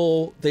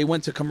until they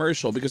went to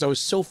commercial because I was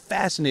so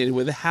fascinated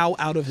with how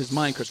out of his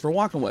mind Christopher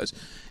Walken was.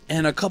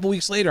 And a couple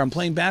weeks later, I'm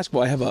playing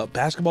basketball. I have a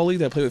basketball league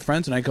that I play with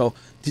friends, and I go,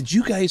 did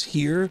you guys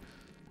hear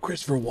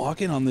Christopher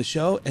Walken on the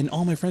show? And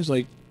all my friends were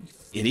like,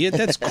 idiot,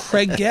 that's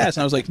Craig Gass.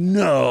 And I was like,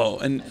 no.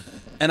 And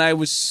I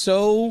was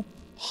so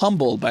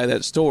humbled by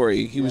that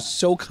story. He was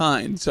so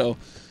kind. So,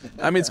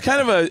 I mean, it's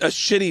kind of a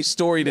shitty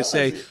story to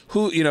say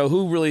who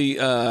really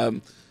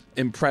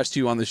impressed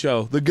you on the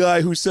show. The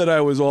guy who said I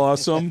was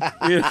awesome.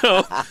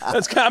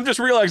 I'm just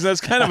realizing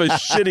that's kind of a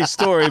shitty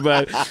story,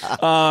 but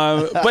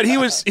he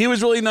was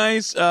really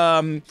nice.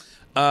 There's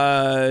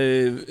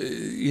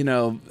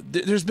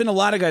been a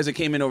lot of guys that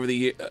came in over the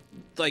year,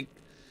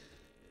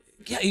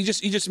 Yeah, you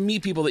just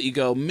meet people that you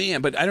go,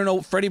 man. But I don't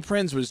know. Freddie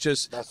Prinze was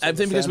just. That's I what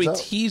think because we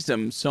stands out. teased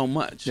him so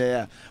much.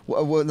 Yeah.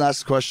 One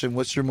last question.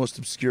 What's your most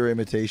obscure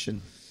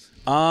imitation?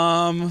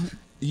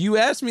 You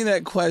asked me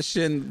that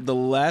question the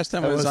last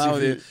time I was wanna on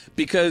see with if you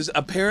because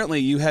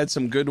apparently you had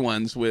some good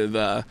ones with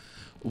Dana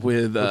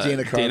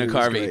Carvey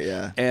was great,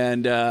 yeah.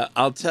 And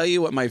I'll tell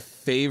you what my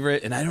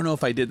favorite, and I don't know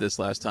if I did this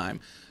last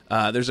time.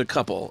 There's a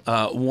couple.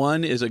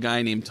 One is a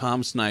guy named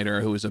Tom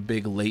Snyder, who is a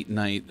big late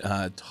night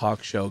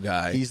talk show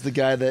guy. He's the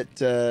guy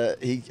that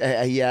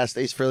he asked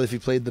Ace Frehley if he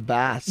played the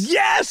bass.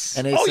 Yes.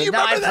 And Ace oh, said, you "No,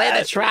 I remember play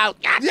that? the trout."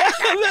 Yeah,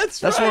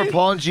 that's right. where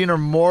Paul and Gene are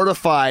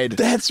mortified.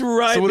 That's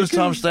right. So what does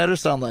because Tom Snyder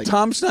sound like?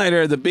 Tom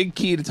Snyder, the big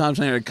key to Tom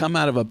Snyder, come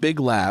out of a big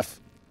laugh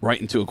right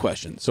into a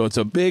question. So it's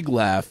a big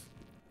laugh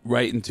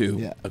right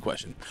into a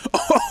question.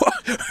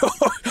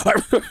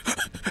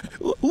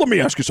 Let me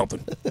ask you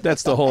something.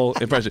 That's the whole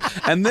impression.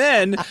 And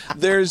then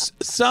there's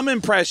some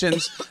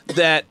impressions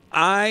that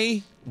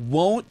I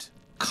won't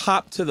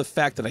cop to the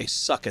fact that I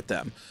suck at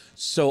them.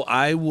 So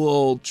I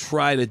will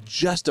try to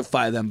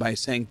justify them by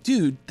saying,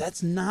 dude,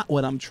 that's not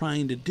what I'm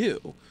trying to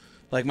do.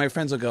 Like my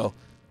friends will go,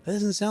 that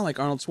doesn't sound like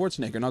Arnold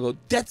Schwarzenegger. And I'll go,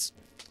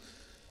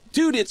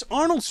 dude, it's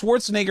Arnold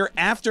Schwarzenegger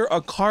after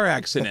a car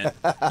accident.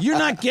 You're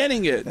not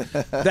getting it.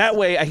 That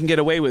way I can get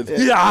away with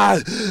It's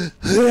not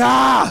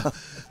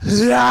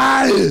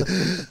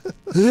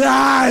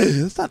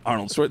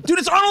Arnold Schwarzenegger. Dude,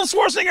 it's Arnold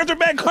Schwarzenegger after a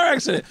bad car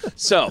accident.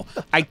 So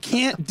I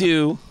can't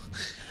do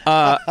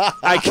a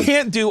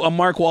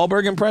Mark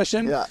Wahlberg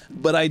impression,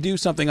 but I do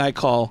something I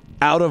call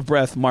out of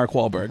breath Mark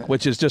Wahlberg,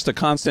 which is just a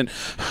constant,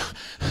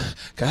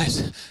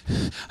 guys,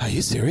 are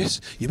you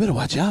serious? You better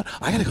watch out.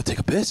 I gotta go take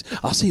a piss.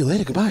 I'll see you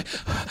later. Goodbye.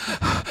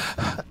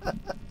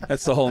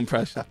 That's the whole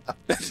impression.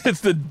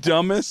 It's the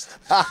dumbest,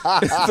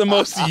 it's the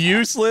most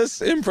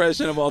useless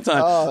impression of all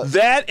time.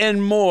 That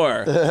and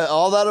more.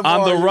 All that and more.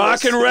 On the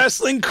Rock and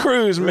Wrestling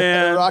Cruise,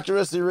 man. Rock and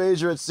Wrestling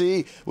Rager at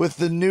Sea with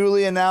the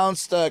newly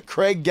announced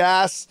Craig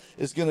Gass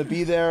is going to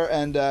be there,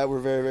 and we're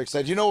very, very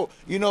excited. You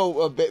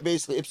know,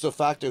 basically ipso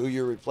facto who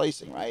you're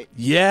replacing, right?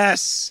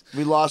 Yes.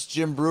 We lost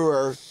Jim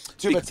Brewer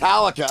to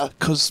Metallica.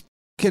 Because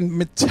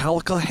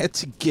Metallica had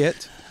to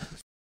get.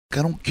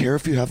 I don't care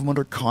if you have him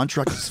under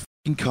contract. He's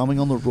f***ing coming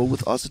on the road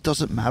with us. It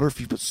doesn't matter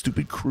if you put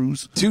stupid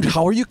crews. Dude,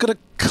 how are you going to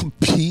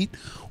compete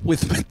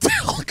with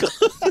Metallica?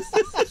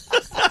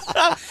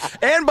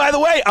 And by the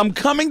way, I'm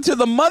coming to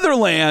the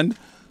motherland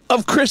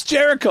of Chris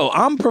Jericho.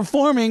 I'm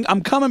coming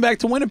back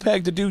to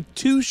Winnipeg to do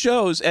 2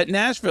 shows at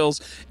Nashville's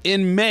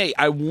in May.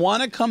 I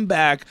want to come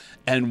back,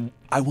 and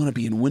I want to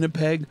be in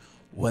Winnipeg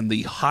when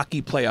the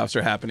hockey playoffs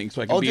are happening,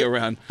 so I can be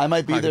around. I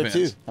might be hockey there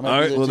fans. too. All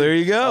right, well, there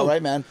you go. All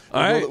right, man.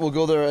 We'll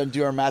go there and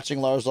do our matching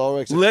Lars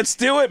Ulrich. Let's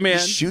do it, man.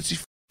 He shoots, he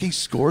f***ing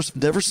scores.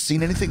 Never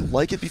seen anything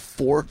like it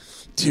before.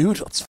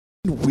 Dude, it's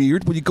f***ing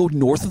weird when you go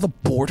north of the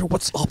border.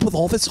 What's up with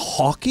all this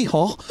hockey,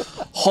 huh?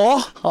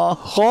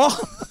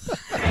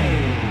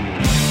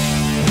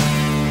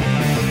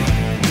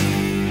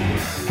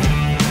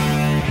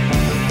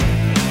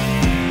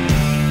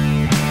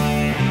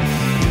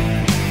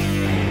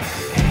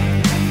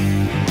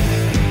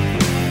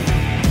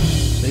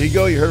 There you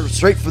go. You heard it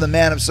straight from the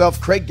man himself.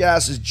 Craig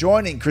Gass is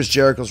joining Chris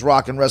Jericho's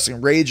Rock and Wrestling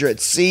Rager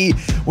at Sea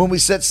when we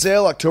set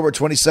sail October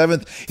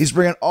 27th. He's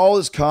bringing all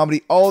his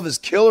comedy, all of his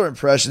killer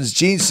impressions,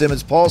 Gene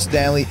Simmons, Paul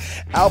Stanley,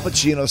 Al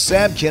Pacino,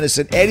 Sam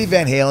Kinison, Eddie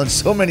Van Halen,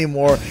 so many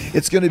more.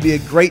 It's going to be a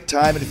great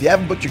time. And if you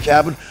haven't booked your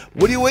cabin,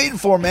 what are you waiting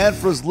for, man?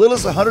 For as little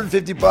as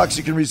 $150,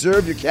 you can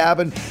reserve your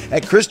cabin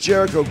at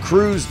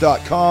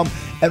ChrisJerichoCruise.com.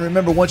 And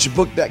remember, once you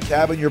book that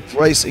cabin, your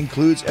price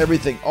includes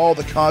everything, all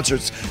the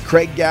concerts,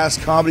 Craig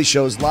Gass comedy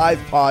shows, live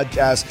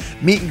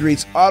podcasts, meet and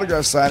greets,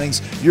 autograph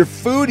signings, your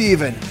food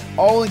even,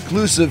 all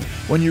inclusive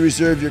when you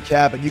reserve your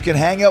cabin. You can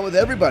hang out with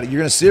everybody. You're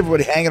going to see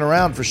everybody hanging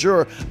around for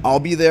sure. I'll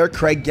be there,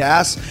 Craig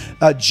Gass,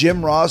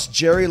 Jim Ross,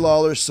 Jerry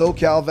Lawler,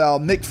 SoCal Val,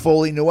 Mick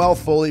Foley, Noel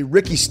Foley,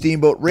 Ricky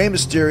Steamboat, Rey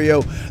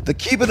Mysterio, the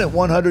Keeping It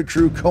 100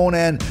 crew,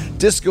 Conan,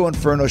 Disco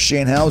Inferno,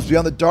 Shane Helms.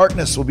 Beyond the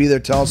Darkness will be there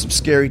telling some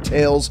scary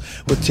tales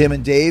with Tim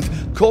and Dave.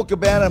 Colt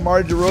Cabana and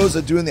Marty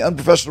DeRosa doing the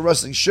Unprofessional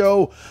Wrestling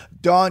Show.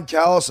 Don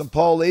Callis and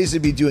Paul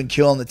Lazenby doing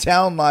Kill in the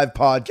Town live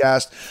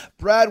podcast.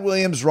 Brad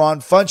Williams, Ron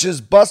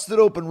Funches, Busted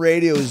Open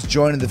Radio is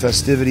joining the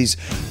festivities.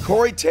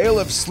 Corey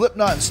Taylor of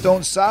Slipknot and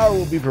Stone Sour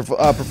will be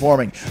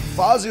performing.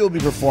 Fozzy will be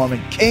performing.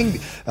 King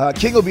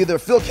will be there.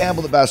 Phil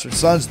Campbell, the Bastard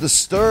Sons. The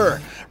Stir,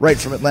 right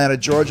from Atlanta,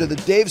 Georgia. The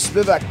Dave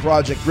Spivak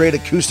Project, great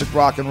acoustic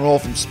rock and roll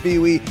from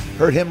Spee-wee.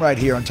 Heard him right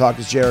here on Talk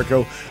is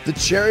Jericho. The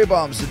Cherry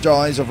Bombs, the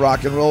darlings of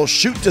rock and roll.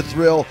 Shoot to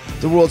Thrill,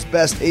 the world's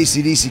best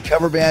AC/DC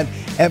cover band.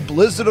 And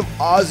Blizzard of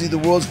Ozzy, the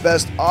world's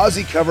best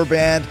Aussie cover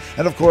band,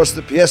 and of course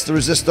the Pièce de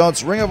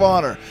Resistance Ring of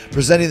Honor,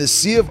 presenting the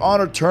Sea of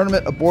Honor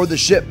tournament aboard the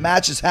ship.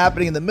 Matches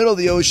happening in the middle of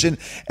the ocean,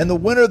 and the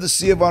winner of the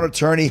Sea of Honor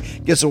tourney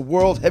gets a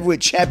World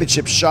Heavyweight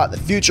Championship shot in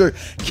the future.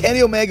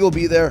 Kenny Omega will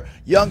be there,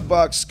 Young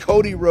Bucks,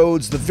 Cody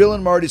Rhodes, the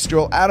Villain Marty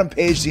Scurll, Adam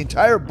Page, the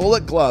entire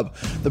Bullet Club,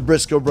 the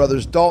Briscoe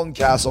brothers, Dalton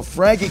Castle,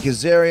 Frankie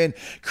Kazarian,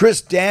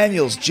 Chris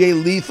Daniels, Jay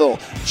Lethal,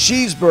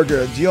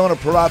 Cheeseburger, Deonna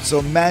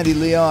Purrazzo, Mandy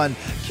Leon,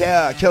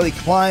 Kelly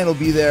Klein will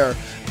be there,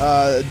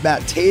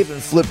 Matt Taven,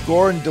 Flip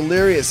Gordon,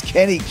 Delirious,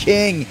 Kenny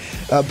King,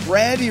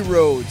 Brandy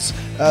Rhodes,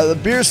 the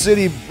Beer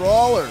City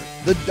Brawler,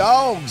 the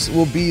Dogs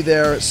will be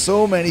there.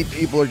 So many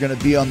people are going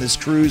to be on this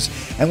cruise,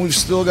 and we've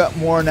still got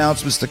more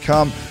announcements to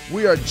come.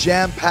 We are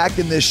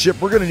jam-packing this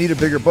ship. We're going to need a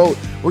bigger boat.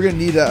 We're going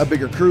to need a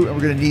bigger crew, and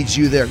we're going to need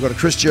you there. Go to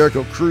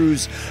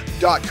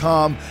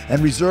ChrisJerichoCruise.com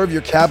and reserve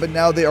your cabin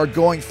now. They are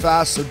going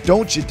fast, so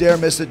don't you dare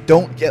miss it.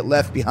 Don't get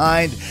left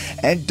behind.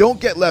 And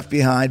don't get left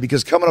behind,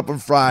 because coming up on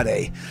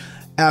Friday,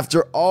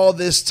 after all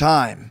this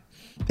time,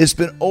 it's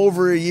been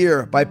over a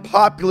year, by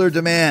popular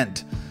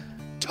demand,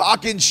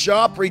 Talkin'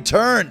 Shop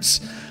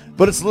returns.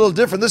 But it's a little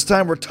different. This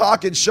time we're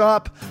talking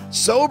shop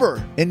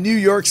sober in New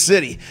York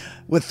City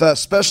with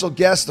special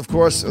guests, of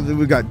course.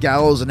 We've got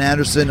Gallows and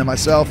Anderson and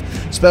myself.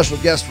 Special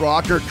guest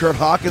rocker Kurt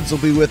Hawkins will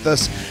be with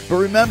us. But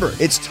remember,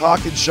 it's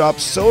talking shop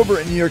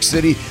sober in New York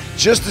City.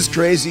 Just as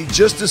crazy,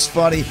 just as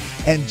funny,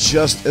 and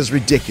just as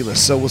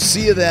ridiculous. So we'll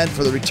see you then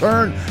for the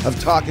return of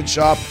Talkin'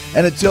 Shop.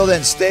 And until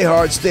then, stay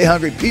hard, stay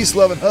hungry, peace,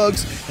 love, and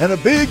hugs, and a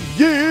big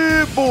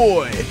yeah,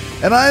 boy.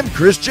 And I'm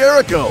Chris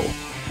Jericho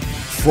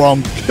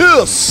from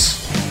KISS.